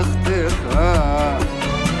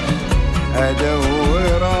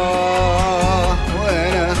أدوره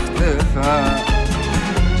وين اختفى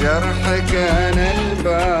جرح كان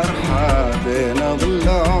البرحة بين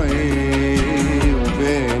ضلوعي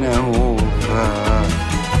وبينه وفاء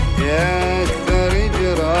يا أكثر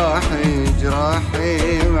جراحي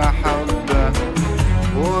محبة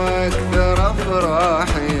وأكثر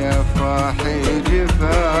أفراحي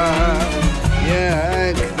جفاء يا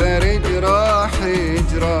أكثر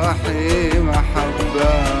جراحي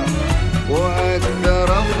محبة وأكثر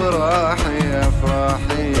أفراحي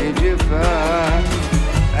جفاء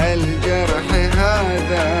الجرح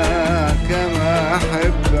هذا كما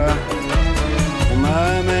أحبه وما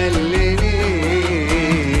ملني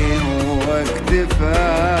هو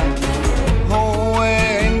اكتفى هو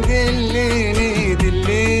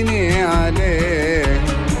دليني عليه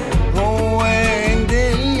هو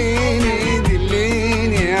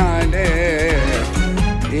دليني عليه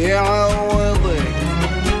يعوضك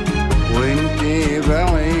وانتي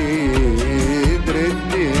بعيد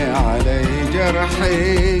ردي علي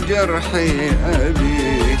جرحي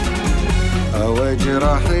أبي أو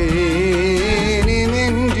اجرحيني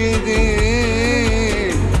من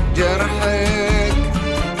جديد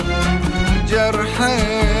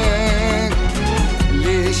جرحك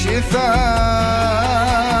لي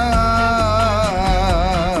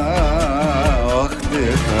شفاء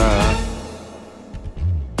واختفى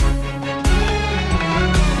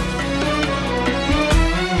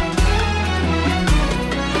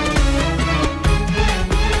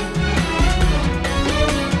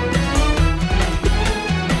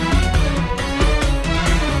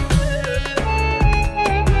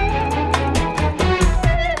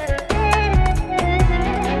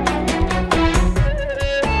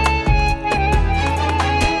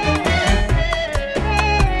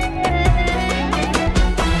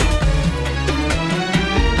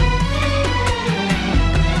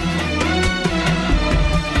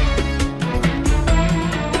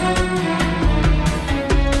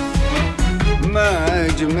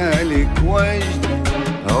أجملك وجد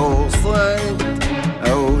أو صد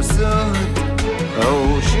أو سهد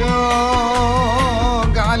أو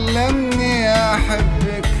شوق علمني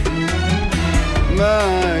أحبك ما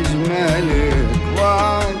أجملك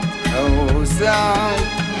وعد أو سعد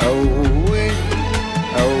أو ود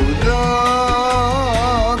أو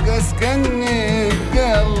ذوق أسكنني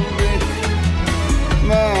بقلبك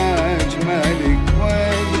ما أجملك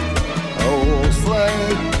وجد أو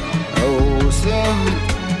صد أو سهد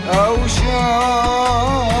أو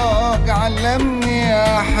شوق علمني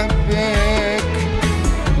أحبك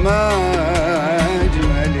ما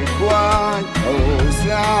أجملك وعد أو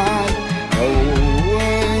سعد أو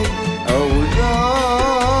ود أو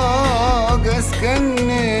ذوق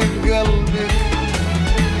أسكنني بقلبك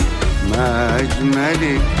ما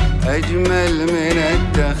أجملك أجمل من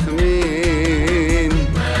التخمين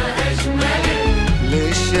ما أجملك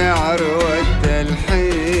للشعر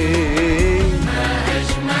والتلحين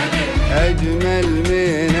أجمل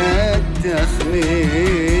من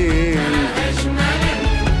التخمين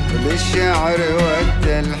بالشعر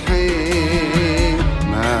والتلحين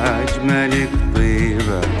ما أجملك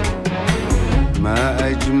طيبة ما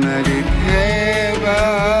أجملك هيبة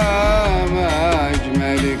ما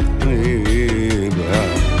أجملك طيبة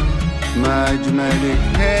ما أجملك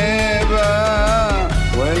هيبة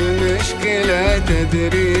والمشكلة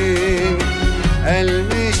تدرين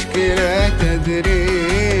المشكلة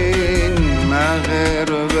تدرين ما غير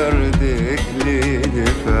بردك لي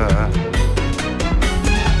دفاع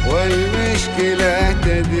والمشكلة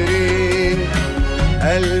تدرين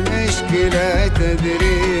المشكلة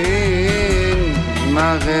تدرين ما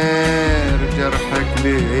غير جرحك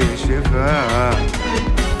لي شفاء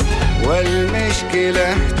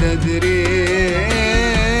والمشكلة تدرين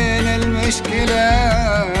المشكلة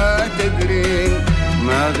تدرين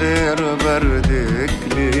ما غير بردك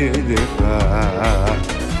لي دفاع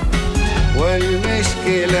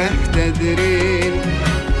والمشكلة تدرين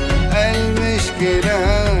المشكلة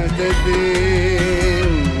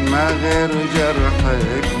تدرين ما غير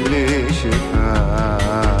جرحك لي شفاء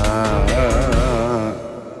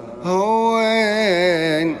هو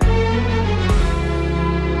وين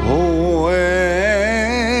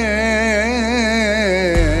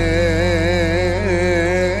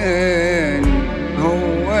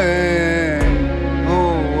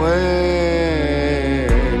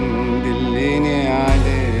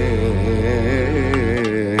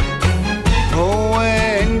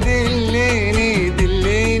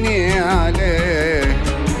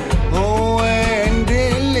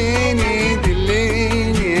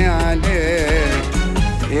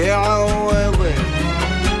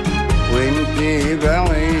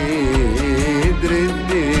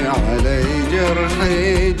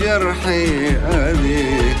جرحي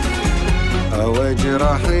أبيك أو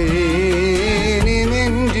اجرحيني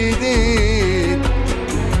من جديد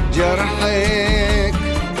جرحك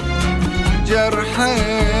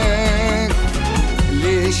جرحك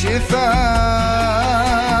لي شفاء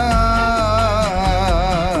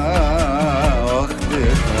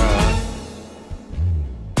واختفاء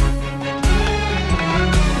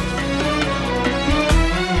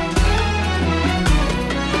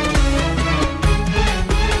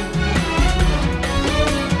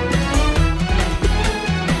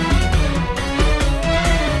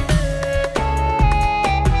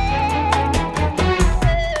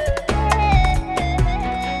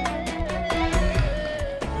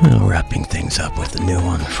Wrapping things up with a new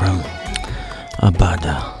one from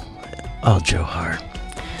Abada Al-Johar,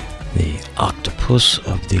 the octopus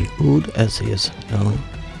of the oud, as he is known,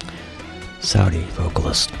 Saudi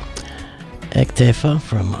vocalist. Ektefa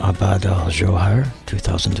from Abada Al-Johar,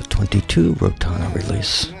 2022 Rotana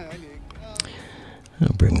release.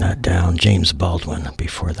 I'll bring that down. James Baldwin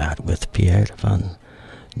before that with Pierre van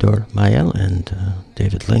Dor Mayel and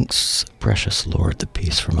David Link's Precious Lord, the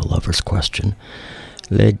piece from A Lover's Question.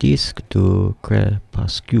 Le Disque du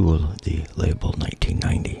Crépuscule, the label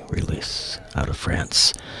 1990 release out of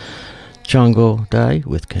France. Django Dai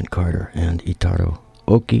with Ken Carter and Itaro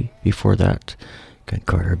Oki before that. Ken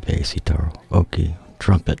Carter bass, Itaro Oki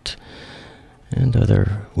trumpet. And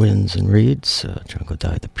other winds and reeds. Django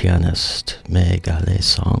Dai the pianist, Meg Ale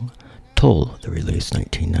Song. Toll, the release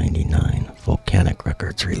 1999, Volcanic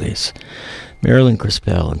Records release. Marilyn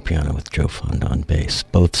Crispell on piano with Joe Fondon bass.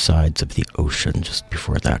 Both Sides of the Ocean just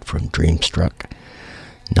before that from Dreamstruck.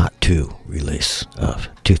 Not Two release of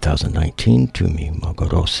 2019. Tumi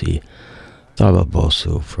Mogorosi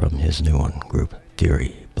Thababosu from his new one, Group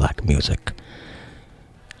Theory, Black Music.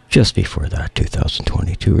 Just before that,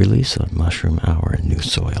 2022 release on Mushroom Hour and New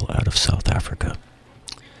Soil out of South Africa.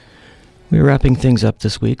 We're wrapping things up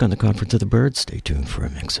this week on the Conference of the Birds. Stay tuned for a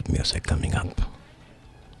mix of music coming up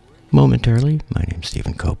momentarily. My name's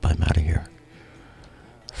Stephen Cope. I'm out of here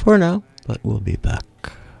for now, but we'll be back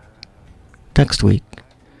next week.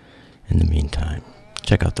 In the meantime,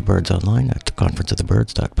 check out the Birds online at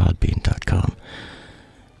theconferenceofthebirds.podbean.com.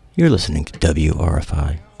 You're listening to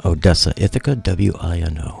WRFI, Odessa, Ithaca,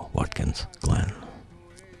 WINO, Watkins Glen.